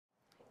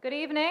Good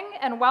evening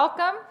and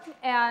welcome,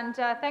 and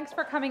thanks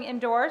for coming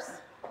indoors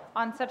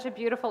on such a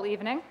beautiful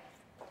evening.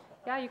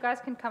 Yeah, you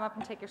guys can come up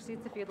and take your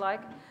seats if you'd like.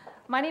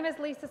 My name is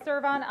Lisa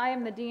Servan. I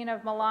am the Dean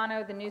of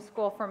Milano, the New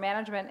School for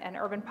Management and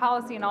Urban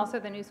Policy, and also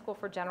the New School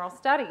for General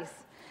Studies.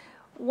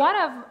 One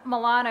of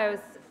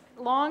Milano's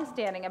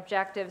long-standing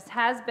objectives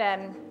has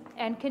been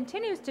and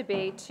continues to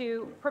be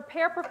to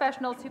prepare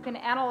professionals who can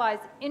analyze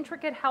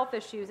intricate health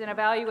issues and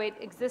evaluate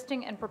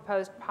existing and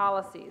proposed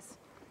policies.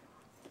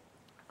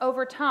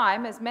 Over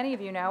time, as many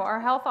of you know, our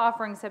health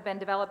offerings have been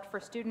developed for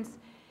students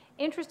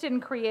interested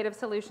in creative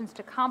solutions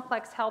to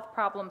complex health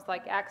problems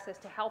like access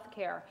to health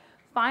care,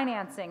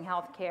 financing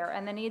health care,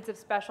 and the needs of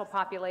special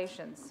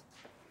populations.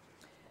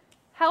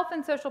 Health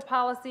and social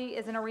policy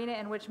is an arena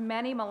in which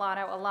many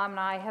Milano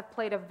alumni have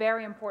played a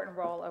very important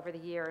role over the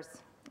years.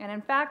 And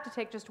in fact, to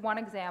take just one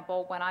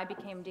example, when I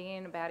became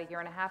dean about a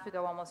year and a half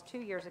ago, almost 2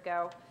 years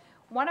ago,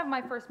 one of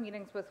my first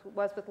meetings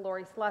was with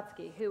Lori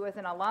Slutsky, who is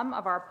an alum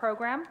of our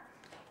program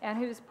and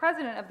who's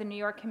president of the New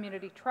York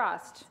Community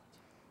Trust.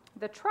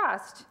 The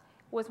Trust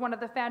was one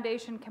of the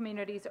foundation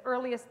community's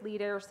earliest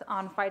leaders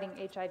on fighting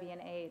HIV and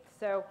AIDS.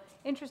 So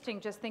interesting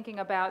just thinking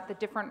about the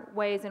different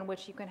ways in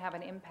which you can have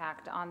an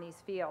impact on these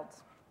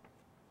fields.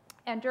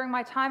 And during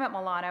my time at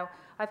Milano,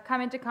 I've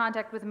come into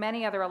contact with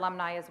many other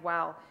alumni as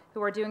well,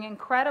 who are doing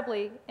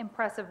incredibly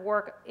impressive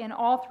work in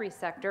all three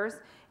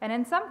sectors, and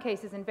in some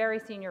cases in very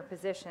senior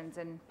positions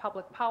in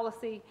public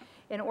policy,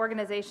 in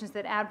organizations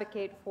that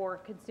advocate for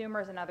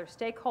consumers and other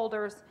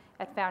stakeholders,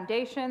 at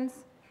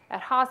foundations,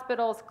 at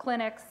hospitals,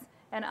 clinics,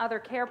 and other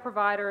care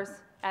providers,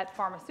 at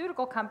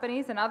pharmaceutical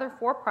companies and other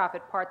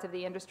for-profit parts of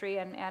the industry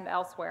and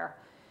elsewhere.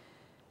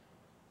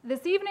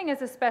 This evening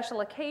is a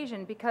special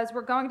occasion because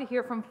we're going to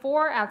hear from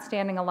 4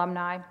 outstanding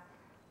alumni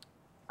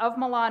of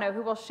Milano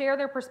who will share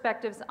their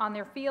perspectives on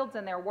their fields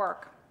and their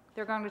work.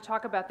 They're going to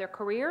talk about their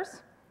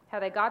careers, how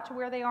they got to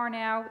where they are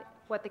now,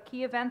 what the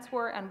key events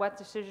were, and what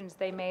decisions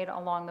they made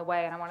along the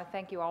way. And I want to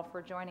thank you all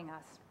for joining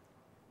us.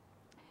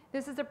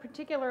 This is a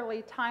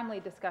particularly timely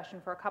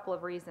discussion for a couple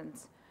of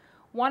reasons.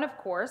 One, of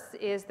course,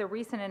 is the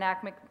recent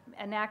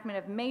enactment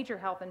of major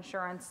health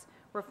insurance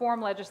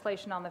reform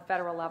legislation on the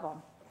federal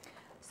level.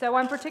 So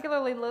I'm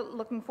particularly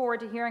looking forward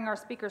to hearing our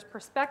speakers'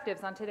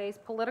 perspectives on today's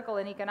political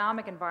and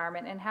economic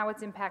environment and how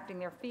it's impacting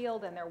their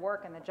field and their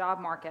work in the job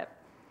market.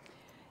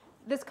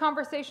 This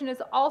conversation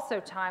is also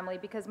timely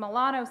because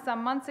Milano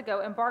some months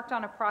ago embarked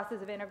on a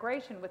process of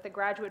integration with the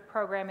graduate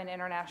program in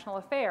international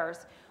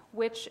affairs,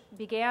 which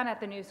began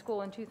at the New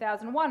School in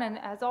 2001 and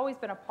has always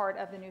been a part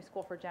of the New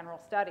School for General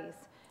Studies,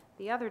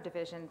 the other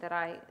division that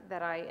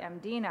I am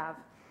dean of.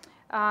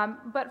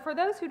 But for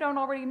those who don't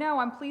already know,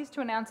 I'm pleased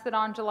to announce that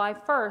on July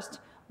 1st,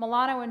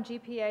 Milano and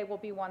GPA will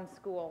be one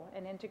school,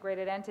 an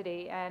integrated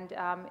entity, and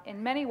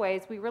in many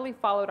ways we really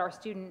followed our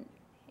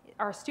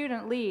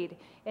student lead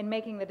in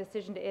making the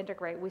decision to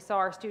integrate. We saw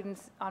our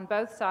students on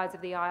both sides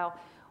of the aisle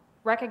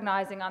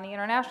recognizing on the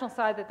international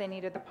side that they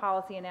needed the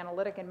policy and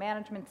analytic and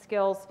management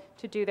skills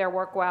to do their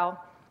work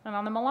well, and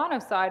on the Milano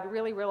side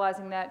really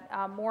realizing that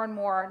more and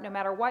more, no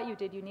matter what you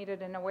did, you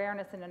needed an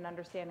awareness and an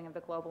understanding of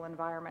the global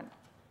environment.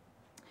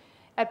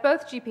 At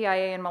both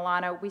GPIA and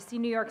Milano, we see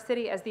New York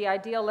City as the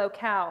ideal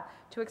locale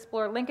to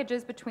explore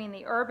linkages between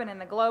the urban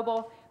and the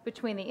global,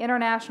 between the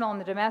international and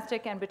the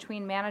domestic, and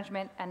between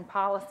management and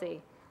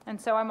policy. And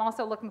so I'm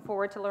also looking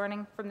forward to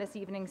learning from this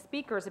evening's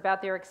speakers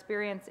about their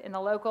experience in the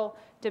local,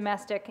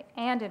 domestic,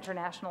 and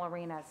international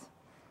arenas.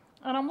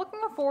 And I'm looking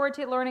forward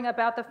to learning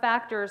about the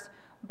factors,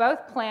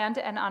 both planned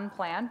and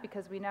unplanned,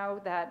 because we know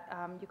that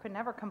you can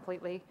never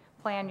completely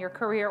plan your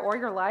career or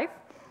your life,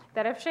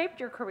 that have shaped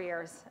your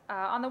careers.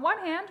 On the one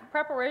hand,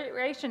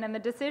 preparation and the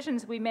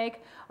decisions we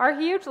make are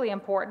hugely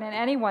important in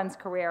anyone's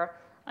career.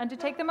 And to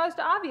take the most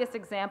obvious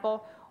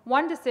example,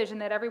 one decision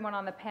that everyone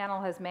on the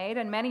panel has made,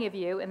 and many of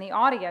you in the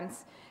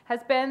audience,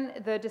 has been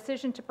the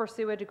decision to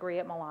pursue a degree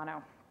at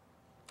Milano.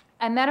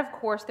 And then, of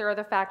course, there are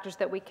the factors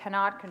that we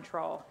cannot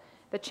control,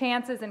 the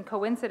chances and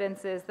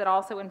coincidences that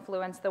also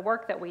influence the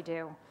work that we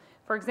do.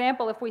 For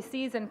example, if we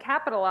seize and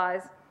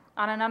capitalize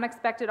on an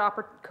unexpected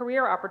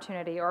career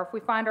opportunity, or if we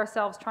find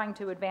ourselves trying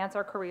to advance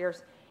our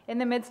careers in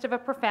the midst of a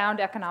profound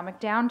economic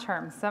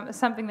downturn,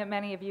 something that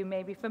many of you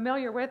may be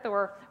familiar with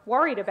or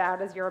worried about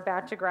as you're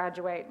about to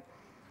graduate.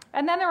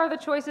 And then there are the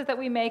choices that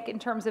we make in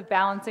terms of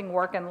balancing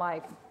work and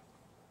life.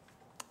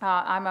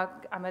 I'm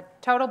a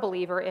total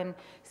believer in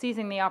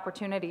seizing the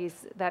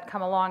opportunities that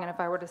come along, and if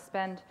I were to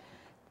spend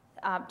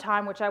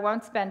time, which I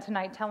won't spend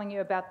tonight, telling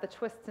you about the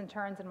twists and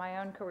turns in my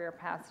own career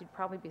paths, you'd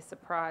probably be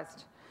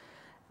surprised.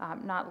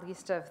 Not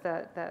least of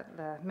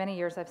the many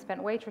years I've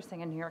spent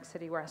waitressing in New York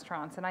City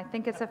restaurants, and I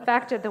think it's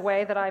affected the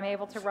way that I'm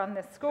able to run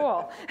this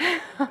school.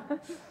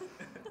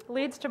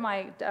 Leads to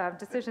my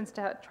decisions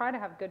to try to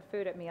have good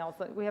food at meals.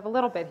 We have a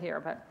little bit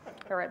here,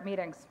 or at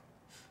meetings.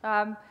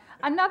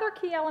 Another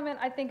key element,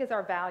 I think, is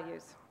our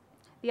values,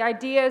 the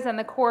ideas and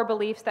the core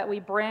beliefs that we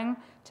bring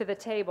to the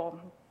table.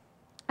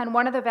 And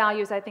one of the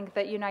values, I think,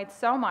 that unites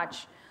so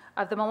much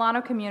of the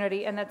Milano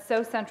community and that's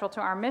so central to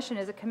our mission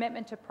is a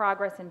commitment to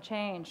progress and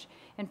change.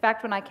 In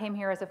fact, when I came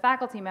here as a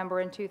faculty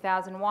member in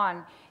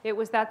 2001, it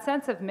was that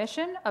sense of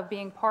mission, of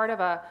being part of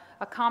a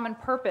common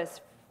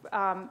purpose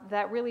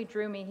that really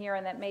drew me here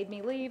and that made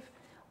me leave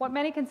what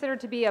many consider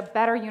to be a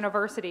better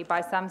university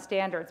by some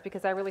standards,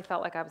 because I really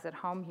felt like I was at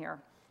home here.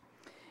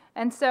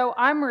 And so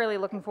I'm really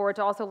looking forward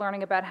to also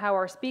learning about how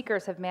our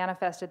speakers have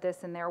manifested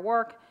this in their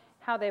work,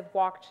 how they've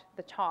walked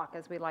the talk,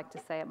 as we like to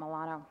say at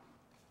Milano.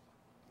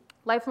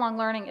 Lifelong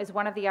learning is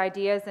one of the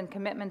ideas and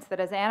commitments that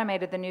has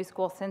animated the New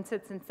School since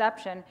its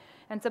inception,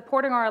 and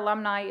supporting our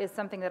alumni is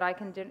something that I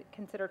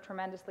consider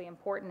tremendously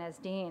important as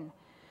dean.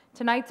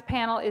 Tonight's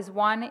panel is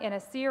one in a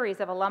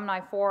series of alumni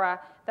fora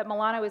that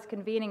Milano is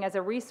convening as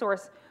a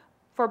resource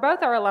for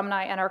both our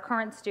alumni and our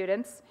current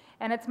students,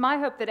 and it's my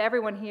hope that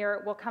everyone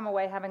here will come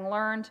away having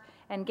learned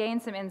and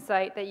gained some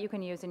insight that you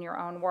can use in your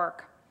own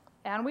work.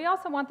 And we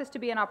also want this to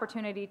be an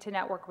opportunity to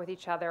network with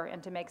each other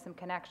and to make some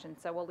connections,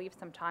 so we'll leave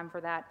some time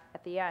for that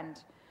at the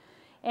end.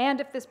 And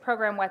if this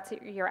program whets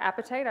your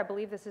appetite, I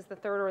believe this is the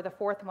third or the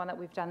fourth one that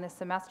we've done this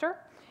semester.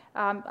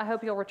 I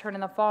hope you'll return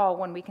in the fall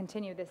when we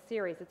continue this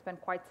series. It's been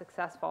quite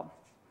successful.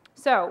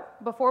 So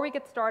before we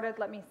get started,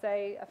 let me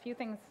say a few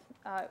things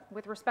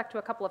with respect to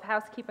a couple of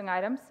housekeeping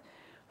items.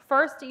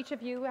 First, each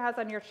of you has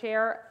on your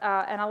chair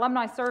an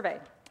alumni survey.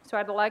 So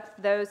I'd like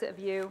those of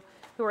you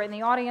who are in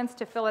the audience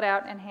to fill it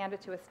out and hand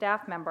it to a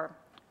staff member.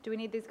 Do we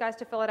need these guys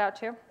to fill it out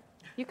too?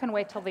 You can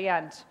wait till the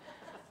end.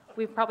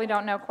 We probably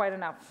don't know quite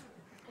enough.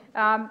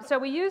 So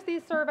we use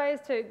these surveys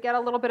to get a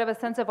little bit of a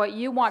sense of what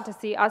you want to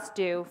see us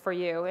do for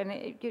you.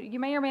 And you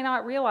may or may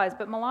not realize,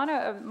 but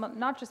Milano,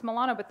 not just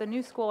Milano, but the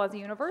New School as a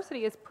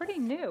university is pretty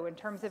new in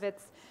terms of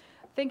its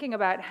thinking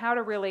about how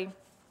to really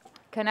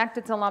connect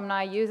its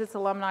alumni, use its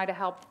alumni to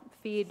help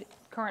feed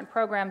current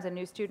programs and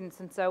new students.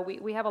 And so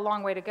we have a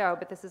long way to go,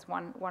 but this is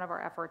one of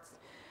our efforts.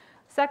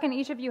 Second,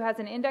 each of you has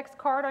an index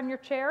card on your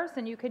chairs,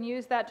 and you can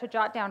use that to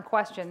jot down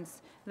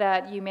questions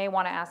that you may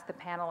want to ask the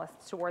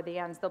panelists toward the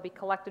ends. They'll be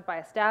collected by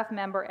a staff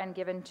member and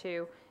given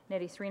to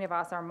Nidhi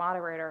Srinivas, our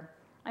moderator.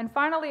 And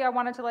finally, I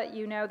wanted to let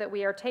you know that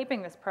we are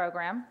taping this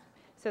program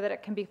so that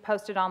it can be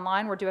posted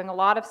online. We're doing a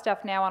lot of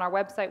stuff now on our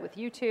website with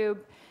YouTube,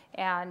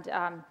 and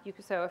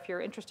so if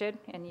you're interested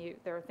and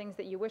there are things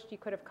that you wished you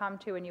could have come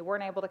to and you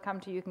weren't able to come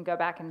to, you can go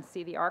back and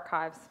see the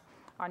archives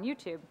on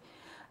YouTube.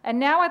 And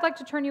now I'd like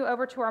to turn you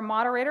over to our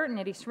moderator,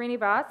 Nidhi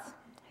Srinivas.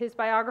 His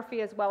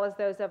biography, as well as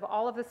those of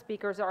all of the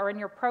speakers, are in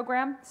your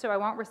program, so I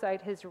won't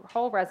recite his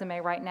whole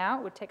resume right now.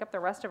 It would take up the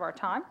rest of our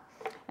time.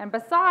 And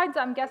besides,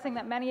 I'm guessing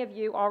that many of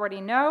you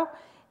already know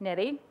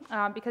Nidhi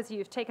because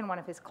you've taken one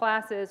of his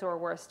classes or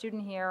were a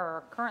student here or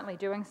are currently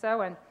doing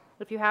so, and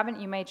if you haven't,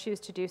 you may choose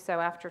to do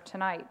so after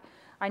tonight.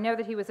 I know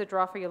that he was a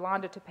draw for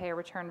Yolanda to pay a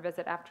return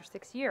visit after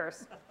 6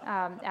 years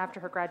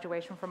after her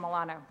graduation from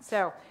Milano.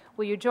 So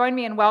will you join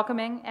me in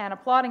welcoming and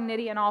applauding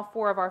Nidhi and all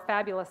four of our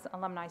fabulous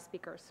alumni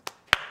speakers.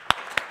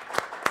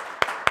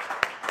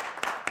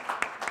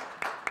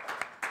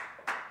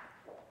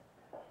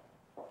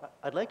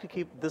 I'd like to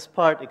keep this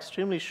part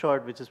extremely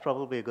short, which is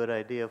probably a good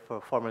idea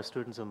for former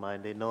students of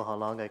mine. They know how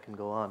long I can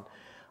go on.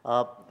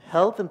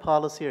 Health and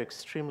policy are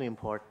extremely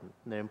important.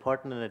 They're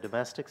important in a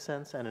domestic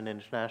sense and an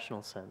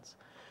international sense.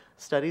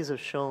 Studies have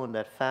shown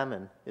that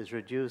famine is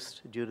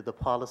reduced due to the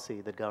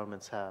policy that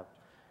governments have,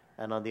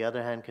 and on the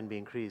other hand can be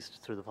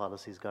increased through the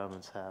policies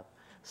governments have.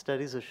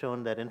 Studies have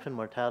shown that infant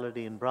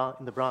mortality in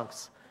the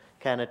Bronx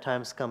can at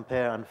times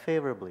compare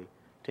unfavorably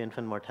to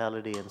infant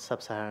mortality in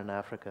sub-Saharan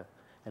Africa,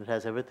 and it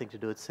has everything to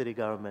do with city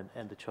government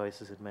and the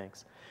choices it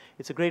makes.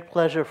 It's a great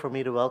pleasure for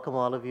me to welcome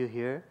all of you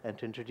here and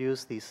to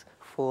introduce these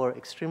four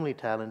extremely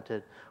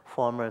talented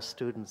former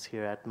students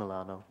here at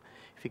Milano.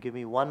 If you give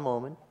me one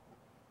moment.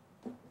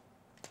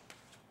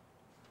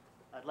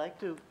 I'd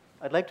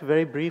like to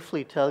very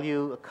briefly tell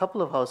you a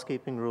couple of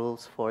housekeeping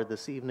rules for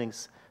this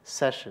evening's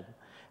session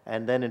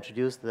and then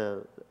introduce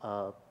the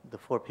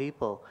four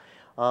people.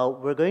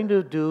 We're going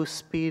to do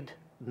speed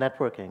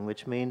networking,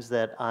 which means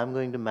that I'm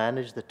going to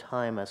manage the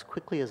time as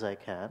quickly as I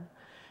can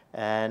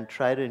and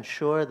try to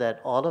ensure that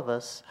all of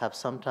us have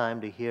some time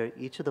to hear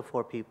each of the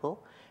four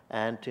people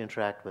and to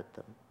interact with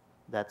them.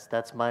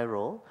 That's my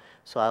role.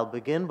 So I'll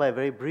begin by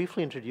very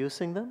briefly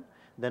introducing them,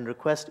 then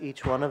request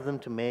each one of them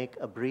to make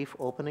a brief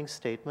opening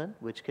statement,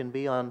 which can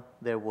be on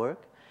their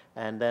work,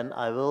 and then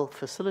I will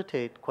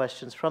facilitate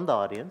questions from the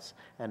audience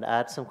and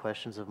add some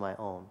questions of my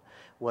own.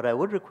 What I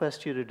would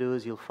request you to do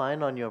is you'll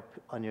find on your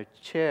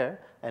chair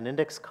an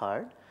index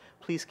card.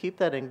 Please keep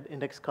that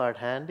index card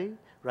handy.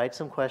 Write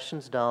some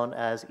questions down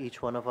as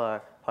each one of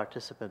our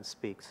participants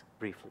speaks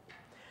briefly.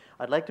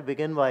 I'd like to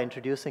begin by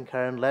introducing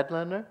Karen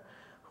Ledlander,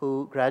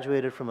 who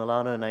graduated from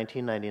Milano in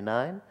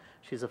 1999.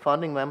 She's a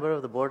founding member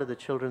of the board of the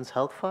Children's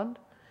Health Fund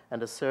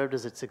and has served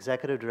as its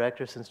executive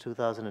director since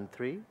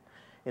 2003.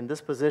 In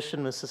this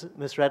position, Ms.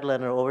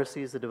 Redlander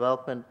oversees the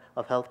development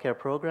of healthcare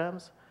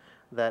programs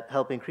that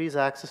help increase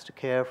access to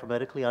care for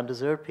medically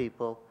undeserved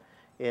people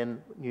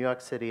in New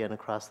York City and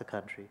across the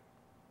country.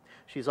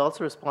 She's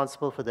also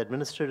responsible for the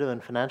administrative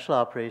and financial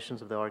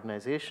operations of the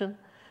organization,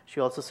 She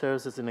also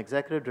serves as an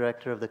executive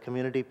director of the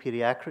Community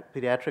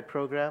Pediatric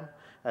Program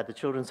at the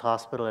Children's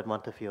Hospital at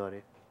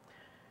Montefiore,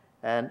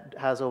 and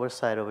has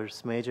oversight over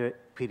its major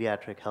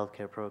pediatric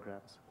healthcare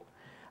programs.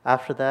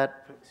 After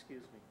that,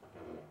 excuse me,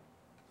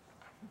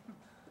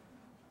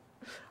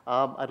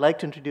 I'd like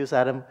to introduce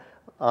Adam.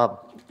 You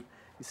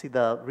see,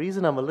 the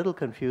reason I'm a little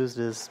confused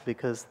is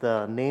because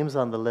the names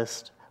on the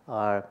list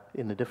are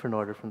in a different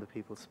order from the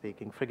people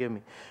speaking. Forgive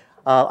me.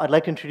 I'd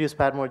like to introduce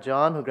Padmore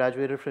John, who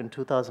graduated in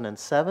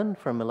 2007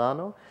 from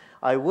Milano.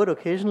 I would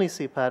occasionally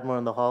see Padmore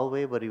in the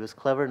hallway, but he was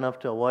clever enough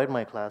to avoid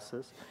my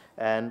classes,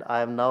 and I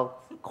have now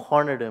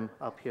cornered him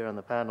up here on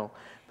the panel.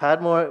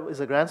 Padmore is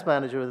a grants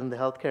manager within the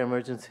Healthcare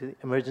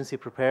Emergency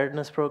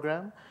Preparedness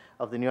Program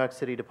of the New York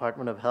City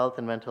Department of Health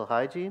and Mental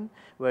Hygiene,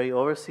 where he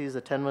oversees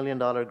a $10 million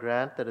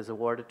grant that is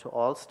awarded to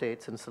all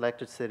states and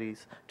selected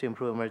cities to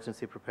improve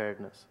emergency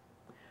preparedness.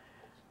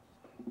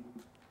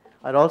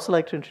 I'd also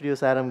like to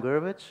introduce Adam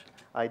Gurvich.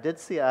 I did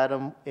see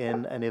Adam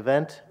in an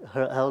event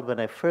held when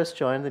I first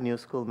joined the New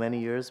School many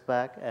years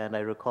back, and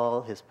I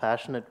recall his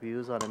passionate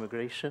views on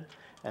immigration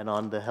and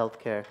on the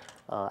healthcare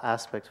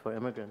aspects for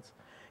immigrants.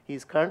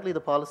 He's currently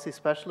the policy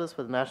specialist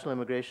for the National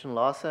Immigration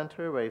Law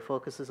Center, where he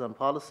focuses on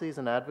policies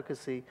and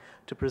advocacy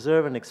to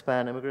preserve and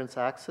expand immigrants'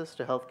 access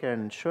to healthcare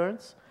and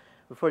insurance.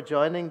 Before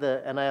joining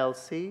the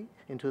NILC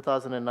in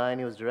 2009,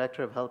 he was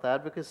Director of Health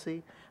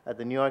Advocacy at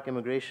the New York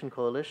Immigration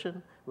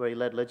Coalition, where he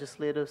led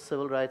legislative,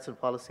 civil rights, and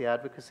policy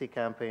advocacy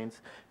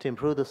campaigns to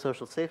improve the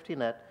social safety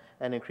net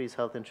and increase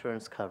health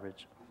insurance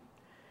coverage.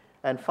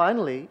 And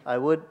finally, I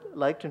would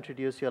like to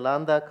introduce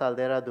Yolanda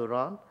Caldera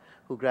Duran,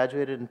 who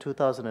graduated in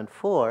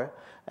 2004.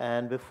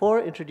 And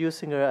before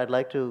introducing her, I'd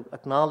like to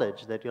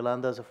acknowledge that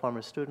Yolanda is a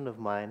former student of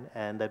mine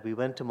and that we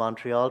went to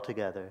Montreal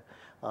together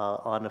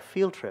on a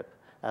field trip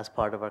as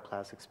part of our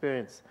class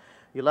experience.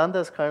 Yolanda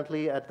is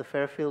currently at the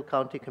Fairfield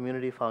County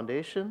Community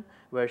Foundation,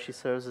 where she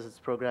serves as its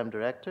program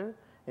director.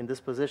 In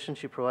this position,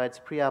 she provides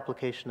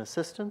pre-application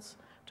assistance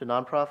to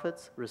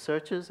nonprofits,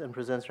 researches, and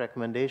presents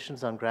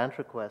recommendations on grant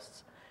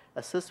requests,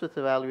 assists with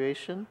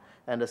evaluation,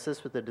 and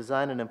assists with the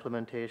design and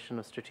implementation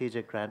of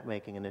strategic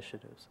grant-making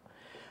initiatives.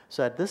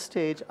 So at this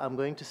stage, I'm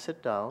going to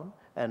sit down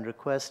and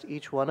request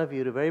each one of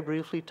you to very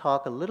briefly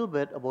talk a little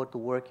bit about the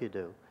work you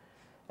do.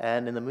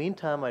 And in the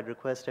meantime, I'd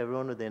request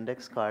everyone with the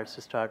index cards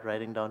to start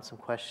writing down some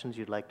questions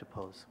you'd like to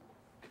pose.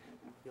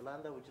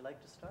 Yolanda, would you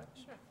like to start?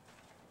 Sure.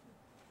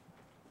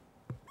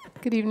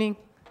 Good evening.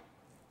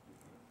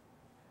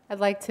 I'd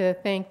like to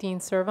thank Dean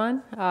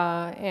Servan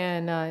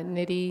and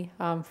Nidhi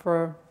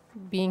for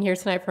being here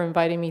tonight, for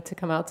inviting me to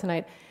come out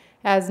tonight.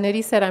 As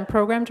Nidhi said, I'm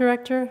program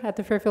director at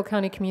the Fairfield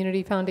County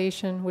Community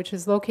Foundation, which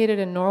is located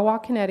in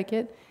Norwalk,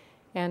 Connecticut,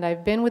 and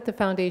I've been with the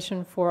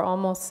foundation for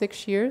almost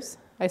 6 years.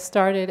 I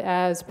started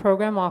as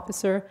program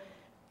officer,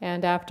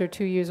 and after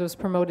 2 years was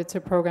promoted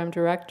to program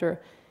director.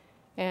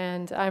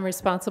 And I'm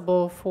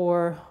responsible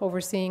for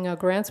overseeing a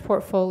grants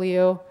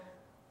portfolio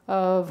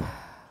of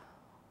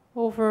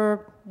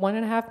over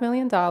 $1.5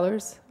 million,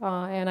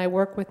 and I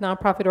work with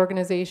nonprofit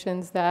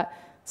organizations that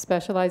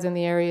specialize in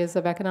the areas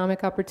of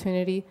economic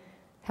opportunity,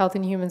 health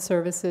and human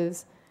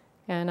services,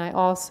 and I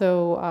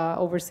also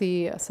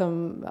oversee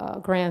some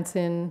grants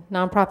in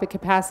nonprofit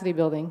capacity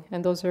building,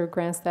 and those are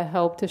grants that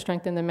help to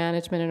strengthen the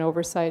management and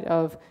oversight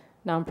of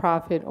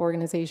nonprofit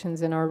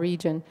organizations in our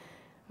region.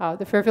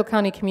 The Fairfield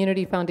County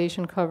Community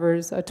Foundation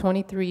covers a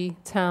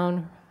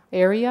 23-town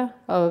area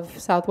of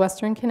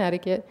southwestern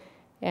Connecticut,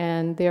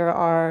 and there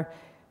are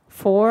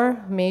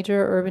 4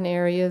 major urban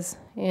areas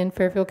in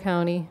Fairfield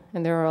County,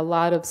 and there are a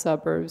lot of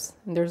suburbs.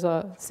 And there's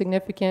a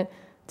significant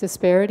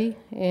disparity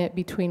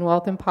between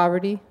wealth and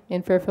poverty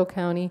in Fairfield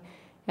County,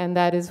 and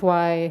that is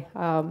why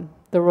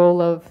the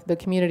role of the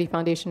Community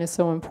Foundation is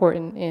so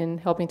important in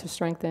helping to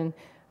strengthen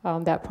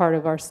that part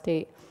of our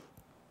state.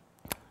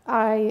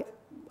 I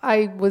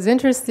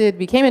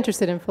became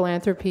interested in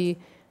philanthropy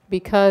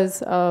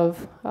because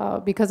of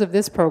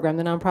this program,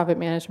 the Nonprofit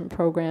Management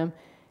Program,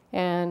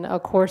 and a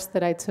course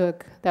that I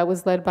took that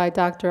was led by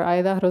Dr.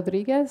 Aida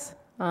Rodriguez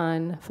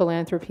on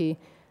philanthropy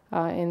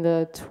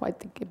I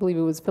believe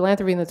it was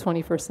philanthropy in the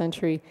 21st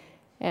century.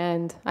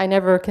 And I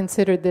never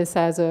considered this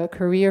as a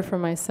career for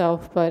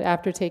myself, but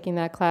after taking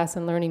that class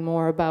and learning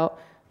more about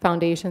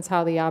foundations,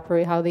 how they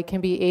operate, how they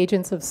can be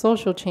agents of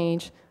social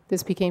change,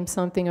 this became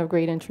something of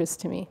great interest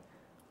to me.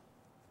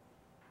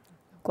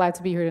 Glad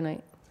to be here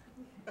tonight.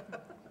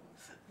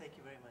 Thank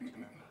you very much,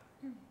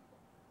 Amanda.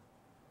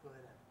 Go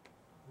ahead.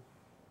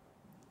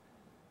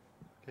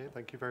 Okay,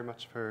 thank you very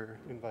much for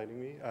inviting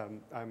me.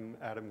 I'm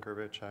Adam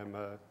Gurvich. I'm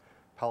a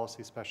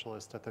policy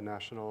specialist at the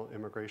National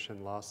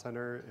Immigration Law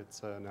Center.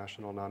 It's a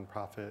national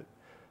nonprofit.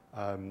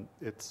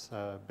 It's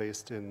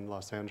based in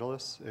Los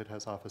Angeles. It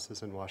has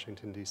offices in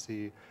Washington,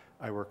 D.C.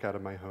 I work out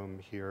of my home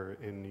here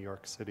in New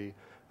York City.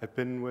 I've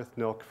been with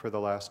NILC for the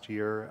last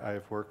year.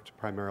 I've worked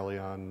primarily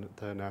on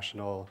the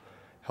national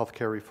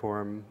healthcare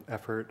reform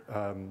effort,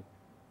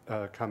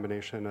 a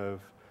combination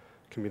of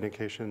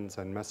communications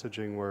and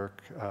messaging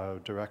work,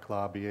 direct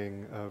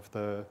lobbying of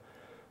the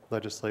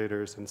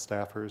legislators and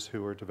staffers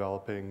who were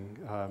developing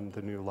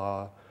the new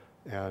law,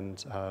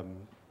 and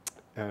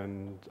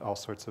all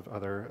sorts of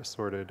other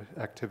assorted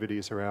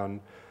activities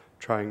around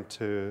trying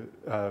to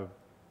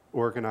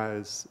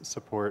organize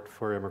support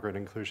for immigrant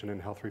inclusion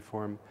and health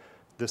reform.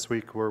 This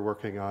week we're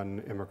working on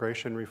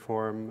immigration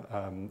reform.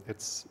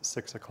 It's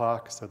 6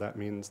 o'clock, so that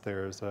means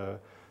there's a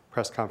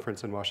press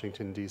conference in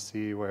Washington,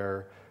 D.C.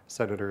 where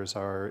senators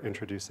are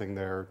introducing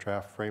their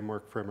draft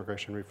framework for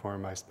immigration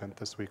reform. I spent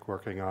this week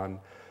working on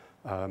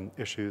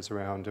issues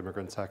around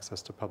immigrants'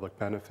 access to public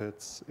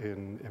benefits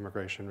in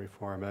immigration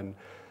reform. And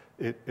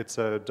it's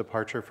a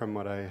departure from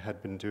what I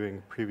had been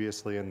doing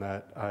previously in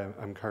that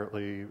I'm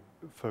currently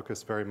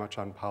focused very much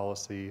on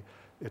policy.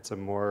 It's a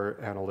more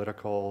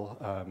analytical,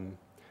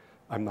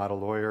 I'm not a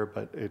lawyer,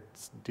 but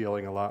it's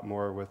dealing a lot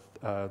more with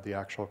the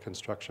actual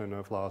construction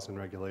of laws and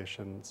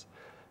regulations.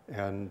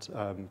 And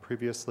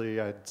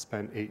previously, I'd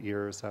spent 8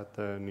 years at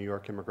the New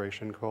York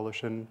Immigration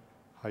Coalition.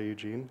 Hi,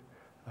 Eugene.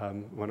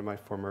 One of my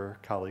former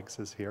colleagues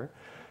is here.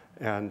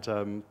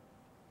 And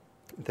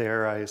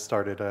there I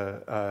started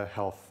a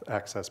health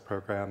access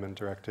program and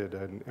directed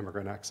an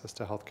immigrant access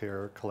to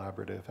healthcare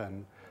collaborative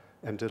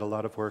and did a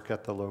lot of work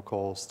at the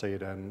local,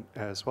 state, and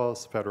as well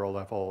as federal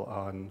level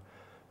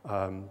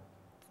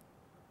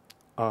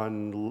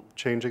on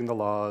changing the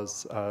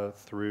laws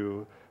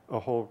through a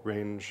whole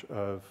range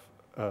of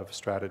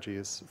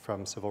strategies,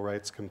 from civil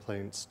rights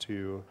complaints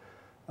to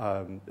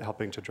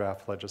helping to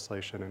draft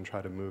legislation and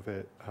try to move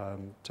it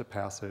to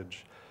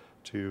passage,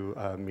 to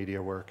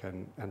media work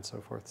and so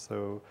forth.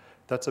 So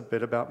that's a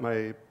bit about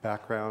my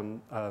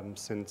background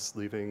since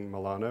leaving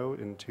Milano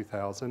in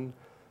 2000.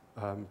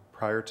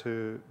 Prior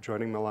to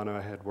joining Milano,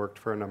 I had worked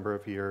for a number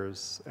of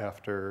years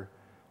after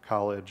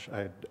college.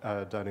 I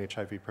had done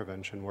HIV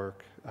prevention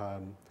work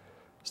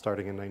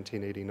starting in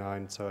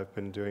 1989, so I've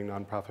been doing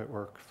nonprofit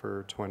work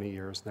for 20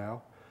 years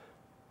now.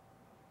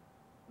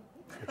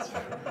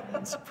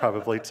 It's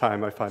probably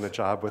time I find a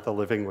job with a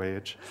living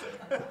wage,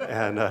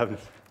 and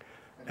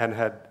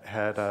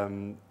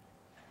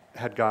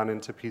had gone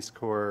into Peace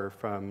Corps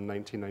from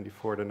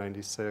 1994 to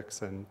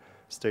 96 and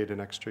stayed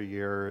an extra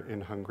year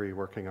in Hungary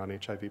working on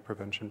HIV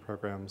prevention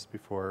programs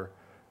before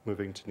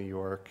moving to New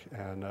York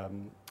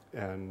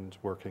and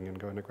working and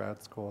going to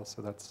grad school.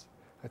 So that's,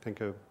 I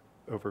think, an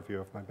overview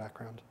of my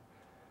background.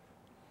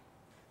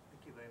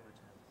 Thank you very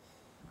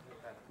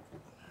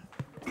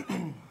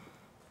much.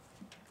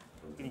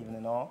 Good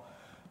evening, all.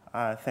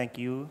 Thank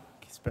you,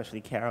 especially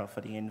Carol,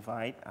 for the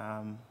invite.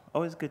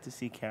 Always good to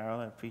see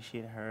Carol. I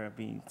appreciate her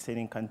staying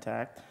in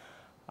contact.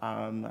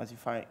 As you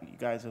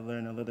guys will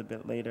learn a little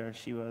bit later,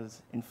 she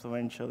was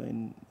influential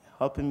in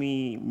helping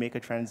me make a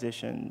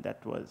transition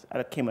that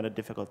came at a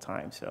difficult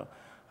time. So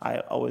I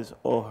always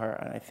owe her,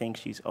 and I think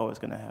she's always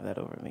going to have that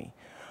over me.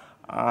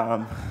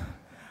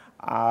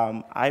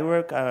 I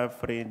work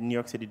for the New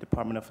York City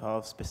Department of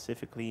Health,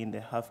 specifically in the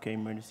Healthcare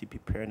Emergency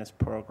Preparedness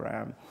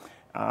Program.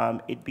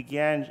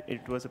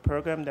 It was a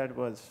program that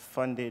was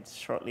funded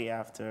shortly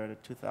after the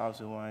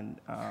 2001,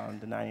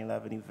 the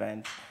 9/11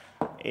 event.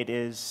 It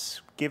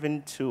is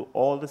given to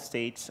all the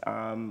states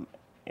in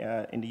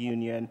the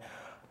union.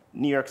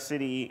 New York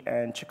City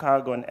and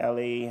Chicago and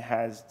LA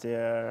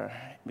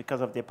because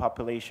of their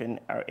population,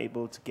 are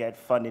able to get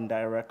funding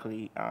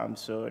directly,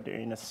 so they're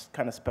in a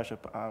kind of special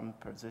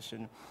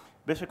position.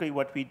 Basically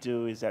what we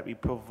do is that we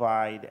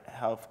provide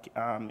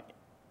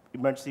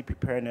emergency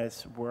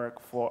preparedness work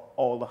for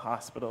all the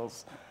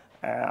hospitals.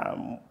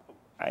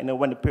 I know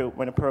when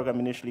the program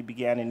initially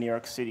began in New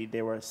York City,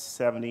 there were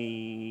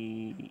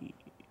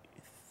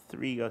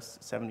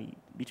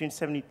between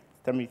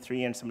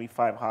 73 and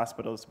 75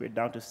 hospitals. We're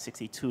down to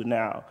 62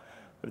 now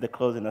with the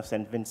closing of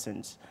St.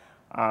 Vincent's.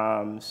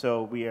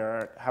 So we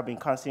have been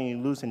constantly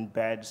losing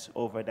beds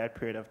over that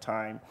period of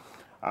time.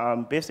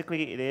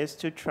 Basically, it is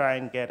to try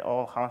and get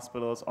all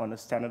hospitals on a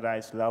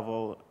standardized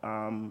level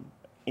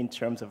in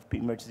terms of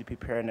emergency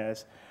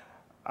preparedness.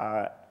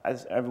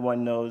 As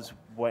everyone knows,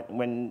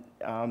 when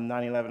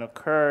 9/11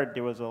 occurred,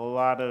 there was a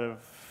lot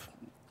of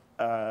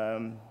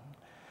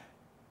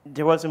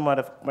there wasn't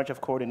much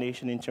of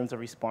coordination in terms of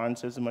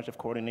responses, much of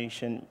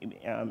coordination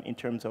in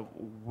terms of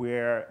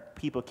where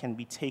people can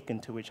be taken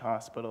to which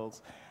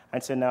hospitals.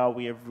 And so now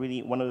we have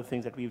one of the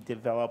things that we've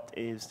developed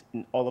is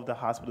in all of the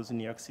hospitals in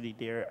New York City,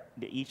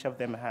 each of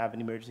them have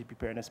an emergency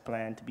preparedness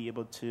plan to be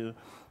able to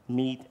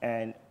meet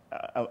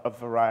a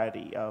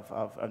variety of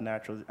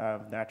natural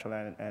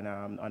and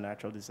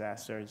unnatural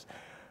disasters.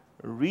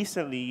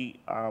 Recently,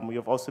 we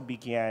have also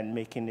began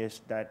making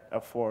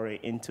a foray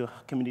into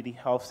community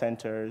health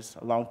centers,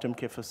 long-term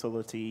care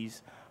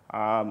facilities,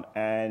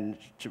 and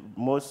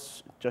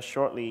just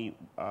shortly,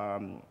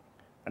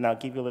 and I'll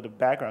give you a little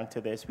background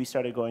to this, we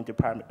started going to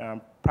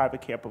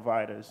private care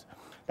providers.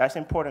 That's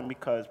important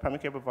because primary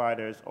care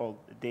providers,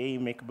 they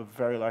make up a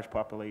very large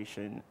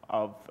population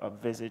of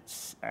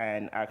visits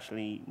and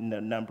actually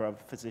the number of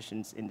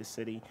physicians in the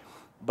city,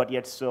 but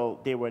yet still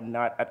they were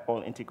not at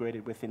all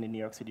integrated within the New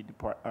York City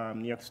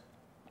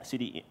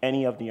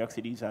any of New York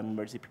City's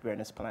emergency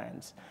preparedness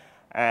plans,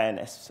 and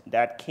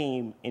that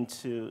came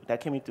into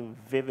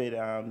vivid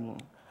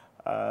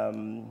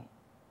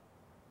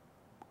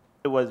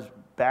it was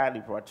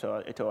badly brought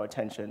to our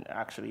attention,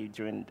 actually,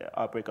 during the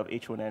outbreak of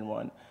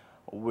H1N1,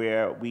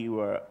 where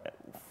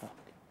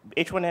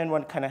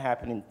H1N1 kind of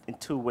happened in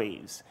two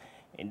waves.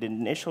 And the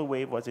initial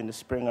wave was in the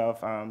spring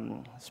of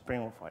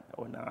what,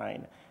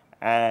 '09.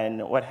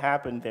 And what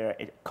happened there,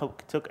 it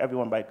took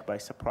everyone by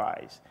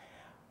surprise.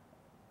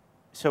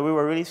 So we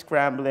were really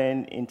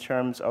scrambling in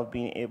terms of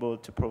being able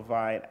to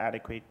provide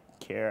adequate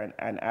care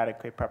and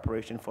adequate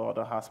preparation for all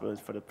the hospitals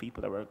for the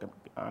people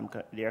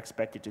that they're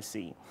expected to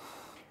see.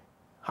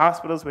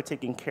 Hospitals were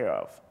taken care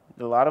of.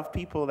 A lot of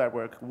people that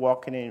were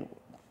walking in,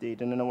 they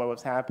didn't know what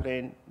was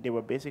happening. They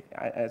were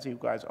as you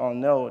guys all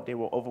know, they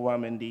were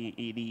overwhelming the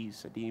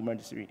EDs, the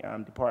emergency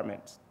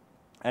departments.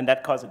 And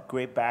that caused a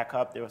great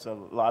backup. There was a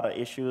lot of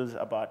issues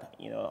about,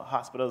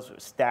 hospitals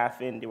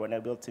staffing. They weren't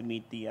able to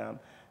meet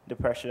the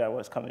pressure that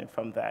was coming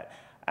from that.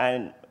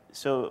 And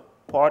so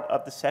part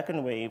of the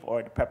second wave,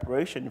 or the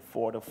preparation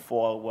for the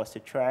fall, was to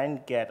try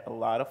and get a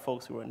lot of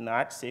folks who were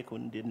not sick, who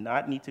did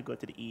not need to go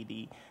to the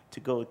ED, to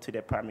go to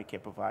their primary care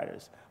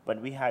providers.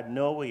 But we had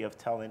no way of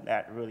telling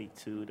that really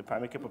to the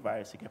primary care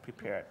providers to get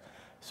prepared.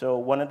 So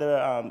one of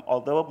the,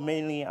 although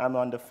mainly I'm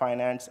on the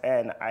finance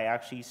end, I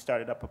actually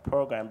started up a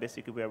program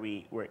basically where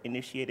we were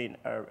initiating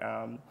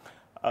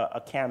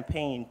a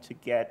campaign to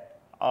get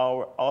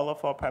all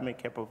of our primary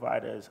care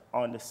providers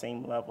on the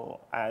same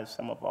level as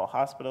some of our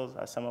hospitals,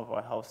 as some of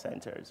our health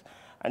centers.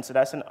 And so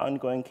that's an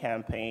ongoing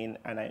campaign,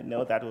 and I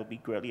know that will be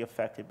greatly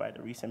affected by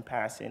the recent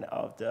passing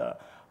of the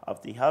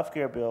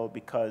healthcare bill,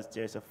 because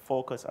there's a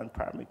focus on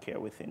primary care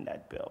within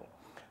that bill.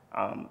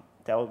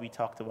 That will be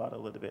talked about a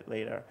little bit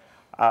later.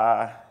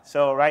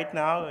 So right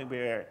now,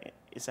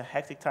 it's a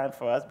hectic time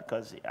for us,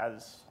 because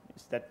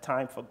it's that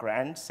time for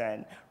grants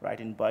and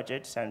writing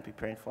budgets and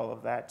preparing for all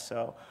of that.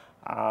 So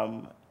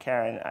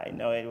Karen, I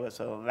know it was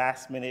a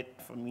last minute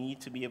for me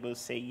to be able to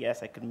say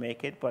yes, I could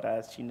make it, but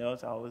as she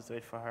knows, I always do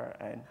it for her,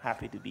 and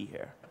happy to be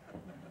here.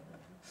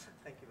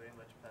 Thank you very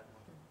much, Pat.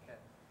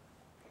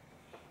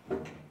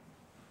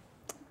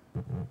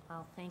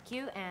 Well, thank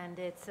you, and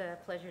it's a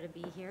pleasure to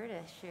be here to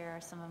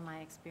share some of my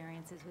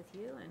experiences with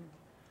you, and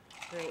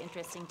very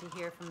interesting to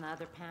hear from the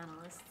other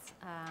panelists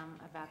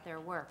about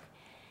their work.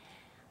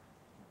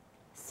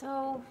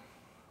 So,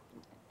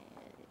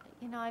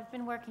 I've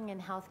been working in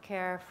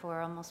healthcare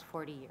for almost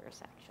 40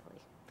 years, actually.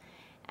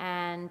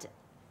 And,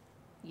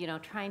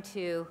 trying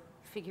to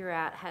figure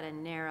out how to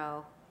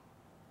narrow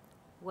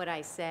what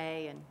I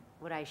say and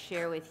what I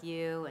share with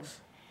you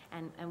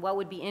and what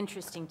would be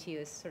interesting to you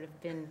has sort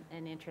of been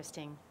an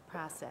interesting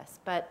process.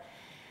 But,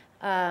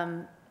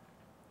 a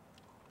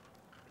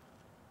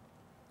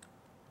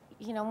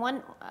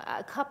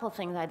couple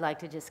things I'd like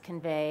to just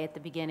convey at the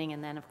beginning,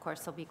 and then, of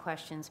course, there'll be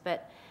questions.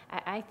 But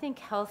I think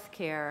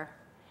healthcare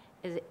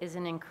is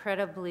an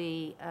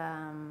incredibly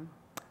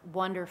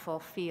wonderful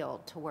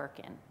field to work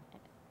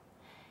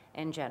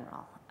in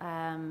general.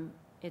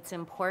 It's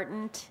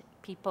important.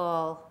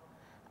 People,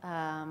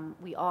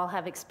 we all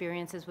have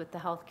experiences with the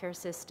healthcare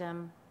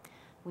system.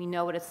 We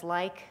know what it's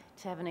like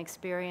to have an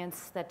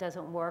experience that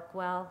doesn't work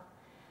well.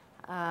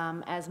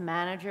 As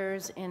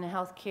managers in a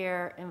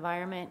healthcare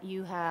environment,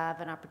 you have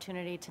an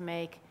opportunity to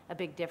make a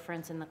big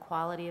difference in the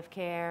quality of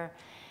care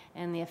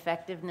and the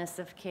effectiveness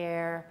of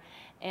care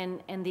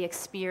and the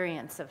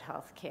experience of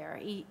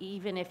healthcare,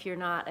 even if you're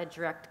not a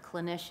direct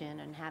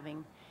clinician and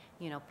having,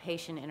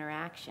 patient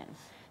interaction.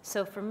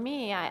 So for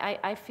me,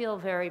 I feel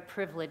very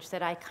privileged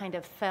that I kind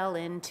of fell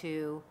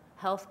into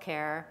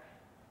healthcare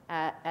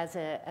as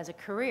a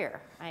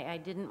career. I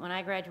didn't, when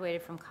I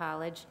graduated from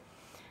college,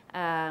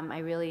 I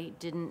really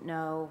didn't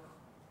know,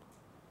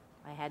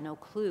 I had no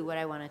clue what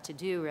I wanted to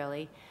do,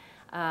 really.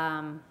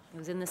 It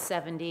was in the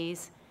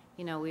 70s.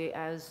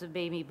 I was the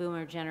baby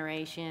boomer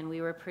generation. We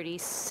were pretty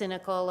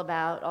cynical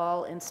about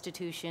all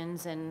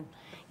institutions, and,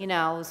 it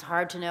was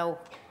hard to know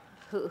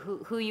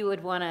who you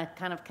would want to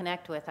kind of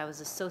connect with. I was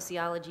a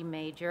sociology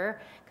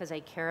major because I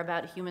care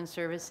about human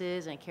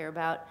services, and I care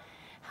about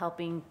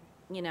helping,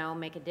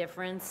 make a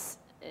difference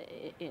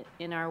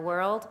in our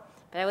world.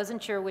 But I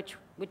wasn't sure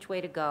which way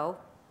to go.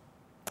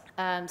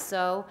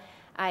 So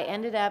I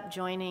ended up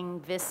joining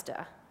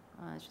VISTA,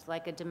 which is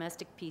like a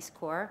domestic Peace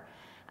Corps.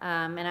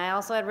 And I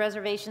also had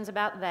reservations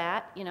about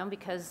that,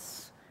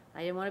 because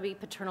I didn't want to be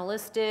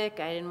paternalistic.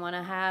 I didn't want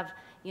to have,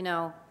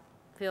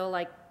 feel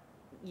like,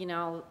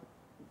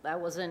 I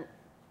wasn't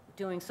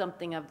doing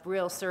something of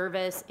real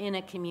service in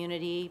a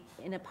community,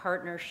 in a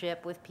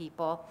partnership with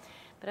people.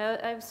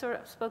 But I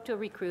sort of spoke to a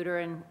recruiter,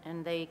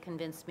 and they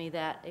convinced me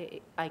that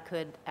I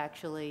could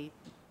actually,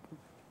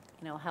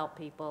 help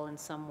people in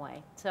some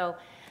way. So,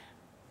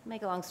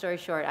 make a long story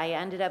short, I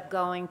ended up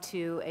going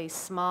to a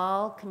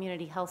small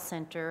community health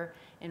center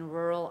in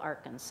rural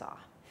Arkansas.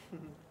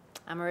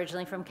 I'm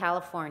originally from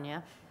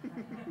California,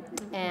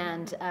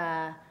 and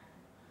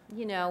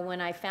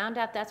when I found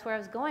out that's where I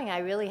was going, I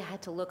really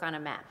had to look on a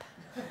map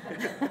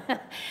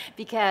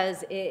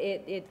because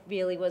it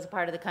really was a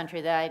part of the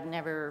country that I'd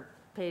never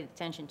paid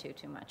attention to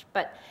too much.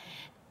 But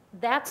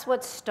that's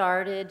what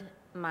started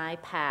my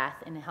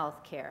path in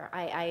healthcare.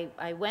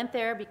 I went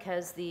there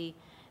because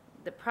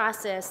the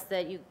process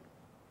that you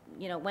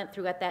went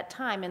through at that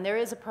time. And there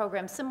is a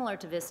program similar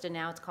to VISTA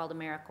now. It's called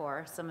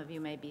AmeriCorps. Some of you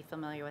may be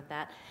familiar with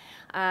that.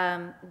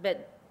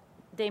 But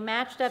they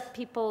matched up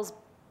people's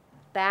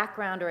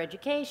background or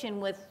education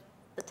with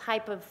the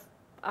type of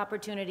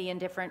opportunity in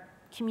different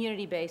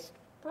community-based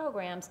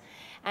programs.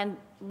 And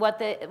what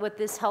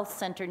this health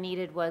center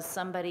needed was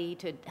somebody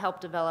to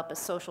help develop a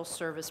social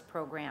service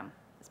program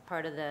as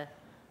part of the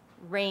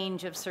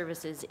range of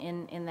services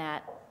in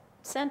that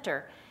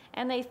center.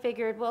 And they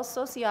figured, well,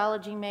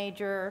 sociology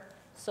major,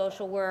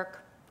 social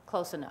work,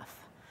 close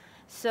enough.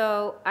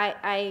 So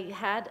I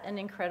had an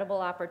incredible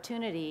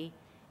opportunity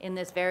in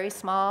this very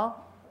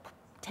small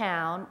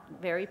town,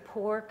 very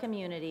poor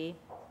community,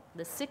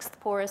 the 6th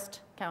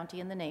poorest county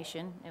in the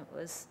nation, it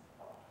was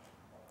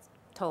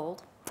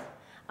told.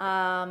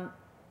 I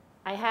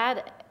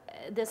had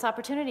this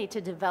opportunity to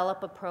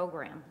develop a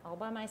program all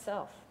by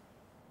myself.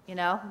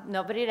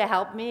 Nobody to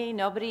help me,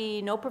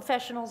 no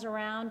professionals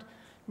around,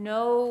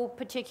 no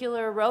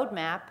particular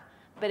roadmap,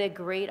 but a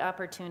great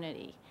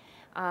opportunity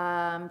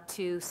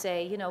to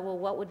say, well,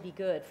 what would be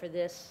good for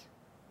this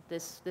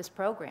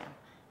program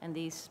and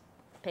these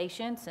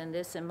patients and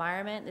this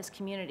environment, this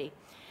community.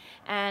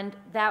 And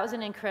that was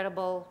an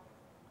incredible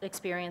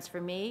experience for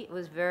me. It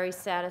was very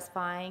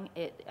satisfying.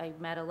 I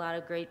met a lot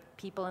of great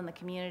people in the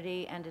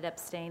community, ended up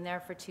staying there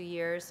for 2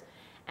 years,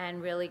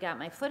 and really got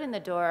my foot in the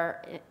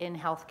door in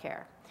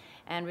healthcare,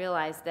 and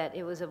realized that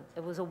it was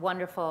a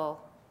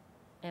wonderful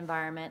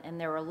environment, and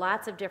there were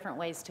lots of different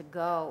ways to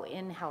go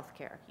in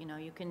healthcare.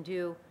 You can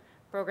do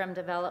program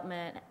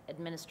development,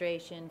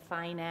 administration,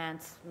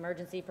 finance,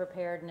 emergency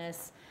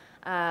preparedness,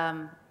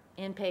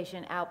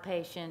 inpatient,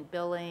 outpatient,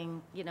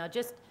 billing,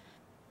 just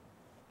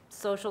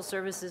social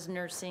services,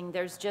 nursing.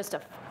 There's just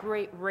a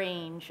great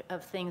range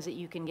of things that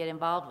you can get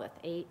involved with.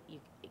 It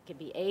could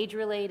be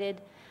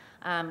age-related.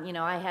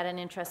 I had an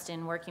interest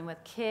in working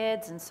with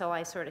kids, and so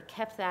I sort of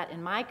kept that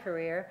in my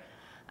career,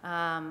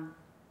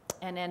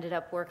 and ended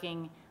up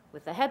working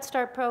with the Head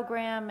Start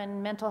program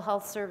and mental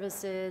health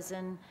services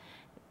and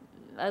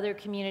other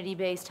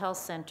community-based health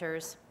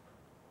centers,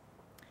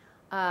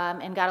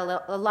 and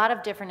got a lot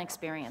of different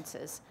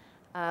experiences,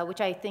 which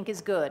I think is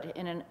good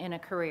in a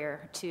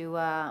career, to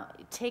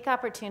take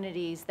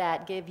opportunities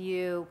that give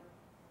you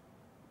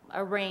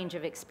a range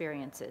of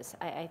experiences.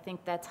 I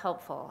think that's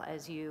helpful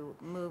as you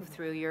move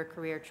through your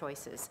career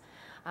choices.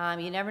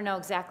 You never know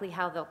exactly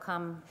how they'll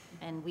come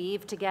and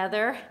weave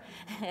together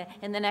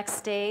in the next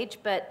stage,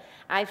 but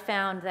I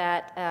found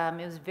that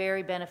it was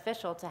very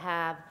beneficial to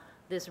have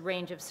this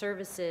range of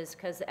services,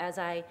 because as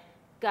I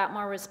got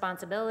more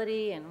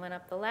responsibility and went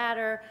up the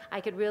ladder,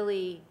 I could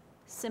really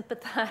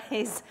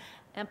sympathize,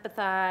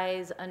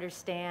 empathize,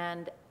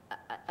 understand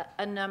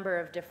a number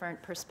of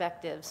different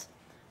perspectives,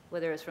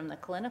 whether it's from the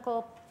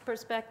clinical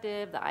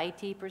perspective, the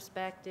IT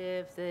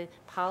perspective, the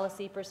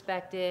policy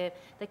perspective,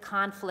 the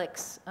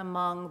conflicts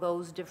among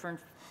those different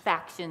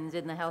factions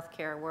in the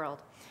healthcare world.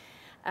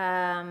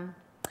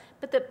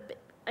 But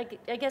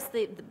I guess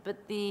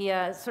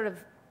the sort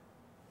of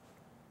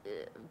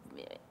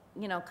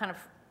kind of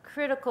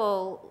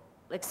critical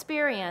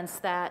experience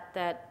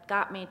that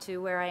got me to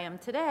where I am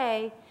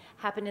today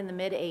happened in the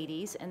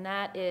mid-'80s, and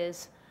that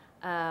is,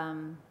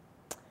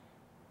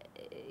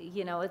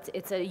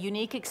 it's a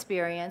unique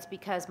experience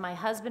because my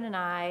husband and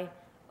I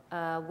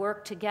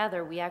worked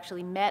together. We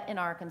actually met in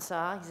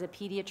Arkansas. He's a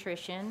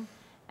pediatrician,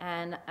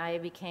 and I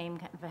became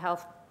kind of a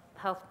health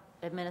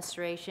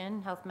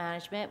administration, health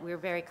management. We were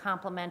very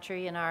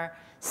complementary in our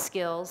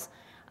skills.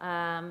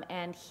 And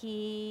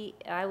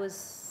I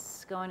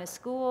was going to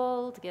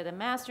school to get a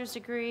master's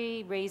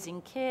degree,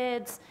 raising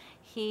kids.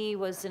 He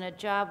was in a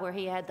job where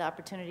he had the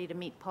opportunity to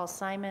meet Paul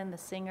Simon, the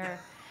singer.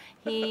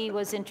 He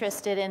was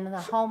interested in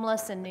the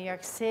homeless in New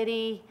York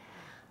City.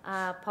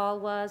 Paul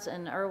was,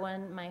 and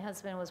Erwin, my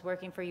husband, was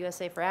working for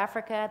USA for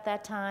Africa at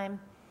that time,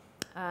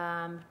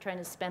 trying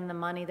to spend the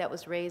money that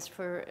was raised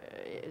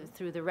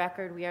through the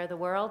record, We Are the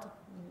World.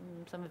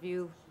 Some of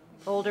you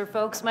older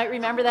folks might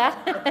remember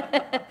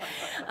that.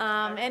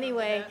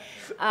 Anyway,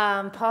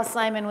 Paul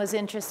Simon was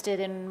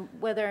interested in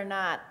whether or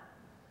not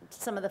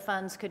some of the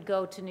funds could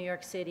go to New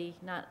York City,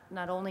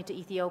 not only to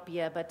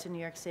Ethiopia, but to New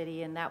York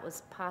City, and that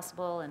was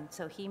possible. And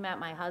so he met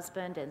my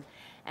husband,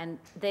 and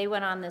they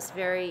went on this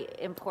very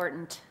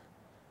important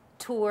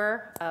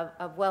tour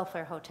of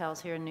welfare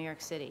hotels here in New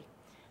York City.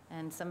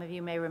 And some of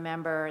you may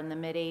remember in the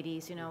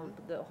mid-'80s,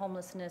 the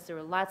homelessness, there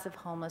were lots of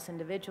homeless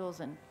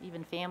individuals and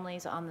even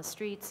families on the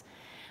streets.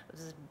 It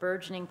was a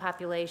burgeoning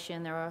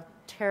population. There were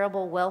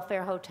terrible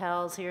welfare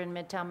hotels here in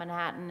Midtown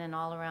Manhattan and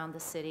all around the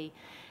city,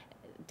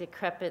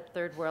 decrepit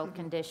third world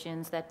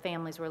conditions that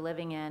families were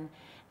living in.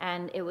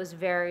 And it was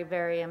very,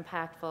 very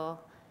impactful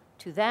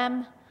to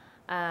them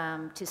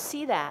to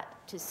see that,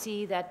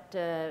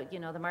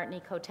 the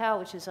Martinique Hotel,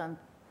 which is on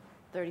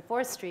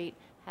 34th Street,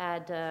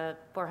 had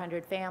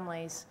 400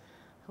 families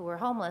who were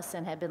homeless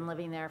and had been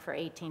living there for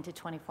 18 to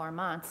 24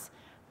 months.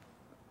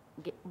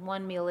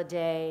 One meal a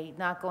day,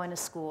 not going to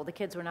school. The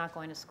kids were not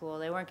going to school.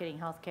 They weren't getting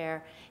health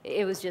care.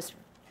 It was just,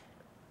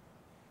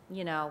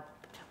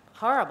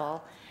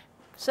 horrible.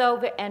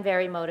 So, and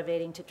very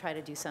motivating to try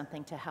to do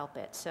something to help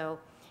it. So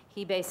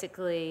he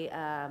basically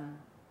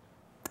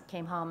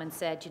came home and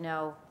said, you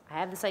know, I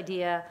have this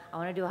idea, I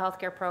want to do a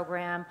healthcare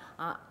program,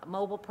 a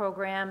mobile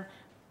program,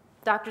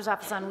 doctor's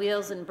office on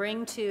wheels, and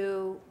bring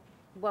to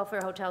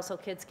welfare hotels so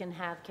kids can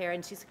have care.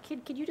 And she said,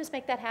 kid, could you just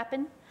make that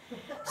happen?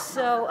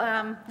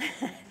 So,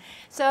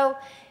 so,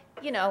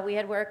 you know, we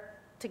had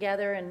worked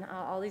together in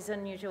all these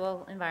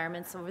unusual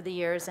environments over the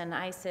years, and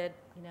I said,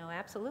 you know,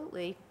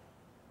 absolutely.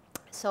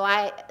 So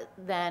I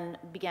then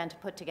began to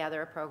put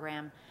together a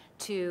program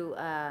to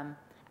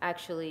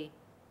actually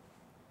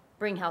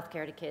bring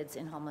healthcare to kids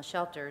in homeless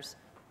shelters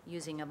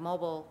using a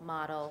mobile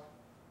model,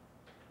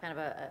 kind of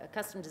a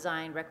custom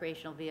designed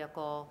recreational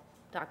vehicle,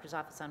 doctor's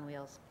office on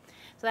wheels.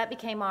 So that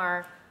became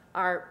our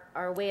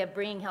way of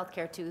bringing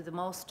healthcare to the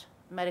most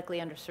medically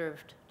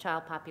underserved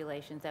child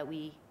populations that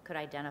we could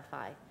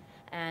identify.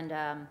 And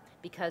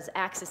because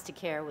access to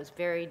care was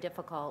very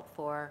difficult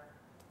for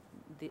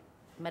the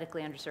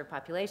medically underserved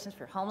populations,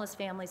 for homeless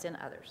families and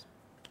others.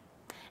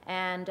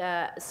 And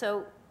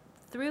so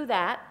through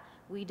that,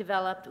 we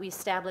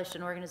established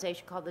an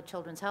organization called the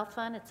Children's Health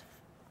Fund. It's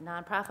a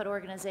nonprofit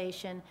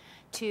organization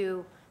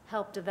to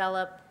help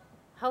develop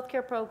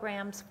healthcare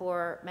programs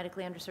for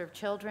medically underserved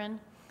children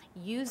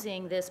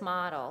using this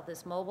model,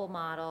 this mobile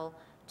model,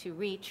 to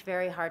reach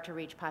very hard to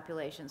reach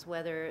populations,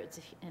 whether it's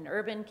in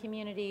urban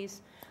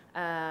communities,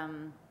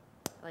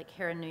 like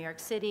here in New York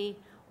City,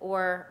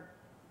 or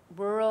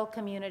rural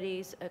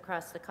communities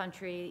across the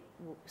country,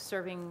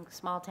 serving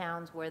small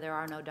towns where there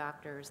are no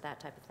doctors, that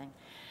type of thing.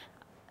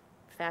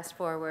 Fast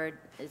forward,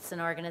 it's an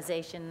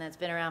organization that's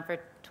been around for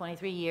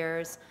 23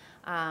 years.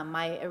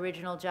 My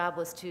original job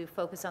was to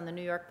focus on the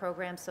New York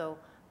program, so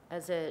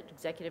as an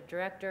executive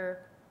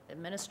director,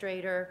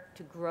 administrator,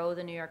 to grow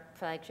the New York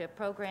flagship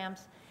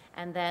programs.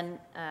 And then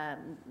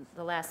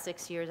the last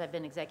 6 years, I've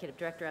been executive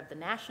director of the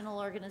national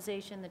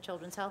organization, the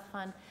Children's Health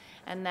Fund,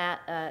 and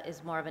that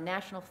is more of a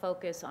national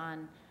focus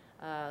on,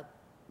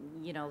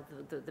 you know,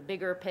 the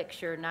bigger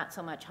picture, not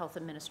so much health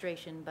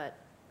administration, but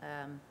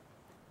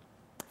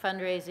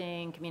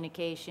fundraising,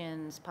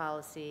 communications,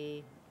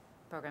 policy,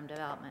 program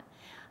development.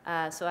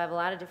 So I have a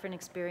lot of different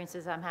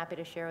experiences I'm happy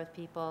to share with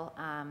people,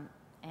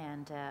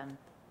 and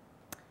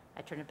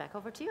I turn it back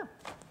over to you.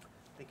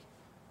 Thank you.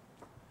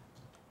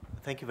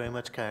 Thank you very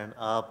much, Karen.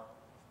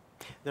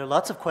 There are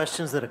lots of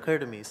questions that occur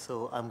to me,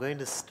 so I'm going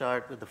to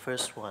start with the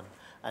first one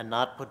and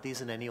not put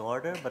these in any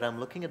order, but I'm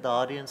looking at the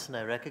audience and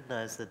I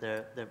recognize that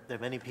there are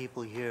many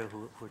people here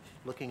who are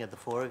looking at the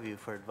four of you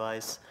for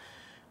advice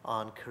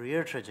on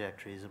career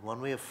trajectories. And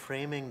one way of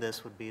framing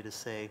this would be to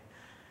say,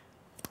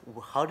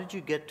 how did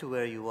you get to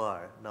where you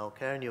are? Now,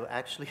 Karen, you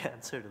actually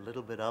answered a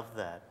little bit of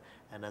that.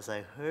 And as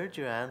I heard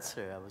your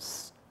answer, I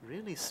was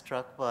really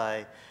struck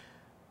by,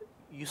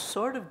 you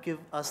sort of give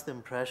us the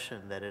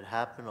impression that it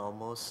happened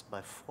almost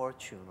by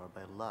fortune or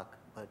by luck,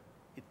 but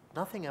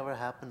nothing ever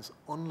happens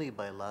only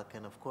by luck,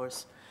 and of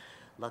course,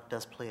 luck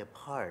does play a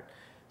part.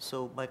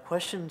 So my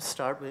question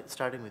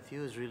starting with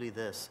you is really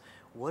this.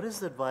 What is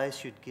the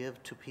advice you'd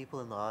give to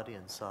people in the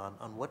audience on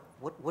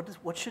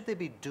what should they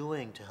be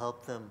doing to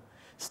help them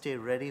stay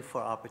ready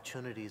for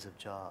opportunities of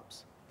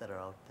jobs that are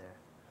out there?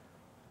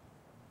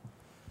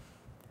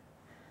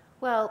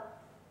 Well,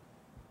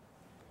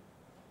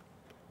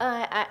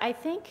 I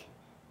think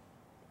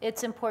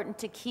it's important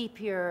to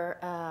keep your,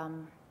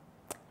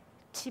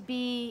 to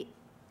be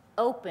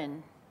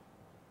open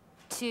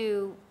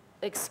to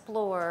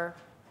explore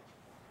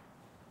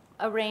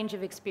a range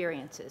of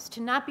experiences,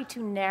 to not be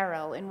too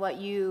narrow in what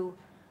you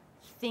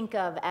think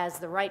of as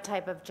the right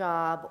type of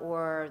job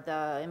or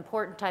the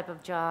important type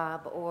of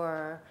job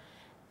or,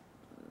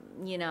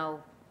 you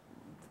know,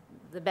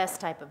 the best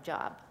type of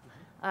job.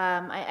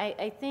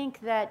 I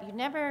think that you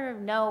never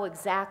know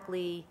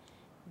exactly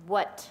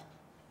what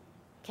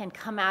can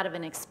come out of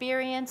an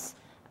experience,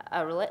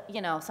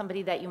 you know,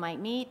 somebody that you might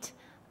meet,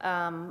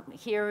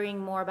 hearing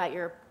more about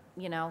your,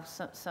 you know,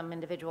 some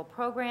individual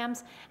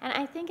programs. And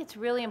I think it's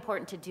really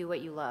important to do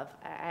what you love.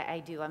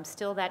 I do. I'm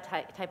still that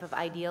type of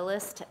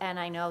idealist, and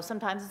I know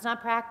sometimes it's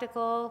not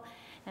practical,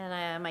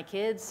 and my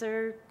kids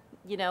are,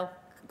 you know,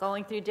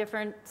 going through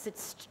different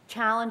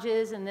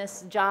challenges in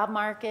this job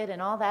market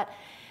and all that.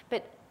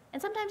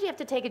 And sometimes you have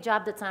to take a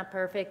job that's not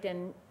perfect,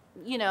 and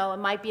you know, it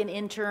might be an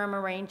interim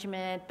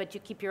arrangement, but you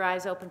keep your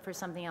eyes open for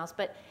something else.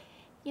 But,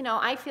 you know,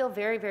 I feel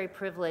very, very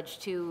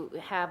privileged to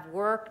have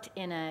worked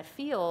in a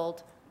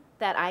field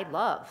that I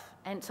love.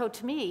 And so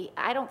to me,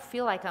 I don't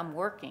feel like I'm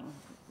working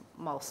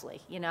mostly.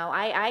 You know,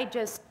 I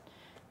just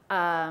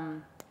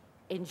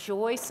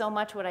enjoy so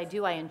much what I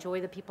do. I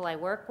enjoy the people I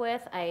work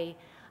with. I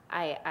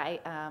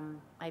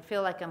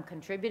feel like I'm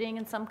contributing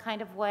in some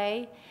kind of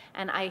way,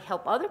 and I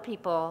help other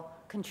people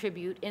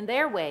contribute in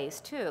their ways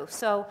too.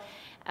 So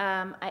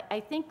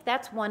I think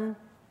that's one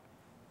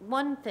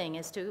thing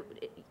is to,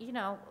 you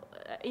know,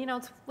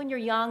 it's when you're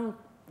young,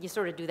 you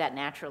sort of do that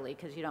naturally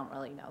because you don't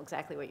really know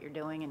exactly what you're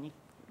doing, and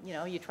you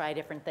know, you try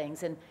different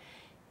things, and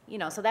you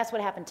know, so that's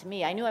what happened to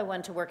me. I knew I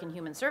wanted to work in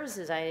human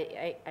services.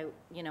 I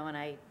you know, and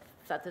I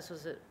thought this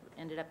was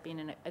ended up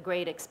being a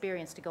great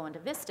experience to go into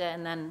Vista,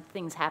 and then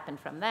things happened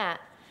from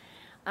that.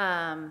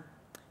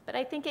 But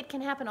I think it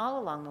can happen all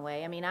along the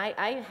way. I mean,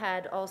 I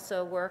had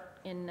also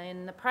worked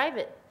in the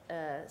private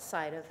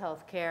side of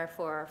healthcare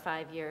for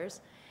 5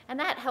 years, and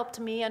that helped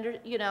me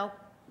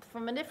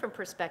from a different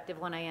perspective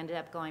when I ended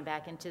up going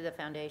back into the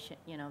foundation,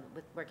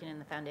 with working in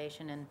the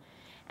foundation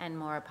and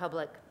more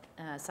public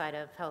side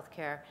of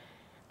healthcare.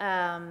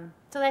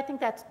 So I think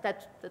that's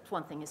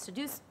one thing, is to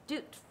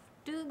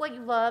do what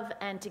you love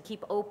and to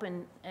keep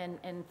open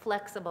and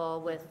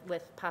flexible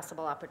with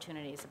possible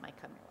opportunities that might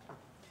come your way.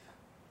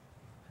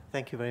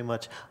 Thank you very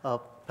much.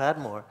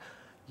 Padmore,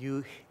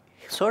 you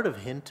sort of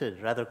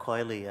hinted rather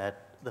coyly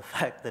at the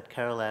fact that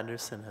Carol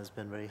Anderson has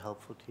been very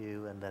helpful to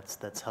you, and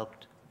that's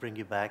helped bring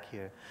you back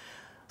here.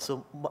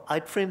 So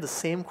I'd frame the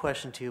same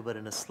question to you, but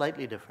in a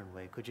slightly different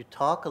way. Could you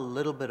talk a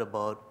little bit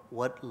about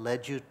what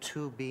led you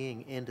to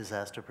being in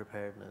disaster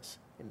preparedness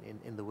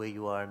in the way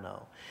you are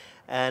now,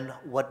 and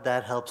what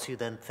that helps you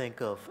then think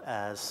of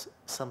as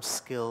some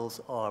skills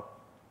or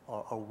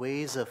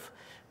ways of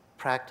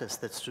practice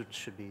that students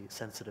should be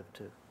sensitive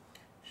to?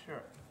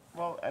 Sure.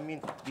 Well, I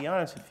mean, to be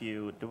honest with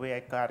you, the way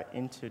I got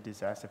into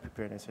disaster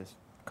preparedness is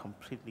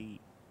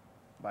completely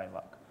by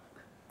luck.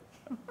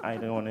 I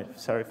don't want to,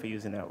 sorry for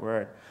using that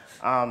word.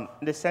 In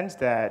the sense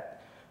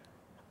that,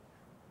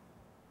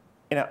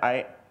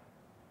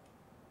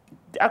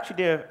 actually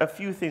there are a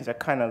few things that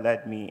kind of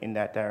led me in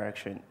that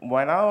direction.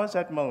 When I was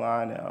at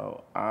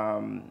Milano,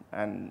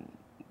 and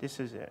this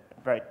is it,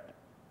 right,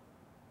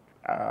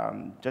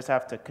 just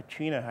after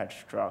Katrina had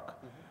struck,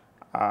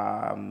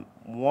 I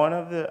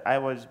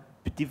was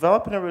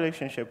developing a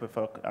relationship with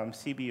a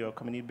CBO,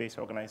 community-based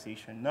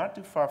organization, not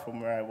too far from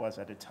where I was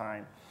at the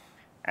time.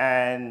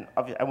 And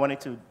I wanted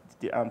to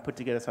put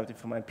together something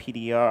for my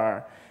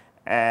PDR,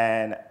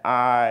 and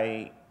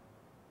I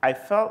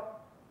felt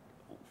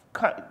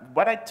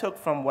what I took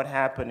from what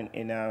happened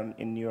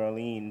in New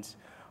Orleans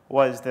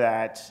was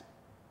that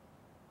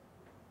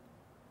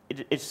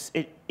it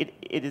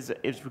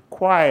is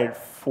required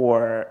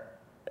for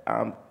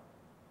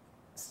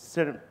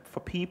for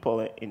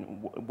people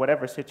in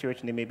whatever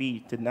situation they may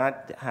be to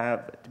not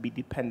have to be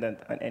dependent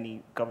on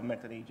any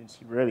governmental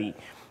agency, really,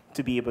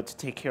 to be able to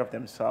take care of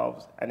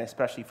themselves, and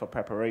especially for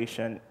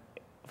preparation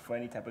for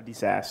any type of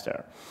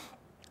disaster.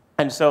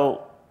 And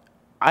so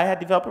I had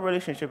developed a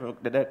relationship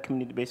with that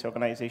community-based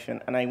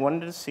organization, and I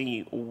wanted to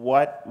see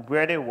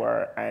where they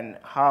were and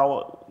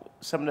how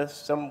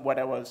what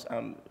I was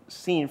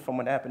seeing from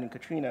what happened in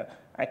Katrina,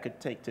 I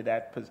could take to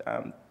that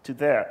to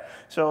there.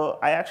 So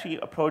I actually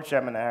approached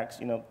them and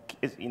asked,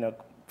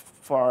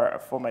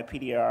 for my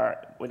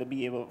PDR, would it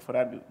be able for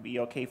that to be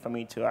okay for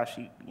me to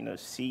actually,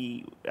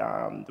 see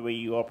the way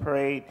you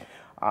operate,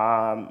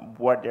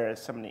 what there are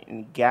some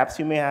gaps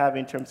you may have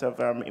in terms of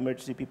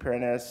emergency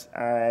preparedness,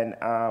 and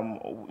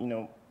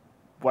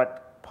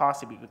what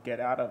possibly we could get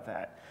out of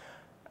that.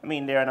 I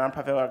mean, they're a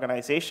nonprofit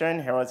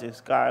organization. Here was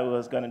this guy who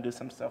was going to do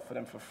some stuff for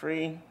them for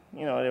free.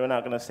 They were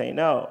not going to say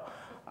no.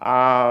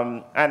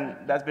 And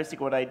that's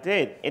basically what I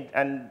did.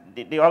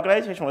 The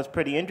organization was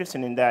pretty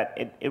interesting in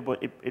that it was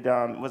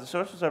a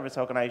social service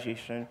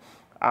organization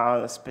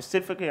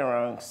specifically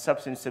around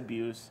substance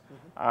abuse,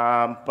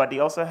 but they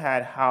also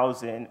had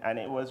housing, and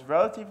it was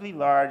relatively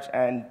large,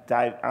 and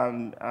they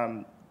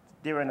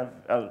were in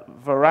a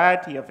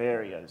variety of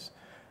areas.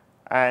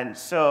 And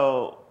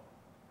so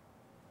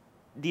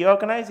the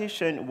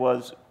organization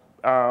was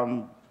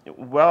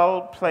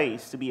well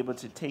placed to be able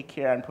to take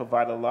care and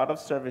provide a lot of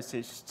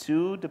services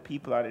to the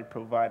people that it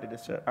provided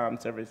the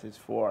services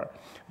for.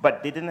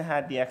 But they didn't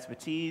have the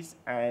expertise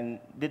and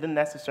didn't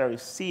necessarily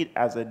see it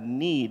as a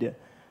need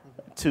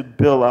to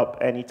build up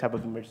any type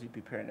of emergency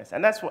preparedness.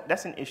 And that's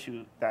an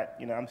issue that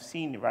I'm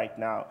seeing right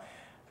now.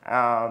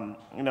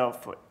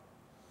 For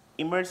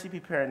emergency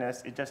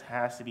preparedness, it just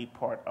has to be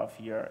part of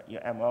your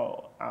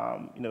MO.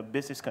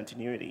 Business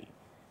continuity.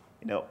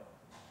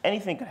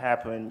 Anything could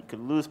happen. You could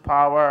lose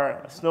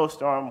power, a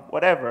snowstorm,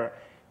 whatever.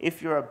 If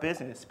you're a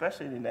business,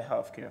 especially in the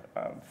healthcare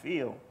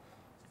field,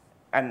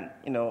 and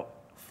a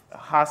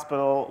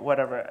hospital,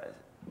 whatever,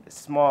 a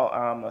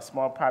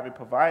small private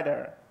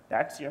provider,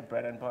 that's your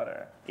bread and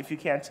butter. If you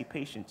can't see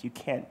patients, you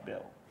can't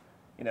bill.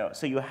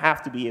 So you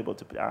have to be able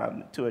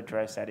to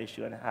address that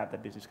issue and have the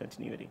business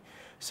continuity.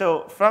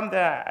 So from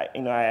there,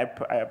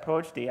 I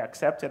approached, they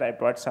accepted, I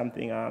brought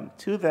something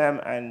to them,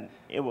 and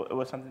it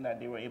was something that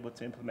they were able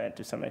to implement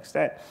to some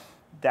extent.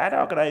 That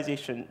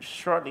organization,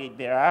 shortly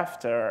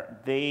thereafter,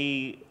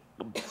 it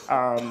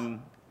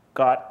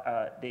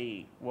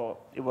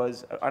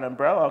was an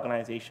umbrella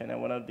organization, and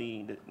one of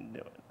the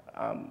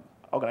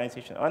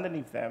organizations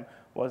underneath them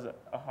was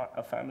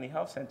a family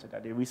health center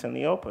that they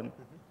recently opened.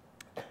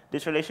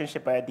 This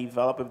relationship I had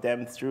developed with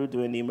them through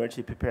doing the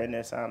emergency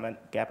preparedness and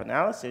gap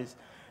analysis.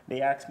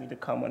 They asked me to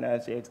come on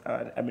as an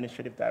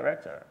administrative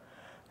director.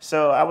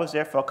 So I was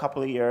there for a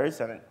couple of years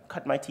and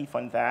cut my teeth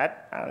on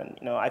that.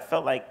 And I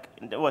felt like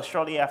it was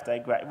shortly after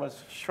it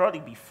was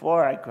shortly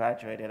before I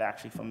graduated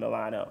actually from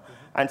Milano.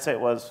 And so it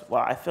was,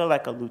 well, I feel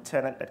like a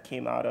lieutenant that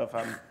came out of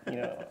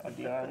of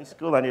the army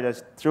school, and they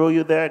just throw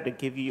you there to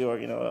give you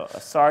a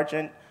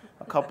sergeant,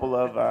 a couple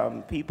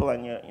of people,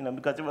 and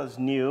because it was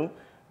new.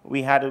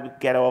 We had to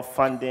get our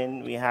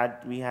funding. We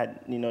had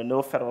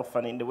no federal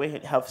funding. The way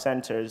health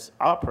centers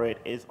operate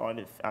is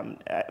on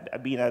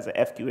being as a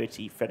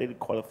FQHC, federally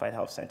qualified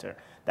health center.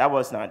 That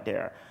was not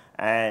there,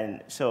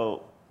 and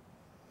so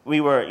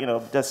we were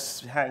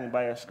just hanging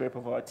by a scrape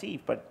of our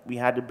teeth. But we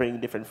had to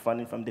bring different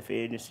funding from different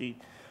agencies.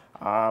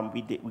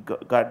 We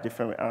got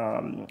different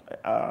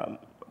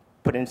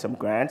put in some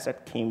grants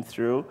that came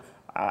through.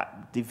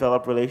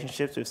 Developed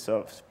relationships with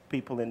some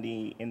people in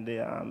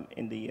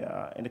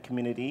the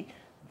community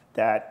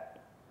that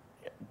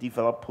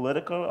develop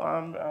political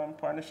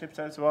partnerships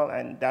as well,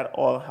 and that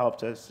all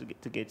helped us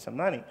to get some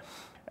money.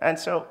 And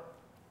so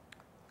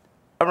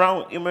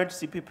around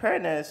emergency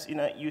preparedness,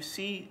 you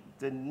see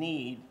the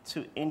need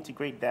to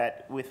integrate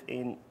that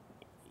within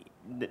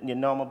your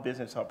normal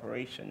business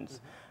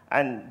operations.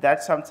 And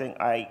that's something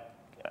I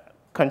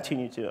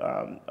continue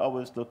to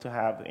always look to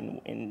have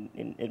in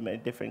my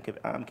different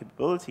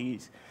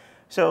capabilities.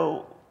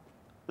 So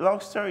long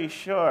story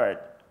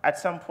short, at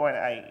some point,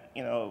 my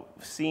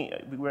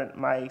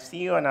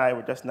CEO and I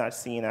were just not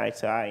seeing eye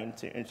to eye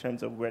in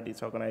terms of where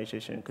this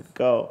organization could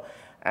go.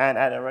 And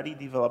I'd already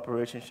developed a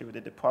relationship with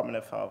the Department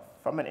of Health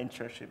from an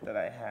internship that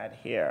I had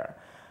here.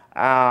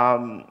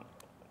 I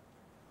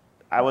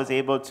was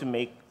able to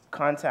make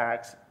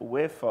contacts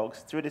with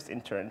folks through this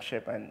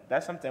internship, and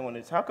that's something I want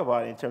to talk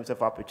about in terms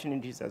of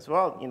opportunities as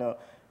well.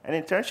 An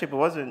internship, it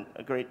wasn't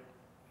a great,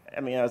 I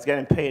was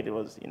getting paid. It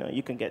was,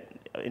 you can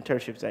get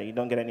internships that you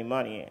don't get any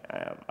money.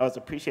 I was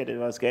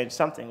appreciated I was getting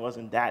something. It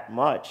wasn't that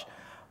much.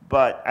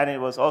 And it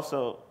was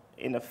also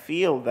in a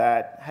field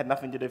that had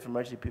nothing to do with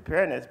emergency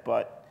preparedness,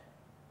 but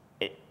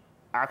it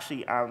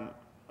actually,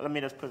 let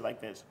me just put it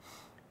like this.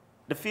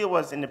 The field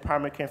was in the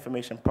Primary Care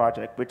Information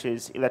Project, which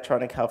is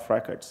electronic health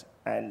records.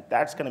 And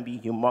that's going to be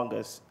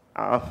humongous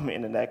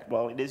in the next,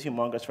 well, it is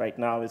humongous right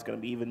now. It's going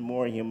to be even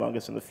more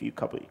humongous in a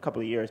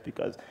couple of years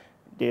because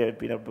there have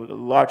been a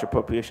large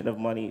appropriation of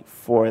money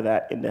for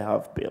that in the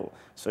health bill.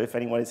 So if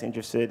anyone is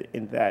interested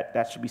in that,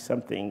 that should be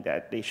something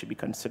that they should be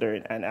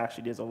considering. And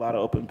actually, there's a lot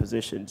of open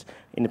positions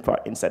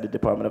inside the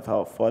Department of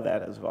Health for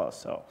that as well.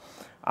 So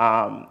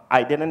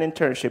I did an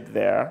internship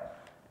there,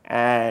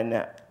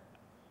 and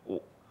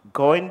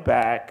going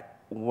back,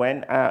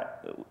 when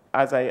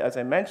as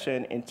I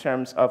mentioned, in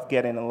terms of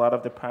getting a lot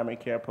of the primary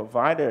care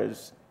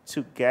providers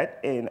to get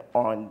in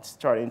on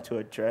starting to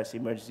address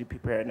emergency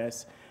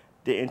preparedness,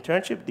 the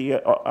internship, the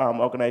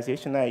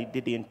organization I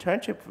did the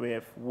internship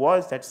with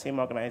was that same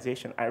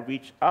organization I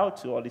reached out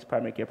to all these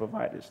primary care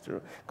providers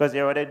through, because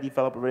they already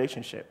developed a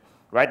relationship.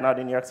 Right now,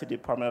 the New York City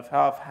Department of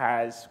Health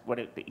has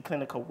the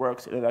clinical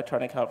works in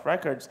electronic health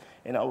records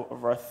in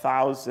over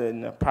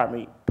 1,000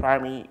 private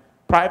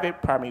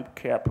primary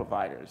care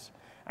providers.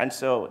 And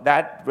so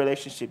that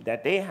relationship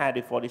that they had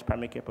with all these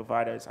primary care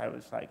providers, I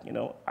was like,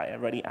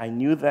 I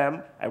knew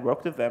them, I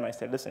worked with them. I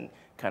said, listen,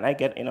 can I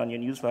get in on your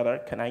newsletter?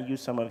 Can I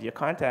use some of your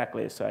contact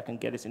lists so I can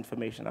get this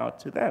information out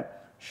to them?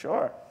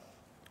 Sure.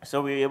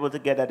 So we were able to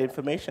get that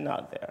information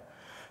out there.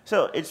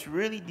 So it's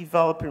really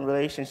developing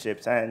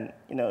relationships, and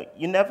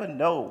you never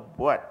know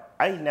what.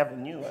 I never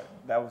knew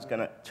that was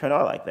gonna turn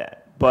out like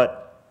that.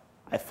 But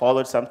I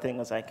followed something, I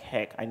was like,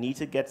 heck, I need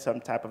to get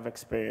some type of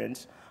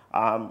experience.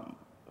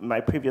 My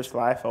previous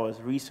life, I was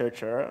a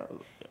researcher.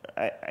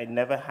 I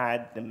never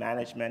had the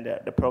management,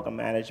 the program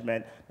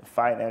management, the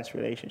finance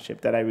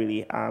relationship that I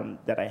really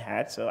that I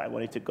had. So I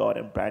wanted to go out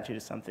and branch into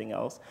something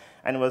else.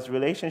 And it was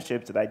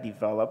relationships that I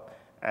developed,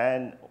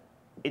 and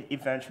it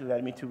eventually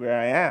led me to where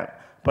I am.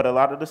 But a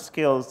lot of the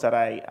skills that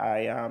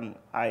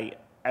I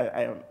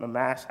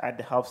amassed at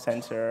the health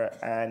center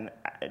and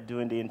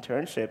doing the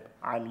internship,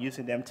 I'm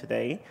using them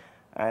today.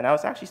 And I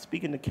was actually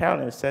speaking to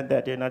Carolyn and said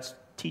that they're not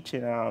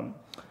teaching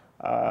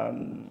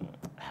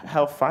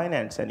health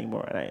finance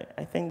anymore, and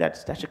I think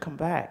that should come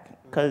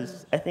back,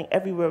 because I think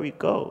everywhere we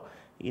go,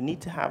 you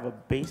need to have a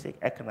basic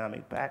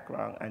economic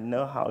background and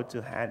know how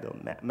to handle,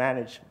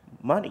 manage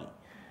money.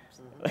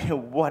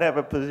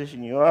 Whatever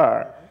position you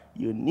are,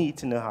 you need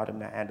to know how to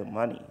handle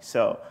money.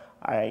 So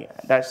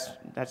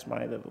that's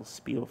my little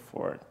spiel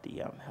for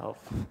the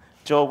health.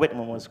 Joel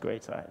Whitman was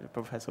great,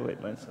 Professor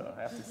Whitman, so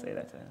I have to say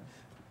that to him.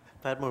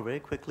 Padmore, very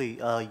quickly,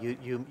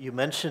 you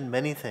mentioned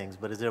many things,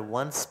 but is there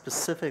one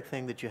specific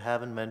thing that you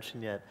haven't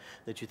mentioned yet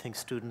that you think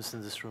students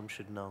in this room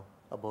should know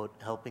about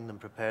helping them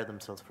prepare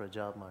themselves for a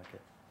job market?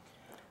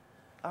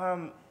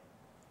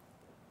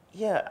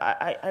 Yeah,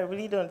 I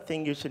really don't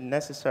think you should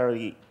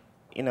necessarily,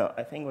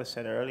 I think it was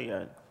said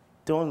earlier,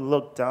 don't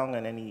look down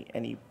on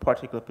any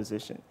particular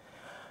position.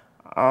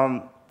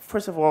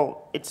 First of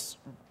all, it's,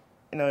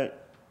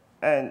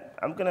 and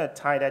I'm going to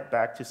tie that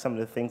back to some of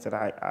the things that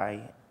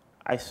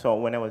I saw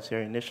when I was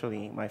here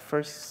initially. My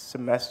first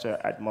semester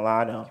at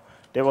Milano,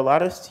 there were a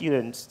lot of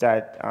students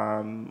that,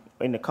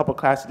 in a couple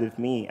classes with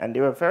me, and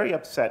they were very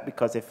upset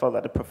because they felt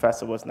that the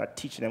professor was not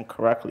teaching them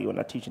correctly or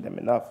not teaching them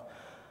enough.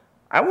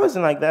 I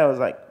wasn't like that. I was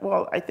like,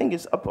 well, I think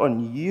it's up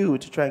on you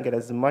to try and get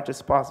as much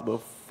as possible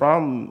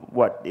from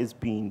what is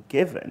being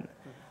given.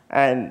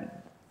 And,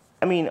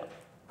 I mean,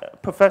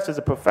 professor's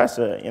a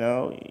professor, you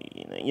know.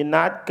 You're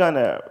not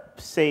gonna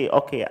say,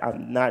 okay,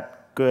 I'm not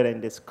good in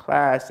this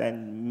class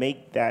and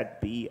make that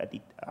be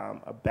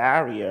a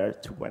barrier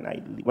to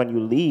when you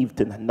leave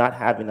to not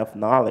have enough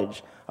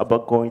knowledge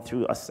about going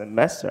through a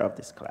semester of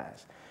this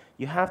class.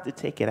 You have to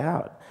take it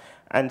out.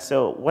 And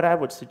so what I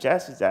would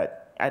suggest is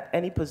that at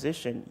any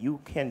position, you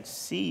can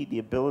see the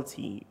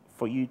ability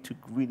for you to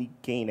really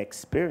gain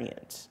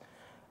experience.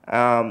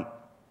 You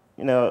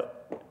know,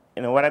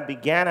 when I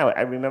began,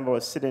 I remember I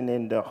was sitting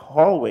in the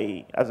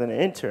hallway as an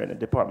intern in the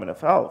Department of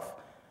Health,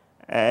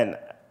 and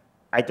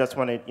I just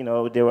wanted, you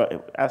know, they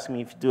were asking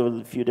me to do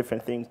a few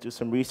different things, do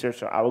some research,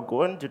 so I would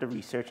go into the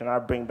research and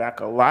I'd bring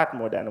back a lot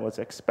more than was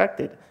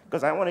expected,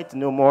 because I wanted to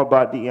know more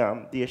about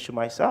the issue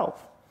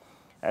myself.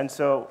 And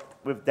so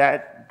with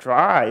that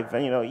drive,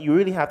 and, you know, you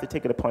really have to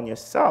take it upon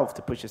yourself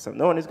to push yourself.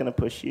 No one is going to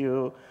push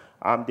you.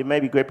 There may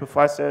be great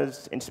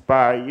professors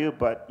inspire you,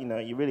 but, you know,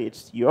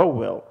 it's your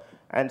will.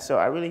 And so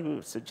I really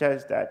would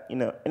suggest that, you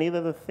know, any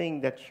little thing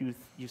that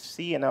you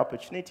see an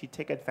opportunity,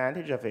 take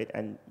advantage of it.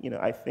 And, you know,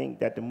 I think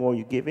that the more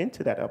you give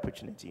into that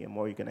opportunity, the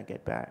more you're going to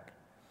get back.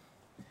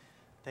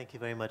 Thank you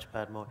very much,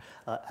 Padmore.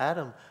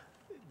 Adam,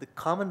 the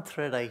common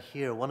thread I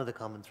hear, one of the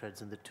common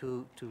threads in the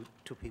two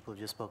people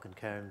just spoken,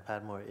 Karen and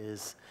Padmore,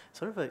 is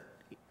sort of a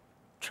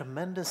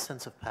tremendous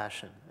sense of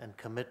passion and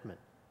commitment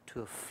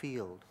to a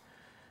field.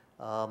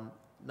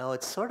 Now,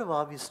 it's sort of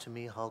obvious to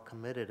me how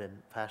committed and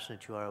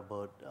passionate you are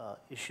about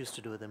issues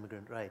to do with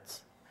immigrant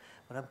rights.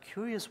 But I'm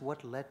curious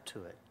what led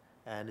to it.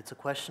 And it's a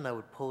question I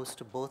would pose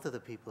to both of the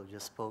people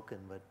just spoken,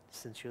 but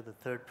since you're the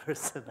third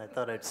person, I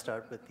thought I'd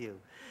start with you.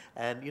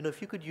 And, you know,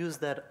 if you could use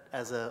that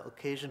as an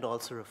occasion to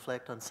also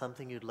reflect on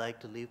something you'd like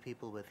to leave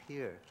people with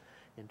here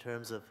in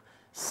terms of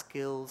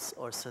skills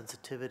or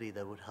sensitivity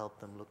that would help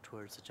them look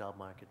towards the job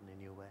market in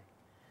a new way.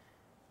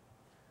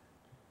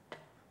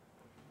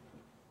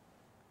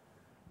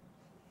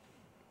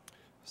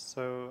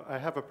 So I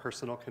have a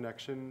personal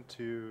connection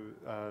to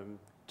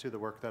the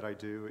work that I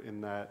do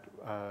in that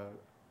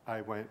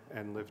I went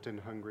and lived in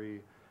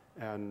Hungary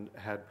and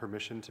had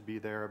permission to be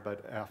there,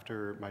 but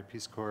after my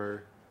Peace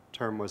Corps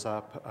term was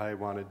up, I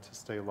wanted to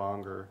stay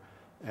longer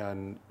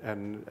and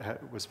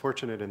was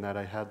fortunate in that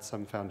I had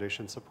some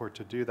foundation support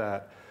to do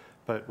that,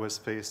 but was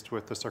faced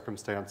with the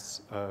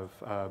circumstance of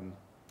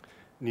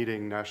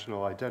needing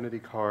national identity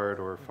card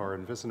or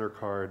foreign visitor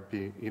card.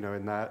 You know,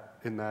 in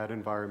that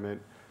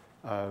environment,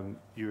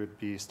 you would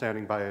be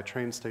standing by a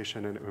train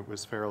station and it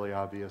was fairly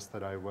obvious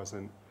that I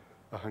wasn't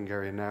a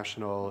Hungarian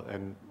national,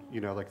 and,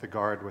 you know, like the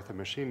guard with a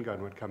machine gun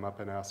would come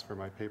up and ask for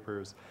my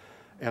papers.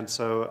 And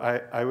so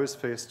I was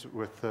faced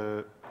with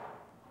a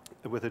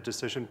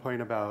decision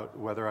point about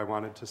whether I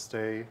wanted to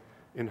stay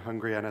in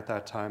Hungary, and at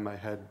that time I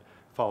had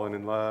fallen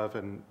in love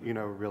and, you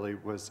know, really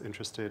was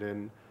interested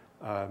in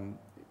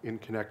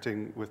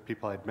connecting with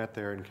people I'd met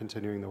there and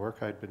continuing the work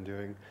I'd been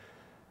doing,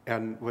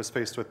 and was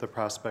faced with the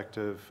prospect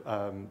of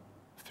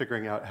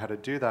figuring out how to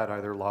do that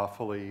either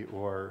lawfully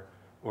or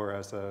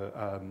as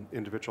a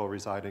individual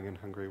residing in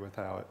Hungary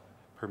without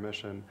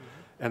permission.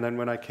 Mm-hmm. And then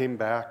when I came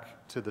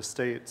back to the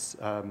States,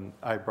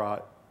 I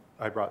brought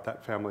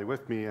that family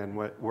with me and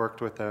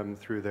worked with them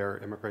through their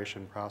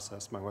immigration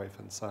process, my wife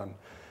and son.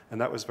 And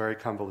that was very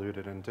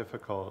convoluted and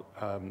difficult.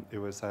 It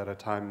was at a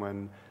time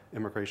when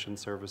immigration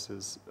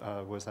services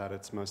was at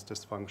its most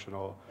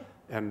dysfunctional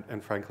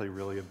and frankly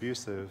really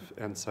abusive.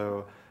 And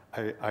so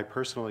I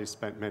personally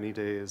spent many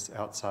days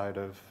outside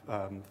of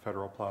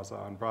Federal Plaza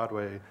on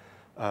Broadway,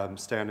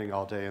 standing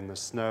all day in the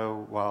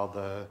snow while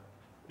the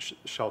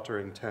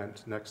sheltering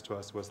tent next to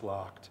us was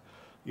locked.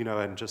 You know,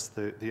 and just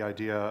the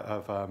idea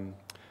of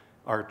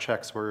our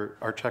checks were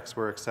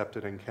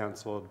accepted and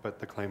canceled, but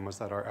the claim was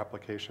that our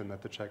application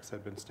that the checks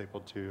had been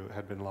stapled to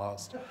had been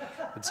lost.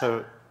 And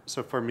so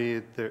for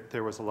me,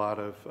 there was a lot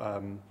of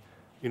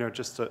you know,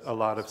 just a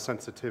lot of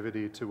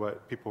sensitivity to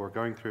what people were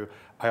going through.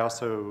 I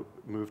also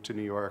moved to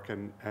New York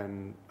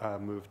and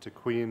moved to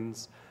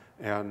Queens,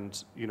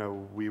 and, you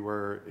know, we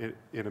were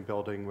in a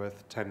building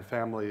with 10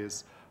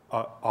 families,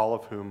 all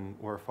of whom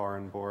were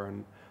foreign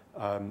born,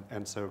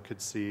 and so could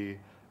see,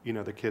 you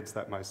know, the kids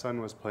that my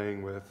son was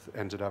playing with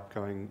ended up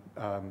going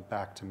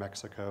back to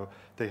Mexico.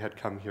 They had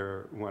come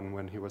here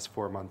when he was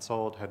 4 months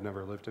old, had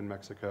never lived in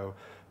Mexico,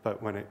 but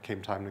when it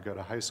came time to go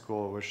to high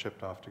school, was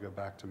shipped off to go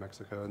back to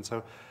Mexico. And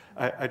so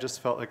I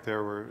just felt like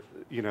there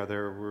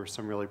were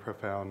some really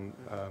profound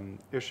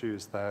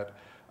issues that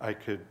I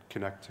could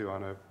connect to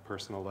on a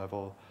personal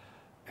level.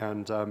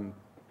 And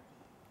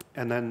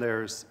then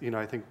there's, you know,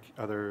 I think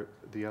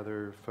the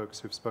other folks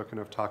who've spoken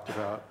have talked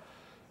about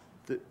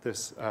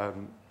this,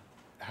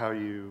 how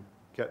you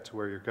get to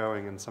where you're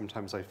going, and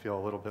sometimes I feel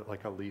a little bit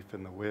like a leaf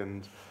in the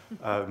wind.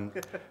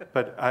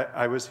 But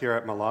I was here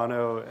at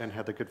Milano and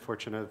had the good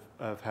fortune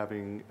of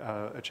having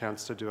a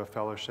chance to do a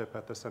fellowship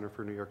at the Center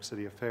for New York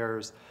City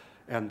Affairs,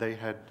 and they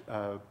had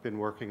been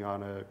working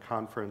on a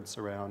conference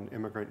around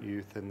immigrant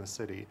youth in the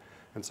city.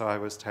 And so I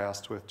was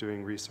tasked with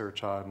doing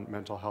research on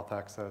mental health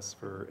access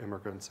for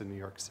immigrants in New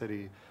York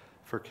City,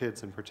 for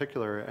kids in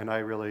particular, and I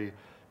really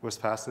was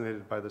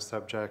fascinated by the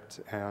subject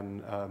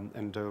and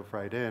dove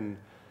right in.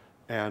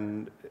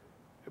 And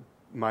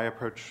my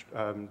approach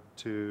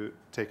to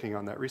taking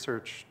on that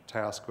research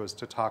task was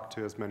to talk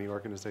to as many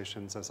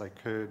organizations as I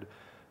could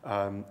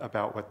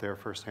about what their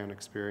firsthand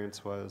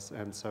experience was.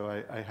 And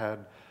so I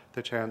had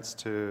the chance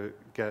to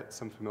get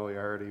some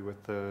familiarity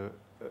with the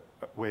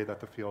way that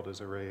the field is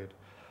arrayed.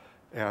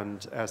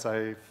 And as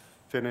I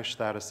finished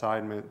that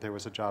assignment, there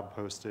was a job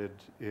posted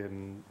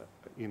in,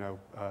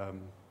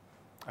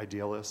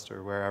 Idealist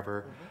or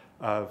wherever,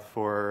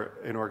 for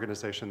an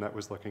organization that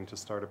was looking to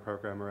start a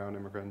program around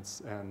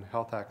immigrants and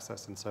health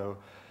access. And so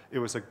it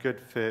was a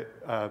good fit.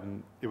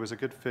 It was a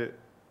good fit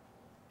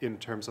in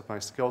terms of my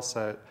skill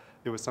set.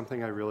 It was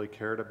something I really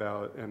cared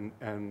about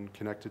and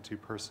connected to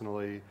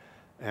personally.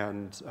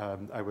 And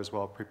I was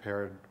well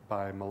prepared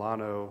by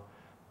Milano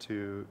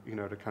to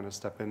kind of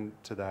step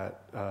into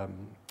that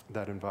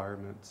that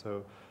environment.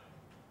 So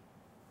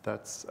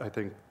that's, I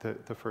think,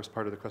 the first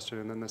part of the question.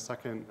 And then the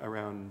second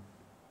around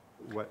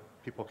what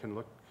people can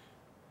look.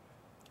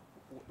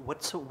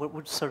 What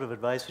sort of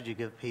advice would you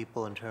give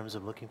people in terms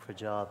of looking for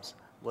jobs?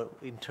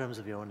 In terms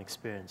of your own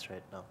experience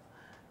right now?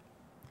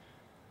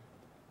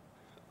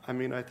 I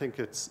mean, I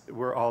think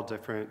we're all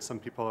different. Some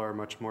people are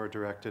much more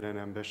directed and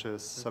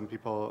ambitious. Some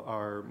people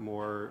are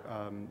more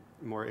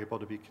able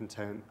to be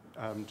content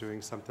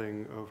doing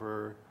something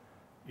over,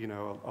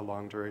 a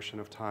long duration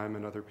of time,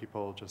 and other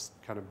people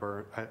just kind of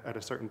burn. At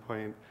a certain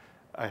point,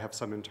 I have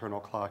some internal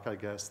clock, I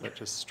guess, that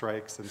just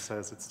strikes and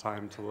says it's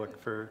time to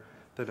look for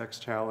the next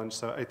challenge.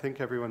 So I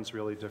think everyone's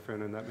really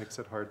different, and that makes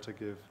it hard to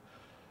give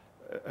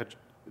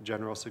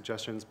general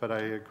suggestions. But I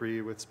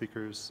agree with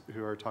speakers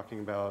who are talking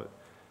about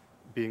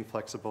being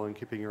flexible and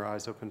keeping your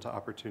eyes open to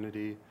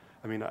opportunity.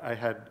 I mean, I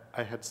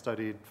had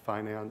studied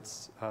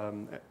finance,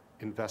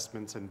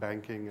 investments in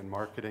banking and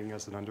marketing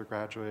as an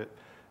undergraduate,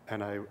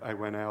 and I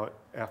went out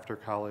after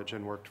college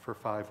and worked for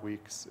 5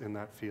 weeks in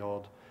that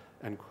field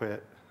and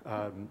quit,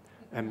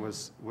 and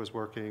was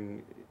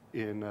working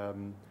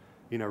in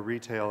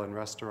retail and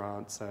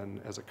restaurants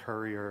and as a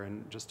courier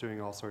and just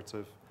doing all sorts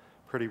of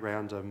pretty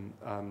random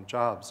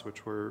jobs,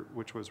 which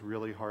was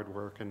really hard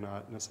work and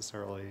not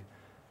necessarily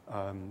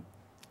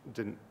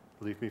didn't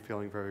leave me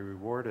feeling very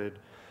rewarded.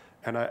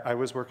 And I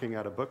was working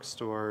at a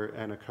bookstore,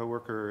 and a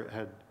coworker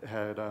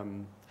had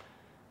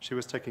she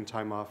was taking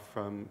time off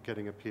from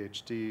getting a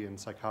PhD in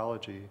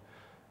psychology,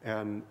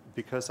 and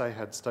because I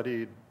had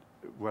studied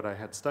what I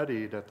had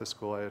studied at the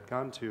school I had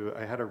gone to,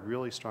 I had a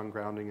really strong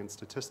grounding in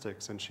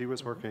statistics, and she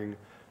was working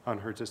on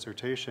her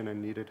dissertation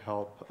and needed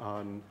help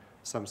on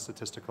some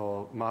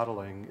statistical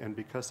modeling. And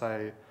because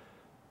I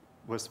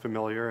was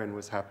familiar and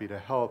was happy to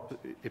help,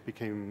 it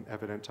became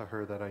evident to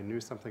her that I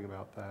knew something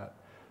about that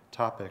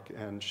topic.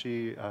 And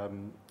she,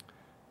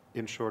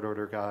 in short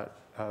order, got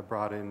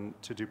brought in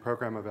to do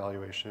program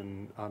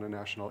evaluation on a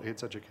national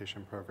AIDS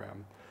education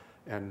program.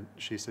 And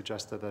she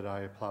suggested that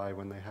I apply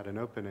when they had an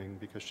opening,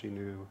 because she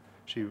knew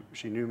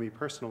me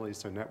personally,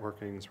 so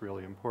networking is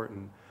really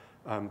important.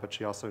 But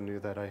she also knew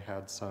that I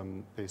had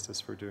some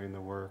basis for doing the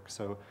work.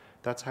 So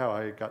that's how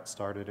I got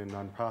started in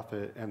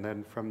nonprofit. And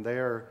then from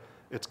there,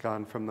 it's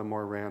gone from the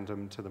more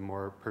random to the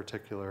more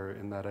particular,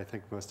 in that I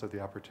think most of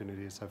the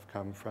opportunities have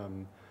come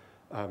from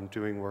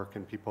doing work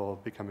and people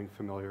becoming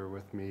familiar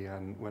with me.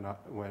 And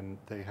when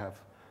they have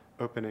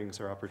openings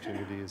or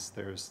opportunities,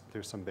 there's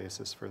some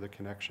basis for the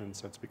connection.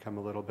 So it's become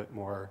a little bit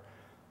more,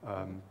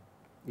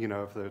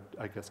 of the,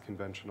 I guess,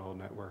 conventional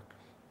network.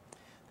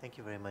 Thank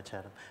you very much,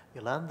 Adam.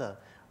 Yolanda,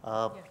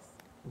 Yes.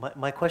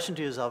 my question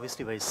to you is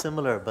obviously very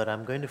similar, but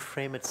I'm going to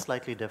frame it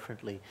slightly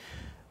differently.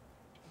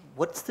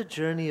 What's the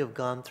journey you've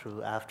gone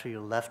through after you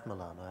left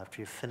Milano,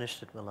 after you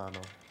finished at Milano,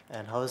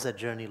 and how has that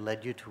journey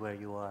led you to where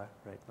you are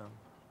right now?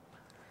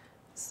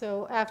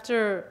 So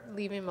after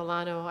leaving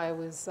Milano, I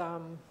was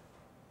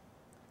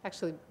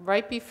actually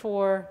right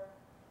before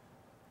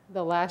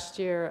the last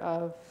year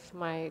of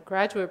my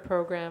graduate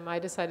program, I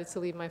decided to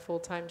leave my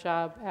full-time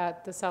job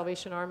at the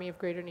Salvation Army of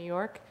Greater New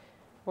York,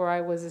 where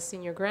I was a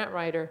senior grant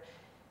writer.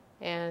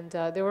 And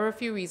there were a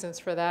few reasons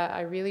for that.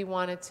 I really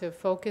wanted to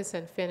focus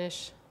and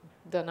finish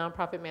the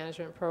nonprofit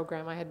management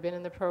program. I had been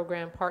in the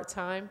program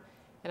part-time,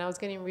 and I was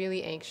getting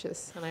really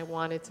anxious, and I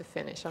wanted to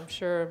finish. I'm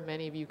sure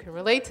many of you can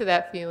relate to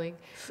that feeling.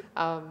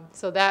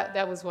 So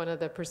that was one of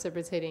the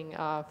precipitating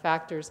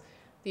factors.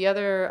 The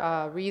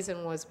other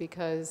reason was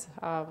because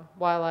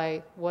while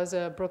I was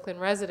a Brooklyn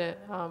resident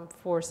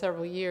for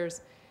several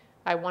years,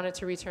 I wanted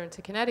to return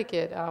to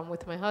Connecticut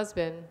with my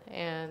husband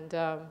and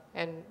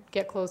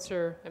get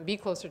closer and be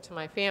closer to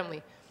my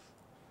family.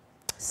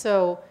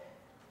 So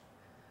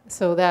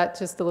that,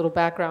 just a little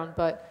background.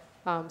 But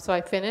so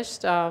I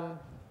finished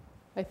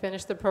I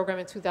finished the program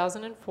in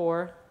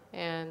 2004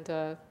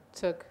 and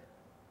took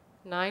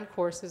 9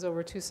 courses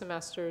over 2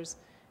 semesters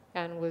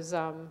and was,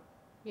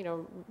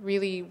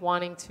 really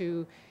wanting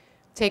to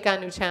take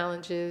on new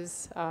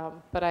challenges,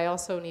 but I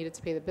also needed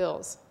to pay the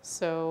bills.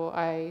 So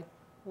I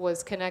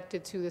was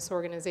connected to this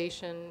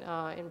organization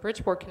in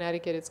Bridgeport,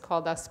 Connecticut. It's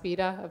called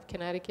Aspira of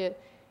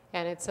Connecticut,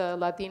 and it's a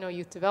Latino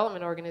youth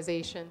development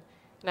organization.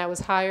 And I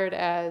was hired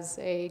as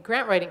a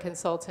grant writing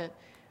consultant.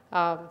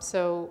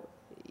 So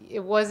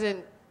it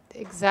wasn't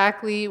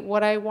exactly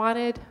what I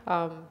wanted.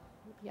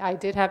 I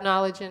did have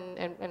knowledge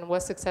and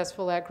was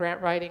successful at grant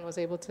writing, was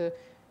able to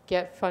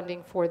get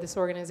funding for this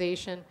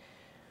organization.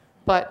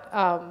 But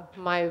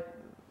my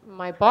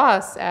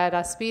boss at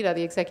Aspira,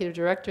 the executive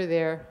director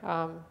there,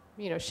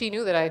 she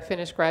knew that I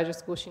finished graduate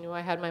school. She knew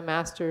I had my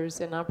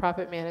master's in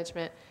nonprofit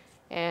management.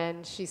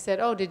 And she said,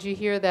 oh, did you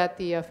hear that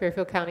the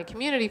Fairfield County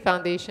Community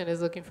Foundation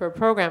is looking for a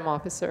program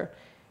officer?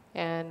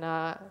 And,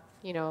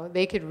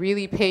 they could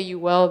really pay you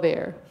well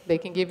there. They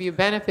can give you a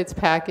benefits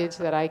package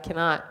that I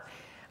cannot.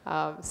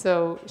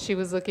 So she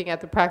was looking at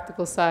the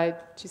practical side.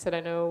 She said, I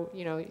know,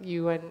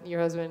 you and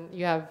your husband,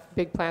 you have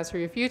big plans for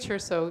your future,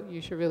 so you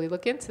should really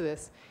look into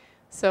this.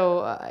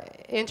 So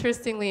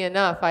interestingly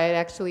enough, I had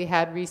actually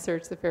had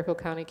researched the Fairfield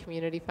County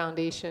Community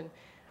Foundation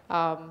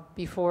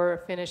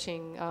before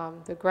finishing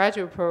the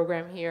graduate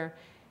program here.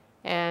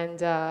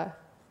 And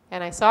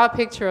I saw a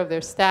picture of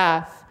their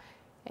staff,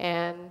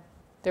 and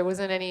there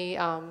wasn't any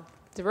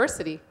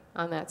diversity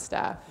on that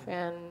staff.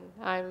 And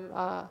I'm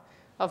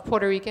of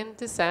Puerto Rican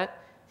descent.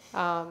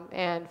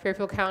 And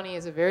Fairfield County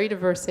is a very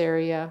diverse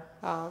area,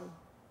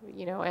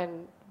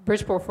 and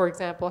Bridgeport, for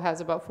example, has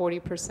about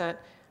 40%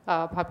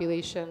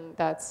 population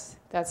that's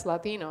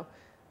Latino.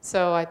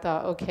 So I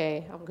thought,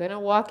 okay, I'm gonna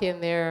walk in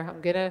there,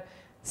 I'm gonna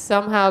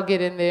somehow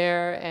get in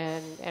there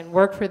and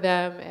work for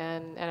them,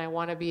 and I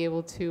wanna be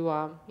able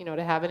to,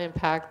 to have an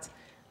impact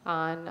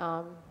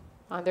on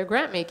their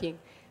grant making.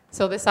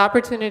 So this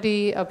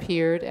opportunity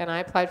appeared, and I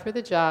applied for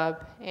the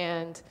job,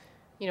 and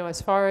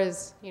as far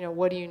as,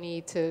 what do you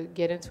need to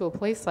get into a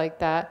place like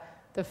that,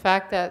 the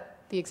fact that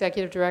the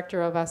executive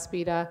director of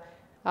Aspira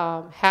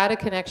had a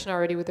connection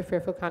already with the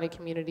Fairfield County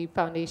Community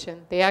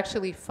Foundation. They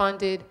actually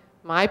funded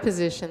my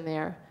position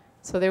there.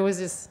 So there was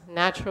this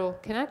natural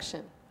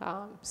connection.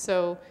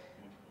 So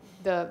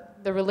the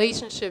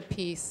relationship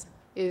piece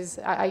is,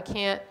 I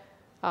can't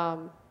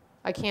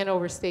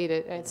overstate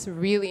it. It's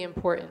really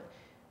important.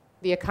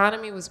 The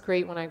economy was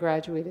great when I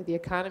graduated. The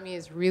economy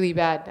is really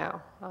bad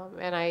now.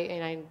 And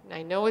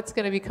I know it's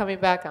going to be coming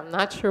back. I'm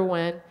not sure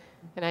when.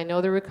 And I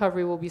know the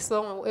recovery will be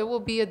slow. It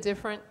will be a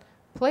different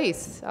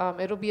place.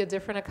 It'll be a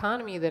different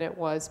economy than it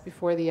was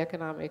before the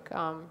economic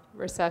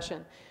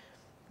recession.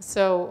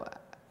 So,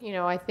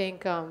 I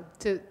think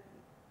to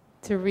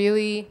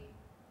really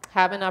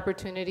have an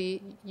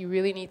opportunity, you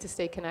really need to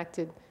stay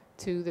connected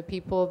to the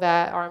people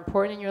that are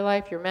important in your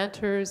life, your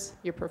mentors,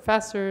 your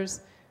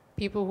professors,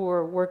 people who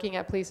are working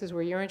at places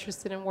where you're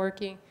interested in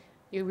working.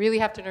 You really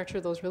have to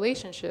nurture those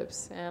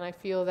relationships. And I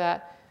feel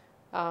that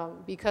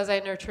because I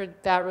nurtured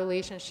that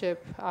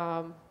relationship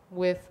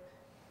with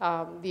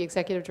the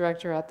executive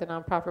director at the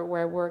nonprofit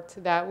where I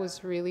worked, that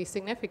was really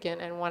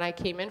significant. And when I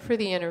came in for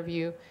the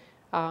interview,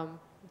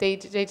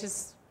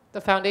 the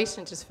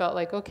foundation just felt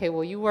like, okay,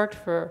 well, you worked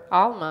for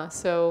Alma,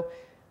 so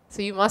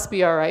you must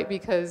be all right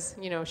because,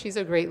 she's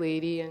a great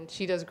lady and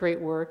she does great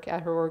work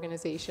at her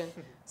organization.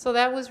 So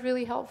that was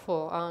really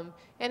helpful.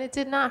 And it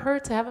did not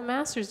hurt to have a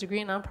master's degree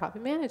in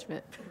nonprofit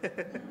management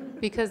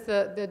because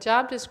the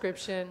job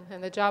description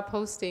and the job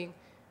posting,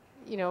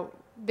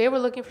 they were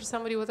looking for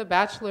somebody with a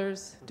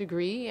bachelor's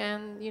degree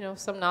and,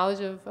 some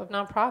knowledge of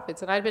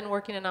nonprofits. And I'd been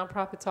working in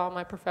nonprofits all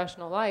my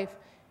professional life,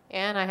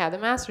 and I had a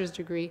master's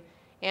degree,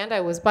 and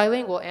I was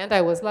bilingual, and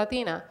I was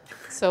Latina.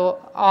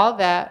 So all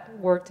that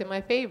worked in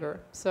my favor.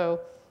 So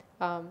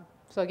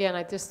again,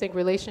 I just think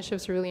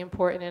relationships are really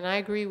important, and I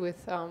agree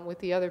with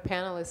the other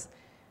panelists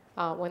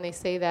when they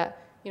say that,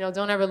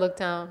 don't ever look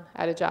down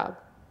at a job.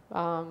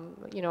 A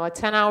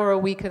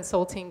 10-hour-a-week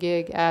consulting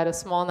gig at a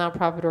small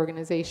nonprofit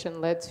organization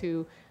led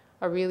to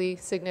a really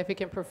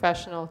significant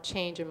professional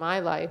change in my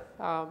life,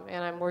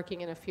 and I'm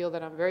working in a field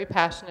that I'm very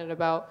passionate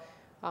about,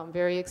 I'm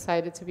very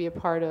excited to be a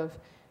part of,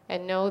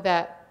 and know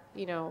that,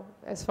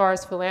 as far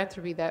as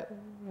philanthropy, that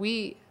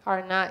we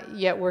are not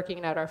yet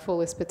working at our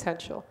fullest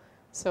potential.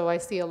 So I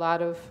see a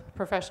lot of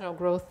professional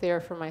growth there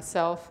for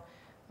myself,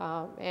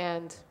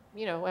 and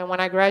when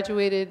I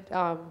graduated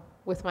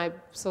with my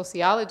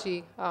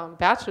sociology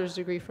bachelor's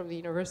degree from the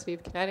University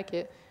of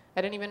Connecticut,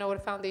 I didn't even know what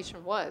a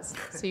foundation was.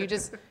 So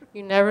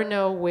you never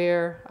know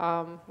where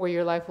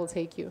your life will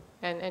take you,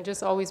 and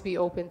just always be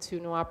open to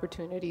new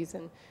opportunities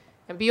and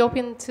be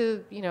open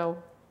to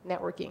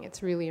networking.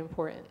 It's really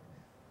important.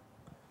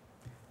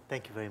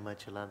 Thank you very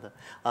much, Yolanda.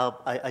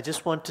 I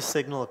just want to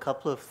signal a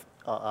couple of,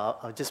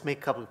 I'll just make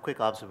a couple of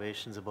quick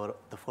observations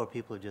about the 4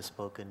 people who just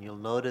spoken. You'll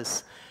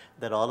notice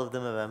that all of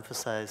them have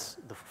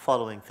emphasized the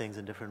following things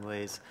in different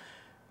ways.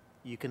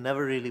 You can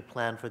never really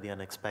plan for the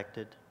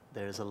unexpected.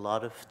 There's a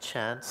lot of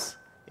chance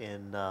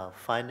in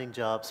finding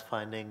jobs,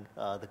 finding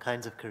the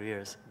kinds of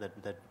careers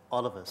that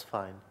all of us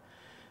find.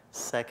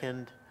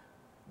 Second,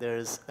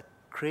 there's a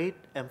great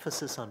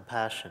emphasis on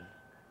passion,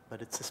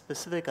 but it's a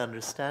specific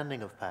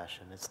understanding of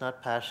passion. It's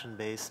not passion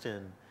based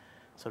in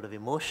sort of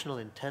emotional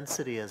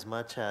intensity as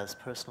much as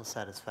personal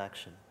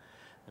satisfaction.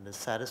 And the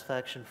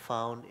satisfaction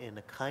found in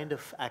a kind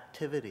of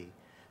activity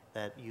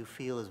that you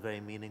feel is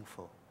very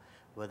meaningful,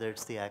 whether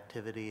it's the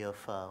activity of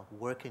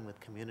working with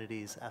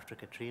communities after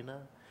Katrina,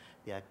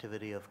 the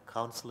activity of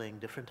counseling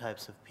different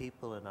types of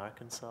people in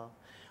Arkansas,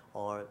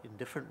 or in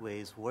different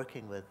ways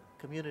working with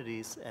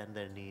communities and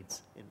their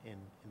needs in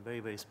very,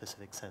 very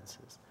specific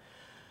senses.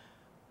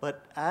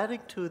 But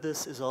adding to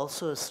this is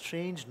also a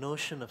strange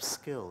notion of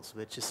skills,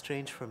 which is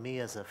strange for me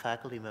as a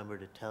faculty member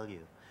to tell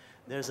you.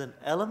 There's an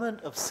element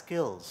of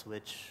skills,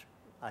 which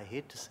I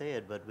hate to say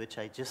it, but which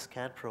I just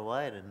can't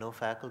provide and no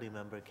faculty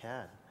member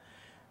can.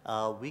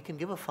 We can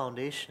give a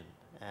foundation,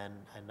 and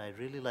I'd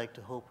really like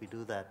to hope we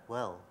do that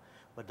well.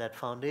 But that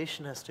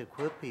foundation has to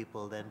equip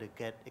people then to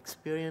get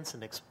experience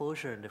and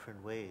exposure in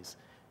different ways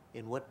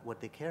in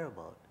what they care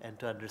about, and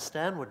to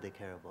understand what they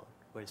care about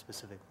very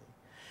specifically.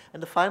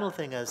 And the final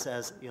thing,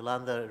 as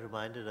Yolanda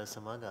reminded us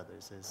among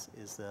others,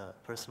 is the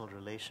personal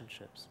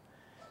relationships.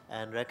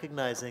 And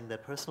recognizing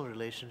that personal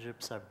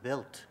relationships are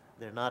built.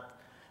 They're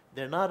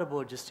not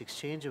about just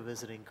exchange of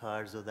visiting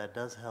cards, though that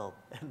does help.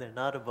 And they're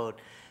not about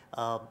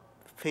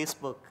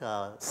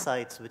Facebook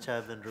sites, which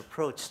I've been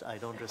reproached I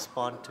don't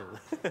respond to,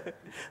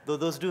 though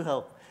those do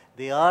help.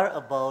 They are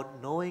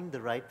about knowing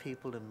the right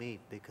people to meet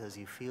because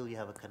you feel you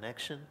have a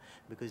connection,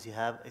 because you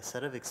have a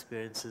set of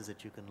experiences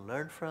that you can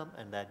learn from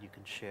and that you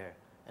can share,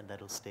 and that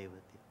will stay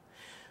with you.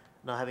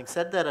 Now, having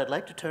said that, I'd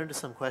like to turn to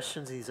some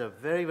questions. These are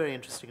very, very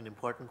interesting and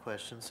important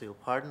questions, so you'll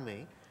pardon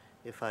me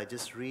if I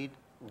just read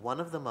one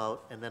of them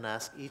out and then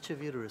ask each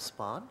of you to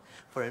respond.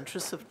 For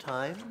interest of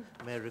time,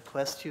 may I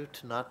request you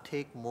to not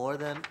take more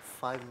than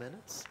 5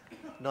 minutes?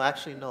 No,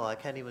 actually, no, I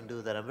can't even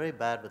do that. I'm very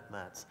bad with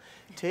maths.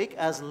 Take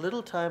as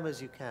little time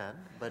as you can,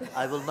 but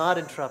I will not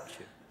interrupt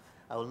you.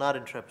 I will not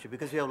interrupt you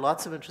because we have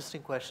lots of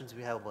interesting questions.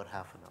 We have about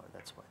half an hour,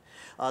 that's why.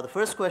 The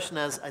first question,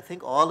 as I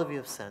think all of you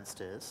have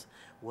sensed, is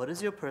what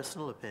is your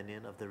personal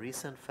opinion of the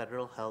recent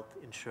federal health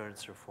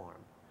insurance reform?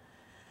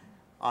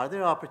 Are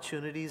there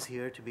opportunities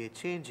here to be a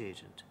change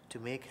agent to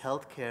make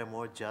health care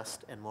more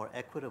just and more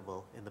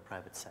equitable in the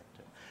private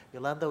sector?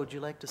 Yolanda, would you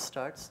like to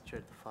start? You're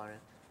at the far end.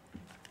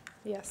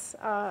 Yes.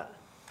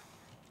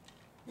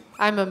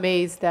 I'm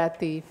amazed that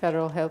the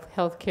federal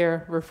health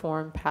care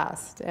reform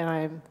passed, and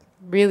I'm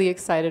really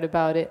excited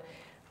about it.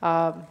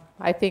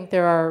 I think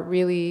there are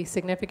really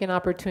significant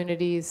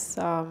opportunities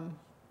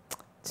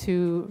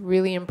to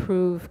really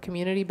improve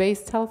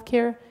community-based health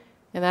care,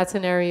 and that's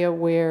an area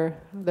where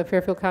the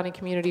Fairfield County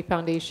Community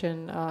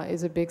Foundation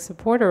is a big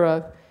supporter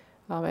of,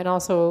 and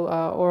also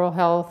oral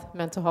health,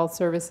 mental health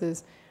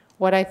services.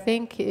 What I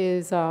think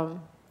is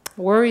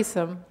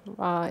worrisome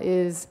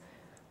is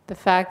the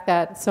fact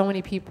that so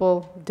many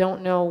people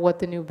don't know what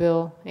the new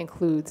bill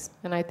includes.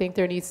 And I think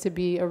there needs to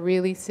be a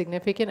really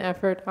significant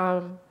effort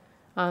on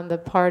the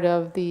part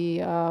of the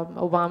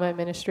Obama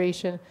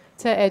administration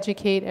to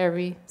educate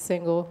every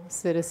single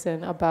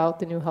citizen about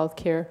the new health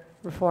care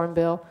reform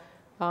bill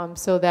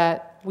so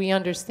that we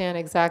understand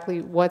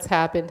exactly what's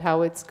happened,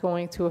 how it's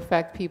going to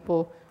affect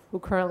people who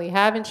currently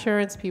have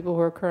insurance, people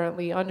who are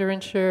currently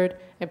underinsured,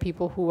 and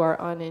people who are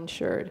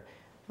uninsured.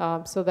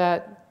 So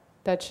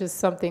that's just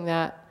something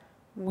that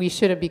we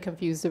shouldn't be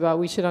confused about.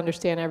 We should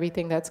understand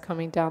everything that's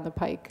coming down the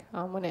pike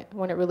when it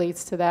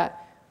relates to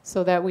that,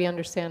 so that we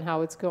understand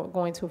how it's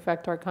going to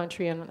affect our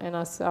country and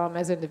us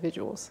as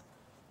individuals.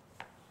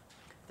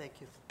 Thank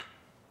you. Go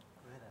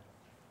ahead,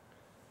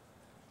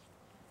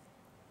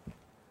 Adam.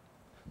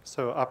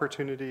 So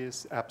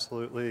opportunities,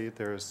 absolutely.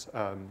 There's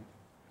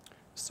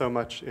so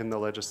much in the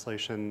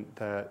legislation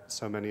that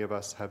so many of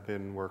us have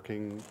been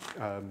working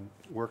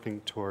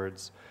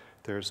towards.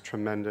 There's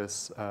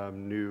tremendous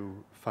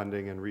new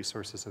funding and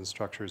resources and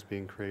structures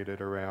being created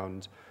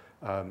around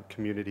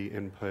community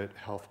input,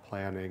 health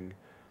planning,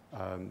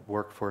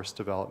 workforce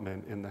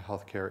development in the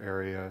healthcare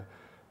area,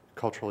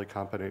 culturally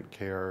competent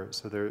care.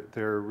 So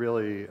there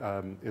really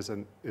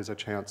is a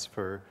chance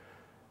for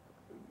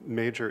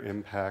major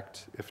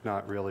impact, if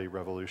not really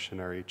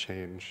revolutionary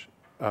change.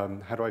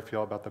 How do I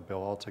feel about the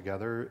bill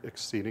altogether?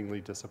 Exceedingly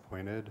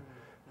disappointed.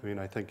 I mean,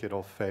 I think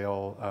it'll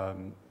fail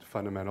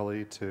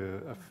fundamentally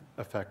to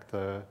affect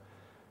the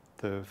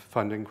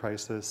funding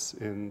crisis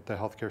in the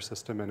healthcare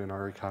system and in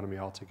our economy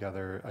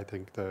altogether. I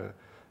think the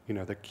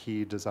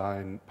key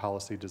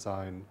policy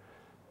design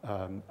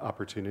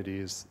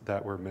opportunities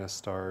that were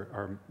missed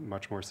are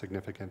much more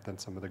significant than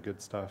some of the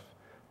good stuff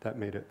that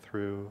made it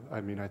through.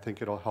 I mean, I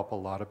think it'll help a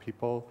lot of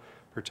people,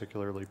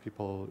 particularly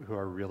people who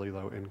are really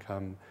low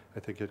income. I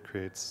think it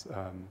creates,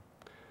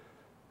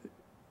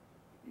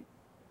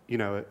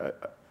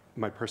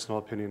 my personal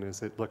opinion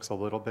is it looks a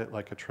little bit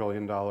like $1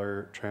 trillion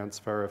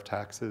transfer of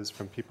taxes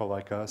from people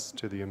like us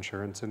to the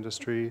insurance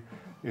industry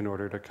in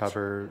order to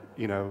cover,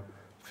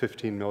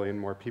 15 million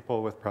more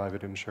people with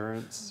private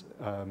insurance.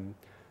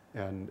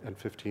 and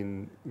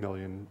 15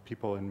 million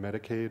people in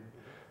Medicaid.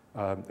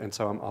 And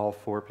so I'm all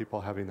for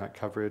people having that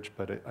coverage,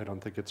 but I don't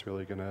think it's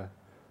really going to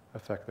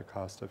affect the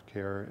cost of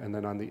care. And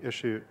then on the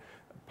issue,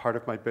 part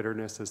of my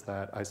bitterness is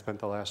that I spent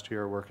the last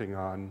year working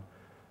on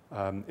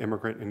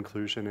immigrant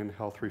inclusion in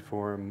health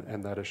reform,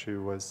 and that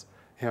issue was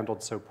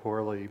handled so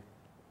poorly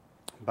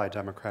by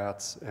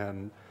Democrats,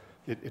 and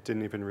it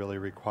didn't even really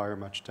require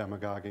much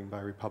demagoguing by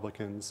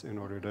Republicans in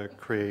order to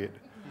create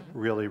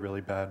really,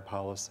 really bad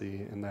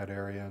policy in that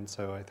area. And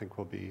so I think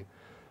we're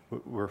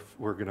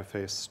going to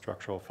face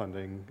structural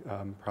funding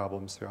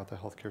problems throughout the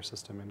healthcare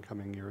system in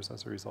coming years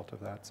as a result of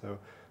that. So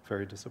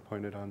very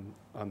disappointed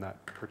on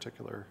that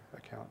particular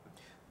account.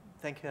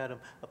 Thank you, Adam.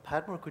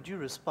 Padmore, could you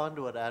respond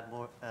to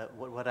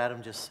what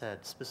Adam just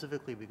said,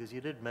 specifically because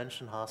you did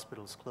mention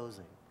hospitals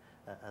closing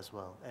as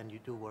well, and you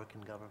do work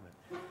in government.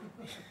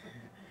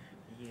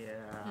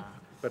 Yeah.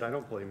 But I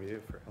don't blame you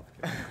for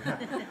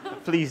healthcare.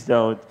 Please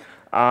don't.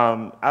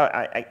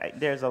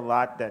 There's a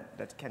lot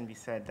that can be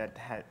said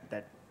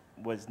that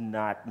was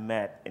not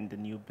met in the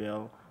new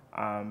bill,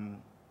 and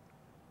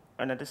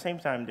at the same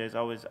time, there are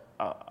always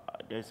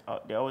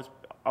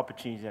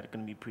opportunities that are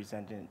going to be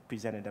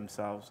presented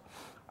themselves.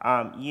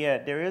 Yeah,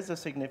 there is a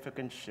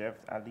significant shift,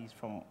 at least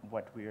from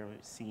what we're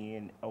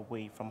seeing,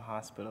 away from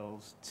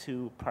hospitals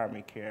to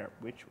primary care,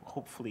 which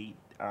hopefully,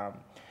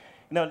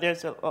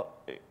 there's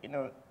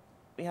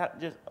we have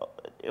just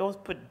it always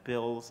put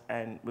bills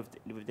and with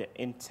the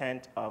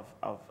intent of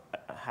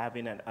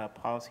having a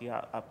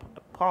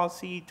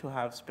policy to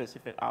have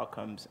specific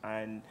outcomes,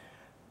 and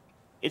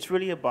it's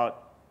really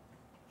about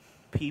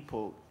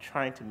people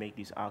trying to make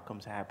these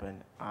outcomes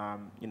happen.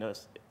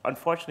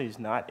 Unfortunately, it's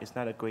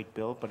not a great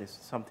bill, but it's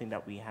something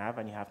that we have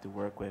and you have to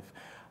work with.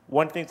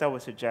 One thing I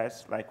would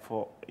suggest, like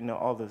for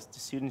all the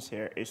students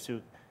here, is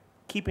to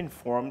keep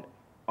informed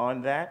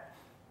on that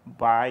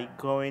by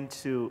going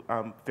to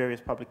various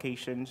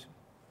publications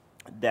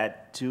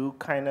that do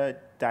kind of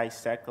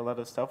dissect a lot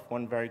of stuff.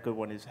 One very good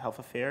one is Health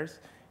Affairs.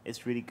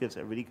 It's really good. It's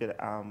a really good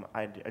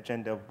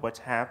agenda of what's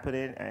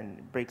happening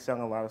and breaks down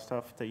a lot of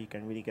stuff so you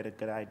can really get a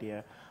good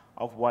idea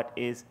of what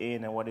is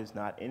in and what is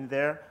not in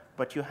there.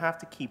 But you have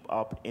to keep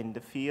up in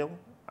the field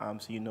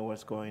so you know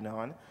what's going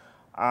on.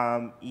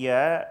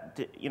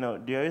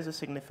 There is a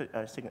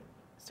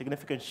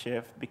significant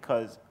shift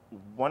because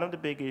one of the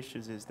big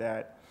issues is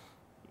that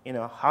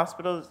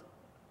hospitals,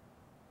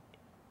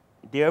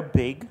 they're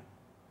big.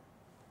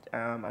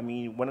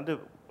 One of the,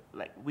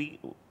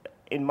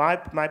 in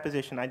my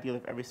position, I deal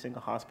with every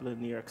single hospital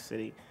in New York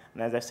City.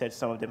 And as I said,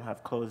 some of them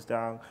have closed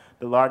down.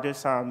 The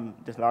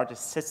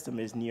largest system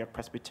is New York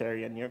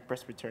Presbyterian. New York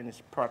Presbyterian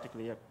is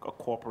practically a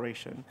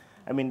corporation.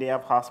 They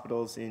have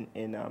hospitals in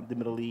the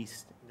Middle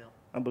East. Yeah.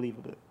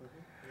 Unbelievable.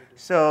 Mm-hmm.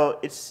 So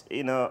it's,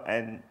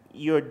 and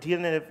you're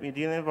dealing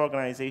with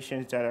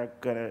organizations that are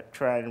going to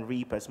try and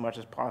reap as much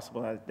as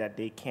possible that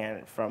they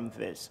can from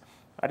this.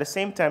 At the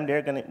same time,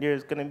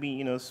 there's going to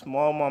be,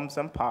 small moms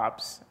and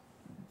pops,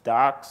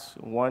 docs,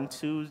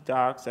 1-2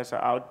 docs that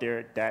are out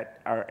there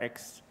that are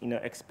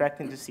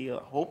expecting to see,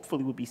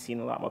 hopefully we'll be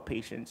seeing a lot more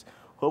patients,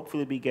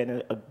 hopefully be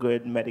getting a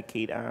good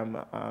Medicaid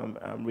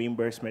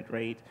reimbursement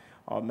rate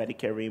or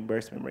Medicare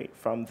reimbursement rate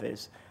from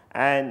this.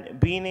 And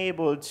being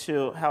able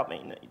to help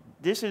me,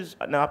 this is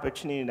an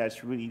opportunity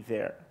that's really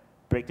there.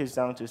 Break this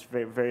down to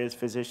various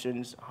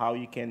physicians, how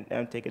you can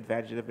take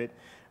advantage of it.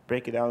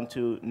 Break it down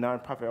to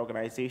nonprofit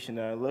organizations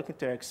that are looking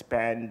to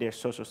expand their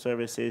social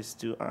services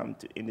to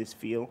in this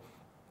field.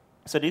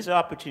 So these are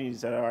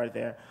opportunities that are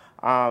there.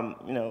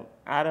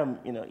 Adam,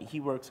 he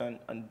works on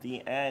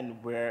the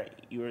end where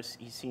he's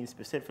seeing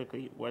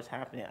specifically what's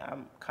happening.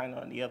 I'm kind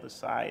of on the other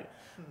side,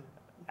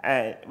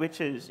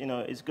 which is,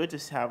 it's good to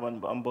have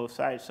on both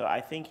sides. So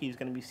I think he's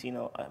going to be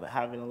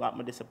having a lot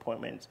more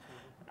disappointments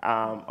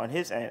on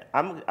his end.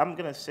 I'm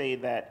going to say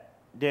that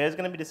there's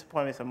going to be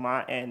disappointments on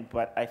my end,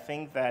 but I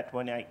think that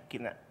when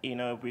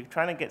we're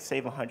trying to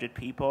save 100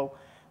 people,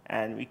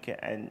 and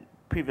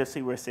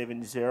previously we were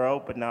saving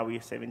 0, but now we're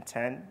saving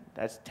 10.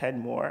 That's 10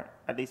 more.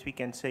 At least we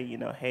can say,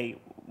 hey,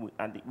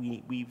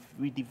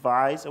 we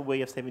devised a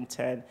way of saving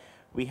 10.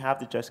 We have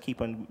to just keep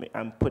on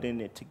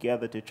putting it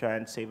together to try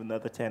and save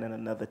another 10 and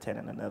another 10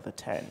 and another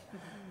 10.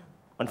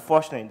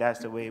 Unfortunately,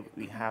 that's the way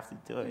we have to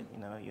do it.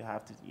 You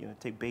have to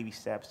take baby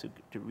steps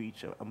to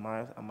reach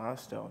a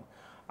milestone.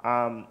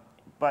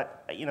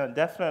 But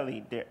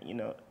definitely there.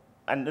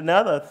 And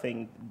another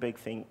big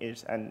thing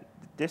is, and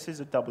this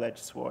is a double-edged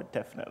sword,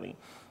 definitely,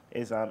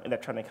 is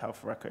electronic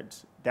health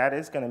records. That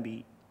is going to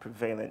be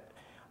prevalent.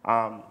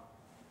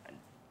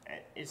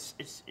 It's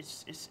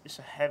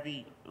a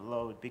heavy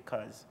load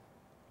because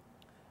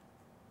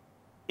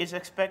it's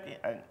expected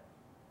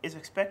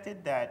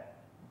that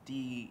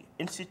the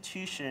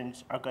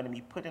institutions are going to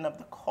be putting up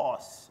the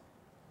costs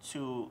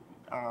to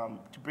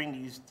bring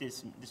these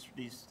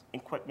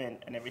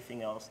equipment and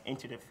everything else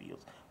into the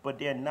fields, but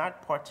they're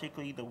not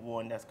particularly the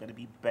one that's going to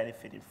be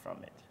benefited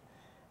from it.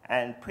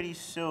 And pretty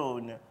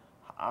soon,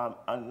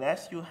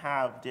 unless you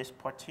have this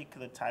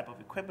particular type of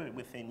equipment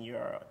within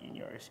your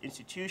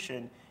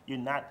institution,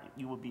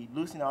 you will be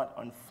losing out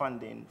on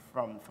funding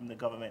from the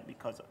government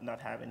because of not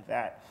having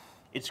that.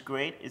 It's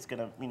great. It's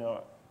gonna,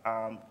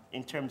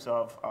 in terms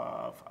of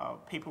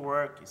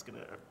paperwork, it's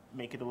gonna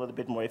make it a little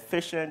bit more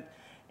efficient,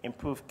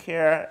 improve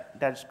care.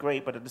 That's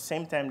great, but at the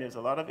same time, there's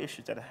a lot of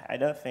issues that I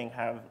don't think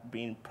have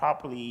been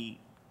properly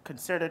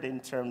considered in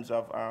terms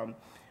of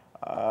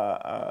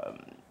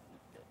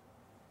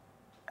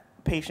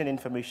patient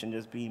information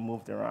just being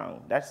moved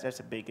around. That's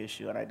a big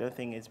issue, and I don't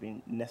think it's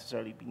been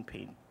necessarily being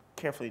paid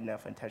carefully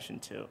enough attention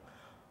to.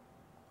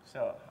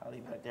 So I'll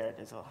leave it there.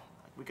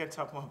 We can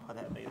talk more about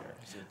that later.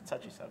 It's a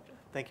touchy subject.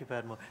 Thank you,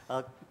 Padmore.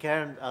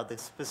 Karen, the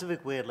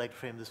specific way I'd like to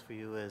frame this for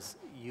you is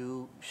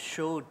you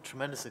showed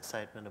tremendous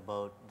excitement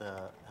about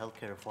the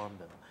healthcare reform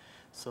bill.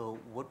 So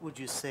what would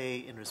you say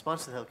in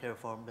response to the healthcare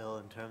reform bill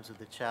in terms of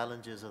the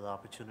challenges or the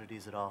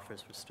opportunities it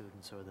offers for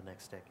students over the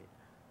next decade?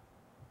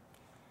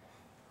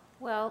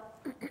 Well,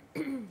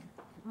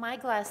 my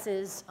glass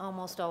is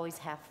almost always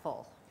half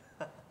full.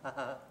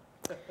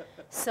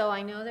 So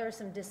I know there are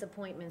some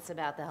disappointments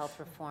about the health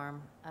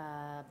reform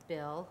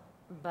bill,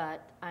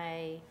 but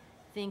I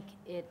think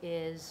it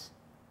is,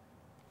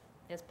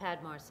 as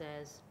Padmore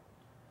says,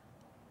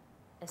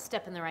 a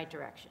step in the right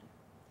direction.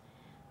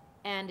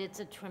 And it's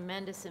a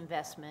tremendous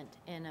investment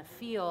in a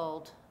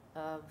field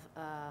of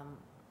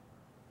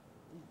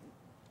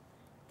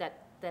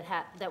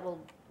that will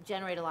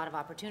generate a lot of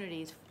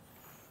opportunities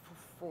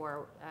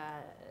for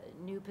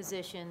new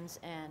positions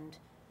and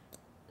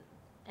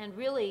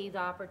really the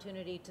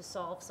opportunity to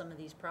solve some of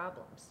these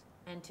problems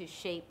and to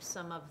shape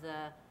some of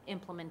the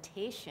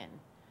implementation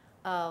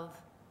of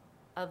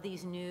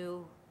these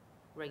new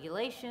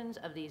regulations,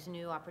 of these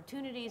new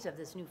opportunities, of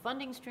this new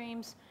funding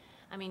streams.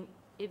 I mean,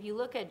 if you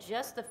look at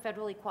just the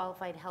federally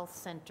qualified health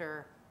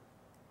center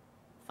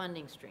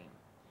funding stream,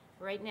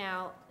 right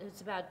now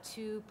it's about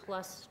 $2+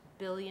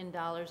 billion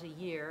a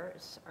year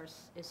is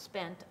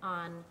spent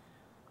on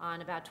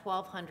about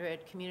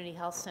 1,200 community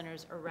health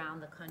centers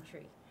around the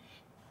country.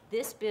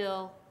 This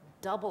bill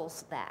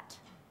doubles that.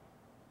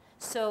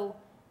 So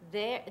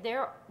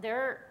there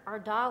are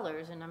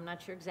dollars, and I'm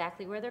not sure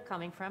exactly where they're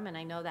coming from, and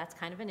I know that's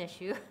kind of an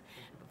issue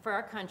for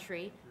our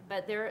country,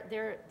 but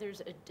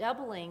there's a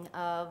doubling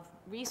of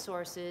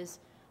resources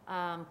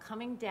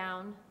coming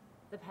down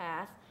the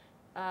path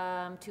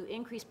to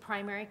increase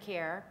primary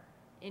care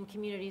in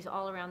communities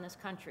all around this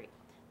country.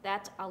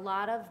 That's a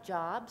lot of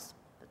jobs,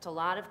 it's a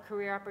lot of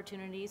career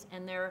opportunities,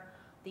 and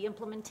the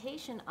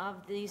implementation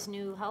of these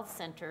new health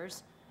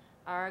centers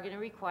are going to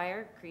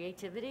require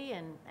creativity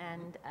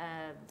and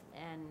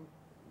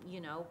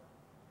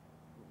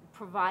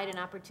provide an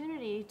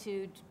opportunity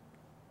to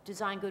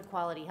design good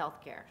quality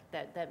health care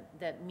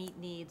that meet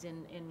needs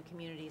in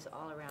communities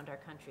all around our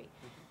country.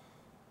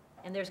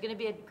 Mm-hmm. And there's going to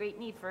be a great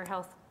need for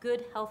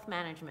good health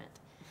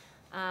management.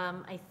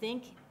 I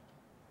think,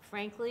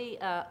 frankly,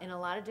 in a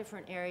lot of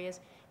different areas,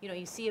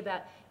 you see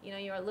about,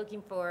 you're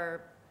looking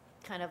for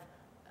kind of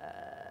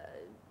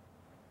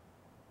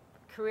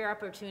career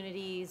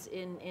opportunities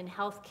in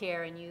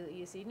healthcare, and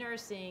you see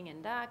nursing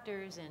and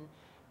doctors and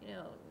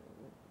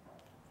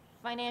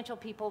financial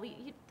people.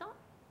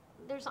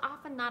 There's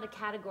often not a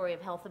category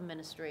of health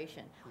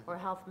administration or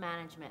health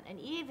management. And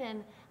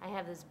even I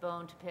have this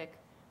bone to pick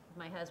with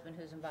my husband,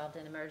 who's involved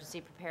in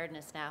emergency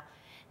preparedness now,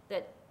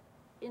 that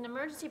in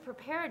emergency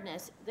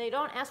preparedness they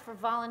don't ask for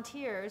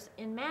volunteers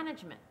in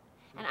management.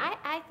 And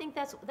I think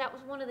that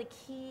was one of the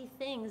key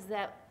things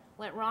that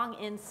went wrong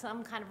in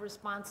some kind of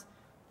response.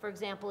 For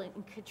example, in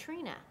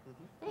Katrina,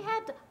 they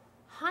had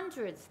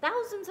hundreds,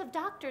 thousands of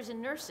doctors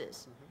and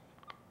nurses.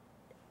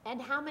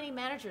 And how many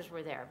managers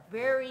were there?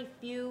 Very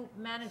few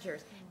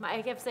managers.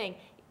 I kept saying,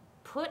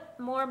 put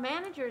more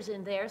managers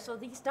in there so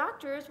these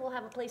doctors will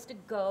have a place to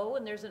go,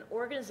 and there's an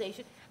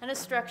organization and a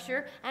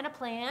structure and a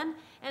plan,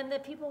 and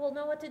that people will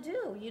know what to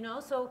do,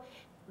 So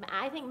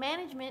I think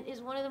management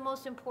is one of the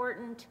most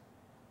important,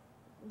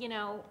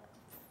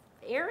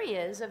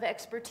 areas of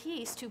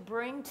expertise to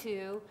bring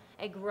to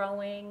a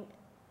growing,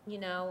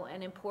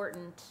 an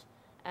important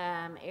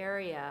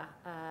area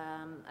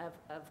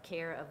of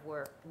care, of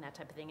work, and that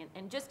type of thing.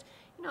 And just,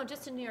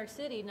 just in New York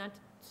City,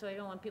 so I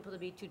don't want people to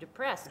be too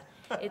depressed.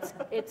 It's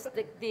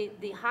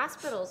the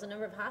hospitals, the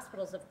number of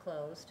hospitals have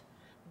closed,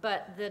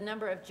 but the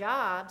number of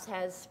jobs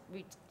has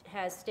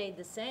stayed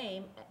the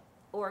same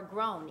or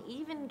grown,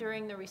 even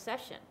during the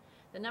recession.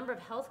 The number of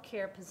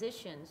healthcare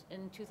positions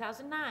in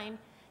 2009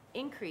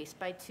 increased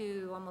by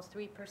almost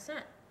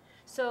 3%.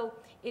 So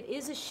it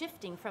is a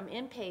shifting from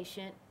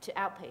inpatient to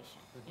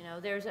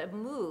outpatient. There's a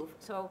move.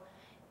 So,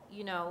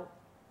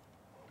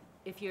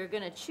 if you're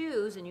going to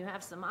choose and you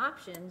have some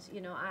options,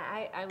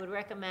 I would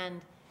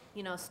recommend,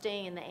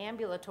 staying in the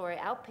ambulatory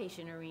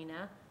outpatient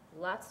arena.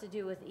 Lots to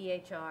do with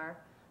EHR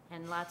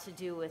and lots to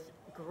do with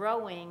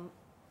growing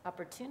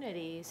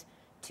opportunities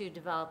to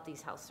develop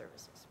these health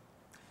services.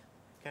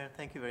 Karen,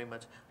 thank you very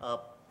much.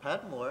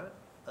 Padmore,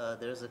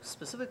 there's a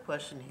specific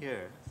question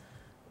here,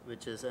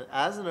 which is,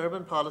 as an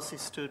urban policy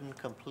student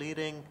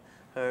completing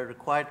her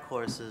required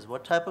courses,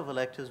 what type of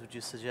electives would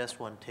you suggest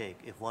one take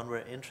if one were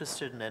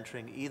interested in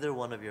entering either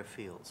one of your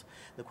fields?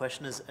 The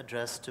question is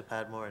addressed to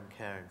Padmore and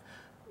Karen.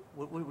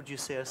 What would you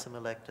say are some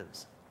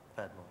electives,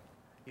 Padmore?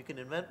 You can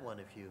invent one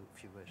if you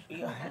wish.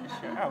 Yeah,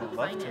 sure, I would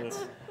love to.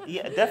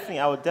 Yeah, definitely.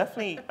 I would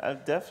definitely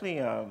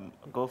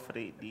go for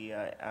the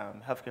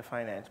healthcare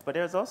finance. But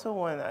there's also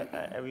one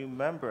I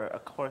remember a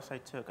course I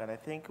took, and I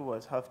think it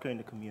was healthcare in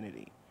the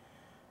community.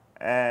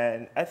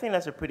 And I think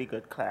that's a pretty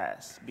good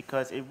class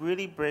because it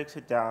really breaks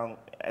it down,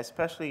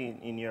 especially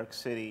in New York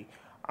City.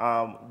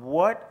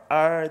 What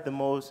are the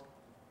most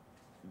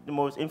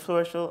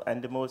influential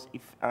and the most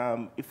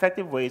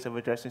effective ways of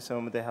addressing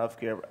some of the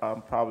healthcare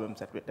problems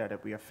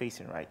that we are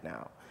facing right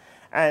now?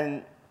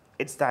 And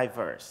it's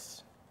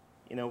diverse.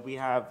 You know, we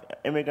have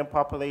immigrant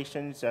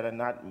populations that are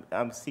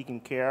not seeking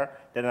care,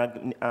 that are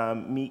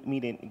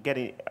not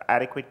getting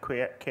adequate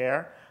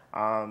care.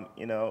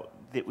 You know,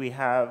 that we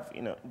have,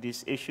 you know,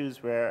 these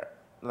issues where,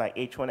 like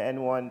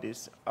H1N1,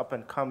 this up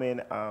and coming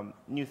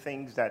new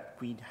things that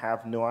we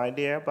have no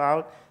idea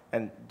about,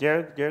 and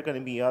there are going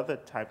to be other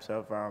types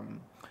of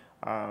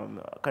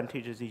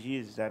contagious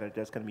diseases that are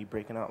just going to be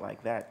breaking out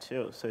like that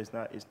too. So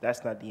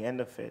that's not the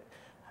end of it.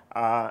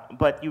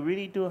 But you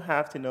really do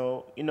have to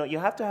know, you know, you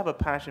have to have a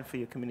passion for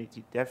your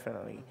community,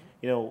 definitely.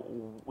 You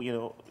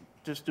know,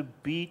 just to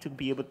be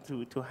able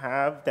to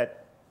have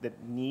that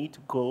need to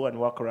go and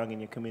walk around in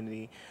your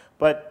community,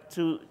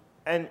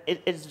 and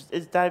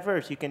it's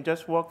diverse. You can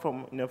just walk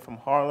from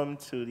Harlem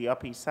to the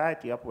Upper East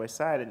Side, the Upper West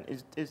Side,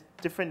 and it's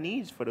different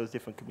needs for those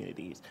different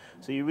communities.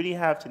 So you really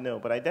have to know.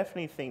 But I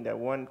definitely think that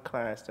one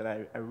class that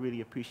I really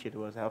appreciated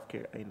was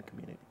healthcare in the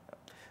community.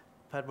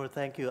 Padmore,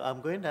 thank you. I'm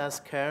going to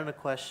ask Karen a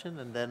question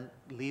and then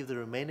leave the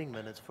remaining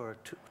minutes for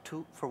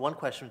one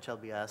question, which I'll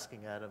be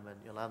asking Adam and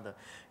Yolanda.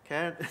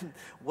 Karen,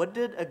 what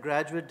did a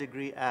graduate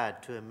degree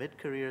add to a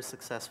mid-career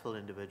successful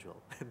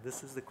individual?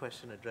 This is the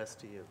question addressed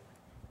to you.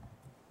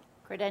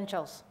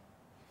 Credentials.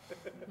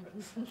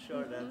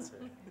 Short answer.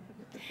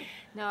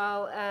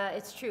 No,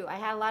 it's true. I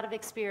had a lot of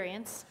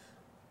experience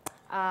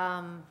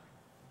in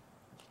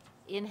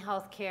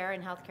healthcare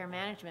and healthcare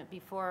management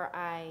before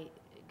I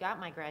got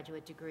my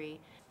graduate degree,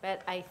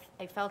 but I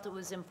felt it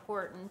was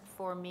important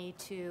for me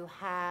to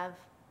have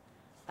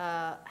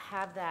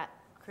that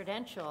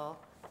credential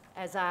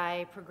as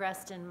I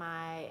progressed in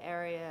my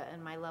area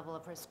and my level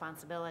of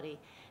responsibility.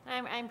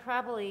 And I'm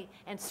probably,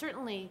 and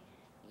certainly,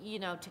 you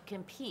know, to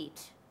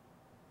compete,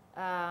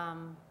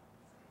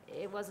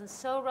 it wasn't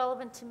so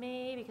relevant to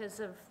me because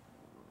of,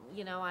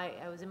 you know,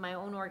 I was in my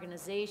own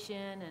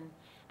organization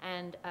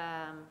and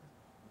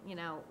you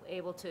know,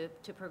 able to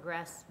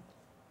progress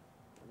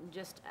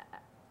just,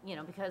 you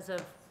know, because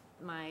of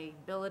my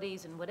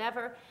abilities and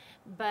whatever.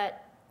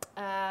 But,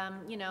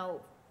 you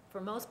know, for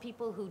most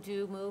people who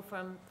do move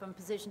from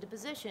position to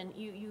position,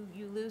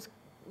 you lose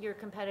your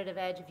competitive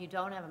edge if you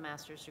don't have a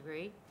master's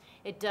degree.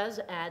 It does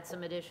add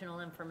some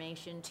additional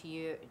information to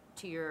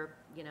your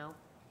you know,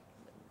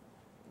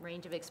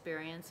 range of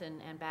experience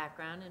and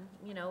background, and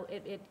you know,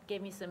 it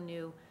gave me some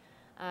new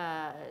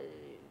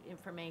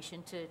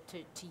information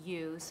to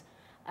use,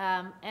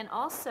 and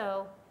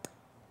also,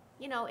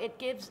 you know,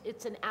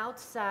 it's an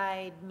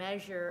outside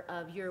measure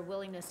of your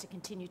willingness to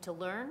continue to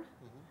learn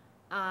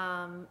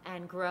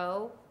and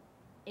grow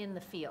in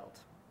the field.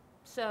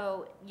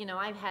 So, you know,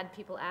 I've had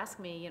people ask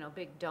me, you know,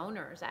 big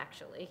donors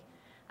actually,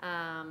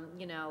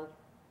 you know,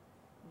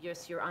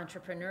 you're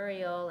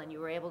entrepreneurial and you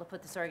were able to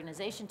put this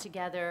organization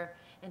together,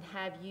 and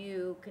have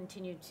you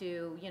continue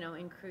to, you know,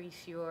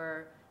 increase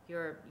your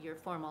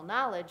formal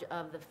knowledge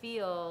of the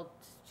field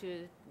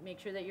to make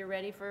sure that you're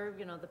ready for,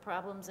 you know, the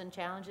problems and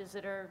challenges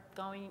that you're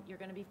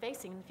going to be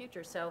facing in the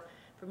future. So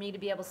for me to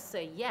be able to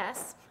say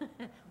yes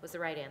was the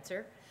right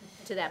answer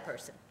to that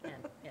person, and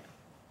you know,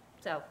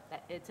 so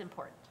it's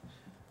important.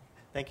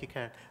 Thank you,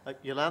 Karen.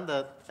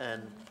 Yolanda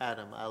and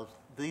Adam,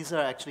 these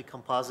are actually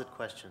composite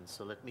questions,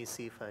 so let me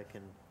see if I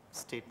can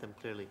state them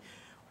clearly.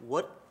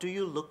 What do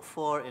you look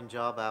for in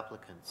job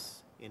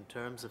applicants in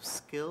terms of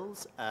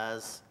skills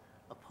as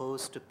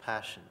opposed to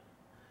passion?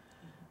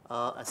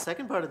 A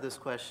second part of this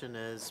question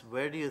is,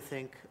 where do you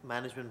think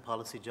management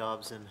policy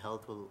jobs in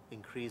health will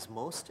increase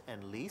most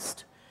and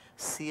least?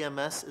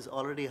 CMS is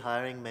already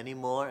hiring many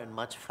more and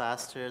much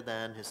faster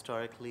than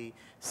historically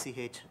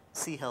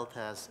C-Health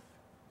has.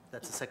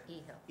 That's the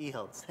second.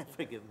 E-Health,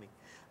 forgive me.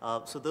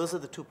 So those are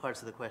the two parts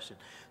of the question.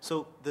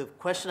 So the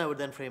question I would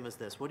then frame is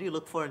this: what do you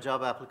look for in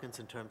job applicants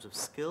in terms of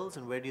skills,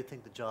 and where do you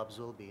think the jobs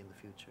will be in the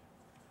future?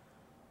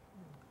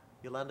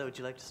 Yolanda, would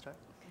you like to start?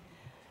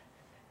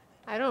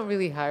 I don't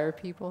really hire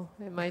people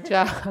in my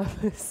job,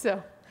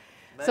 so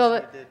Imagine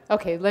you did.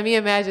 okay. Let me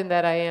imagine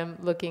that I am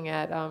looking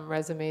at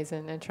resumes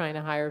and trying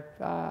to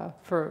hire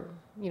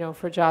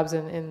for jobs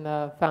in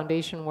the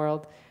foundation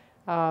world.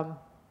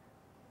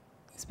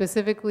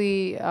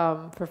 Specifically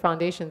for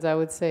foundations, I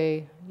would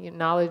say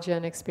knowledge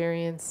and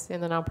experience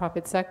in the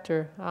nonprofit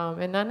sector,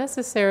 and not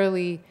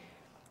necessarily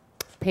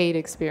paid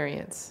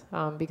experience,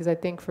 because I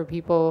think for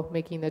people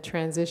making the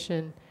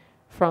transition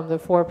from the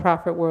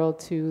for-profit world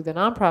to the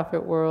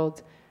nonprofit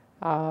world,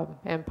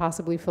 and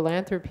possibly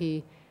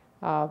philanthropy,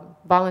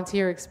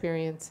 volunteer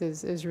experience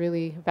is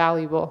really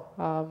valuable,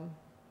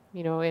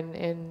 you know,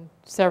 in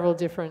several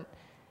different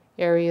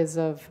areas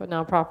of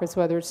nonprofits,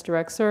 whether it's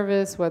direct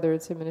service, whether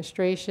it's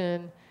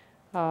administration,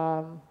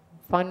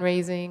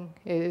 fundraising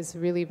is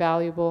really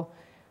valuable.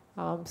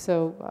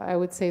 So I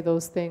would say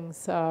those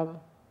things.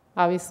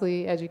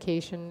 Obviously,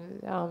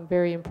 education,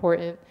 very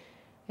important.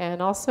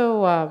 And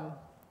also,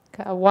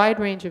 a wide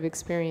range of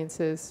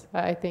experiences,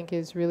 I think,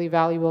 is really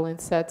valuable and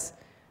sets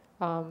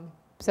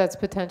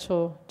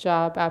potential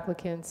job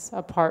applicants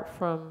apart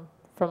from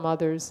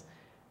others.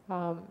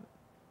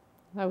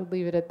 I would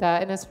leave it at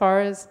that. And as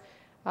far as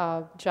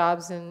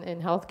jobs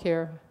in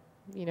healthcare,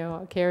 you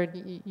know,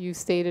 Karen, you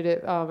stated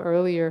it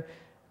earlier,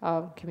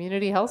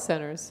 community health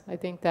centers. I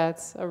think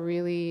that's a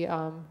really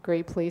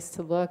great place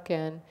to look,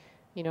 and,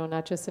 you know,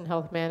 not just in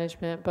health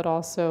management, but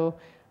also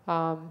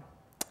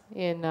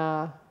in,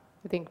 I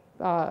think,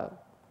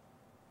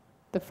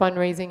 the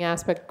fundraising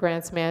aspect,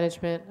 grants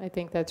management. I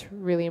think that's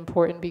really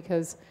important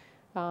because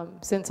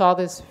since all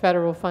this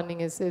federal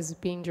funding is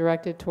being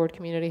directed toward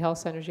community health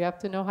centers, you have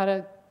to know how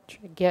to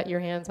get your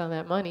hands on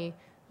that money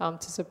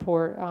to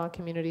support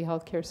community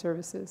health care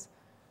services.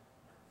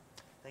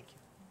 Thank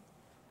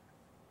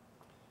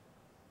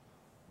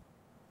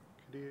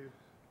you.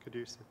 Could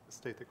you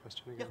state the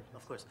question again? Yeah,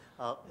 of course.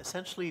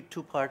 Essentially,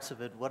 two parts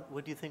of it.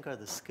 What do you think are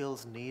the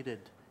skills needed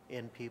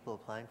in people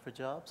applying for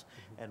jobs,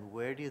 and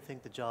where do you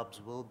think the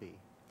jobs will be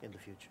in the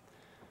future?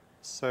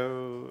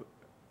 So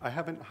I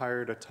haven't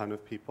hired a ton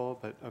of people,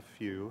 but a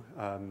few,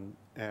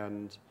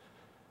 and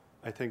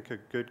I think a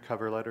good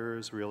cover letter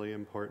is really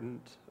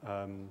important,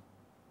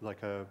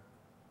 like a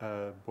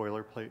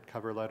boilerplate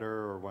cover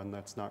letter or one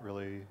that's not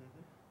really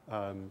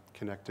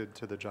connected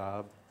to the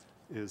job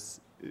is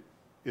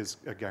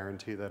a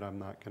guarantee that I'm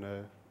not going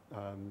to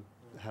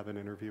have an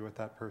interview with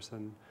that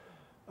person.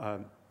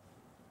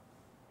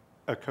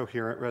 A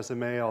coherent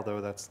resume,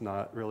 although that's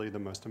not really the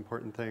most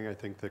important thing. I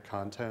think the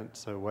content,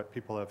 so what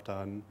people have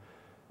done,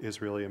 is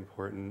really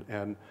important.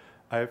 And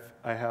I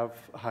have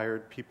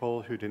hired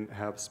people who didn't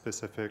have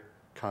specific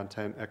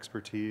content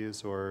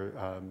expertise or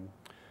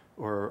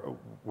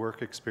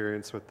work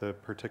experience with the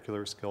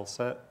particular skill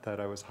set that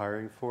I was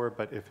hiring for.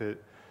 But if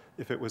it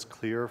was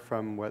clear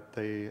from what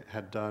they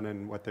had done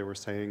and what they were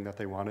saying that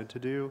they wanted to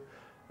do,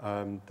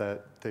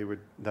 that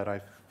I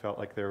felt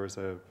like there was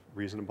a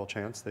reasonable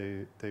chance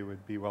they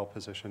would be well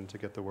positioned to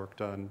get the work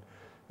done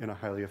in a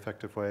highly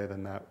effective way,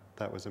 then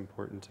that was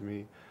important to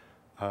me.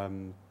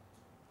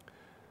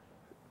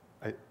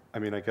 I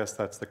mean, I guess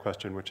that's the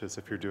question, which is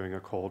if you're doing a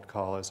cold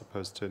call as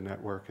opposed to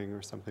networking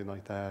or something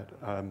like that.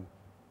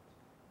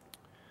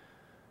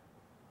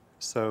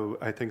 So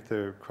I think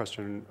the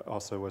question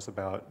also was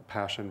about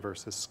passion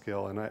versus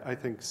skill, and I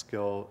think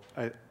skill,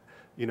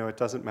 you know, it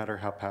doesn't matter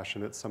how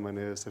passionate someone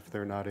is if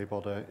they're not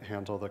able to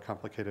handle the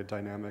complicated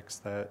dynamics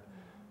that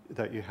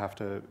you have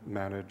to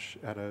manage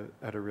at a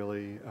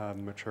really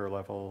mature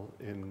level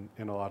in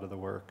a lot of the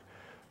work.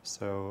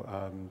 So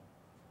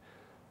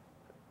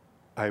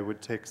I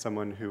would take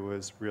someone who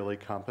was really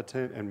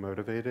competent and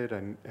motivated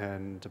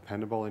and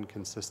dependable and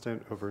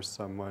consistent over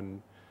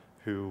someone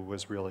who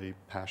was really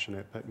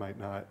passionate but might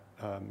not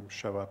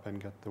show up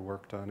and get the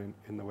work done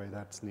in the way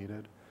that's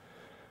needed.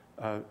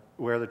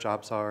 Where the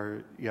jobs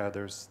are, yeah,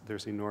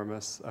 there's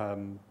enormous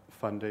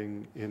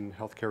funding in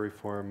healthcare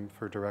reform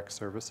for direct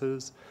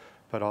services,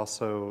 but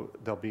also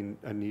there'll be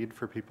a need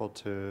for people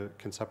to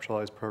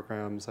conceptualize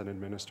programs and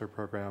administer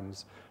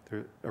programs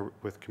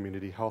with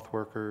community health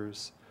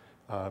workers.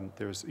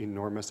 There's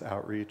enormous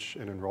outreach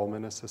and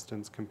enrollment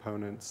assistance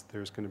components.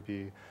 There's going to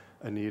be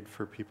a need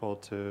for people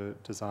to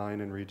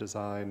design and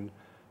redesign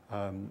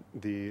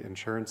the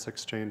insurance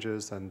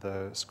exchanges and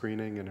the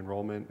screening and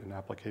enrollment and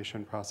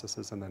application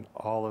processes, and then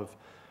all of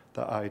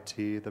the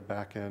IT, the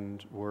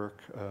back-end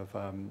work of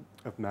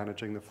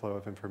managing the flow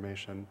of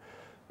information.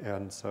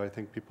 And so I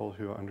think people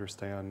who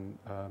understand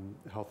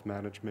health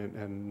management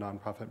and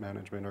nonprofit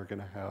management are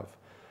going to have,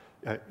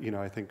 you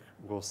know, I think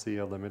we'll see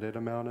a limited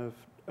amount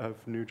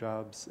of new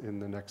jobs in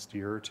the next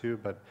year or two,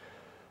 but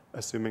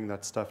assuming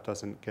that stuff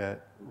doesn't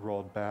get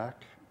rolled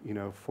back, you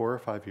know, 4 or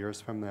 5 years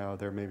from now,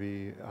 there may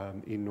be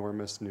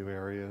enormous new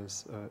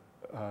areas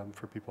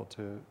for people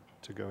to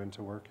go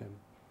into work in.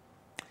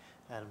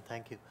 Adam,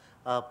 thank you.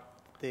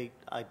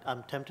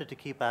 I'm tempted to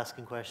keep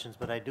asking questions,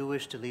 but I do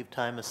wish to leave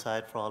time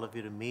aside for all of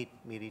you to meet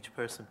each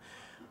person.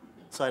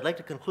 So I'd like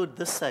to conclude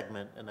this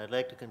segment, and I'd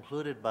like to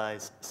conclude it by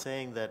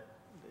saying that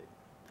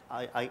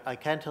I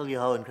can't tell you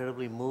how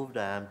incredibly moved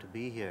I am to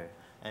be here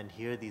and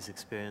hear these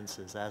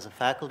experiences. As a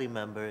faculty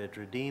member, it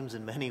redeems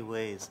in many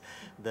ways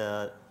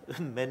the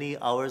many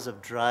hours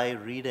of dry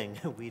reading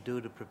we do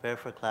to prepare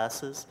for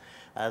classes,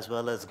 as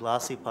well as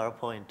glossy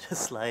PowerPoint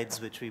slides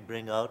which we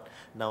bring out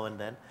now and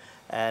then,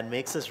 and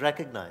makes us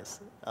recognize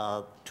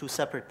two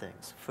separate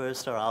things.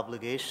 First, our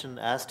obligation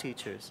as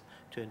teachers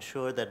to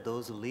ensure that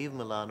those who leave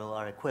Milano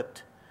are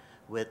equipped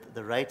with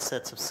the right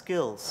sets of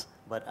skills,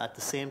 but at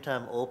the same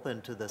time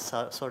open to the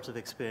sorts of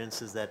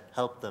experiences that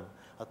help them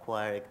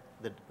acquire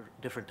the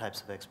different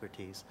types of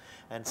expertise.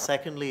 And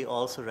secondly,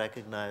 also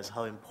recognize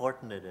how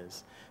important it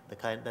is,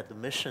 that the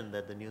mission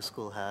that the new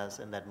school has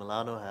and that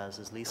Milano has,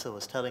 as Lisa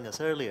was telling us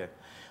earlier,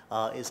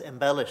 is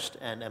embellished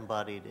and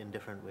embodied in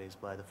different ways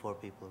by the 4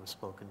 people who have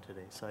spoken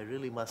today. So I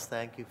really must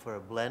thank you for a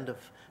blend of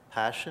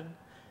passion,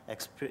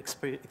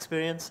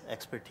 experience,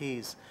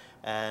 expertise,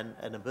 and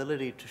an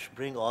ability to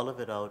bring all of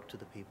it out to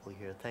the people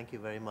here. Thank you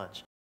very much.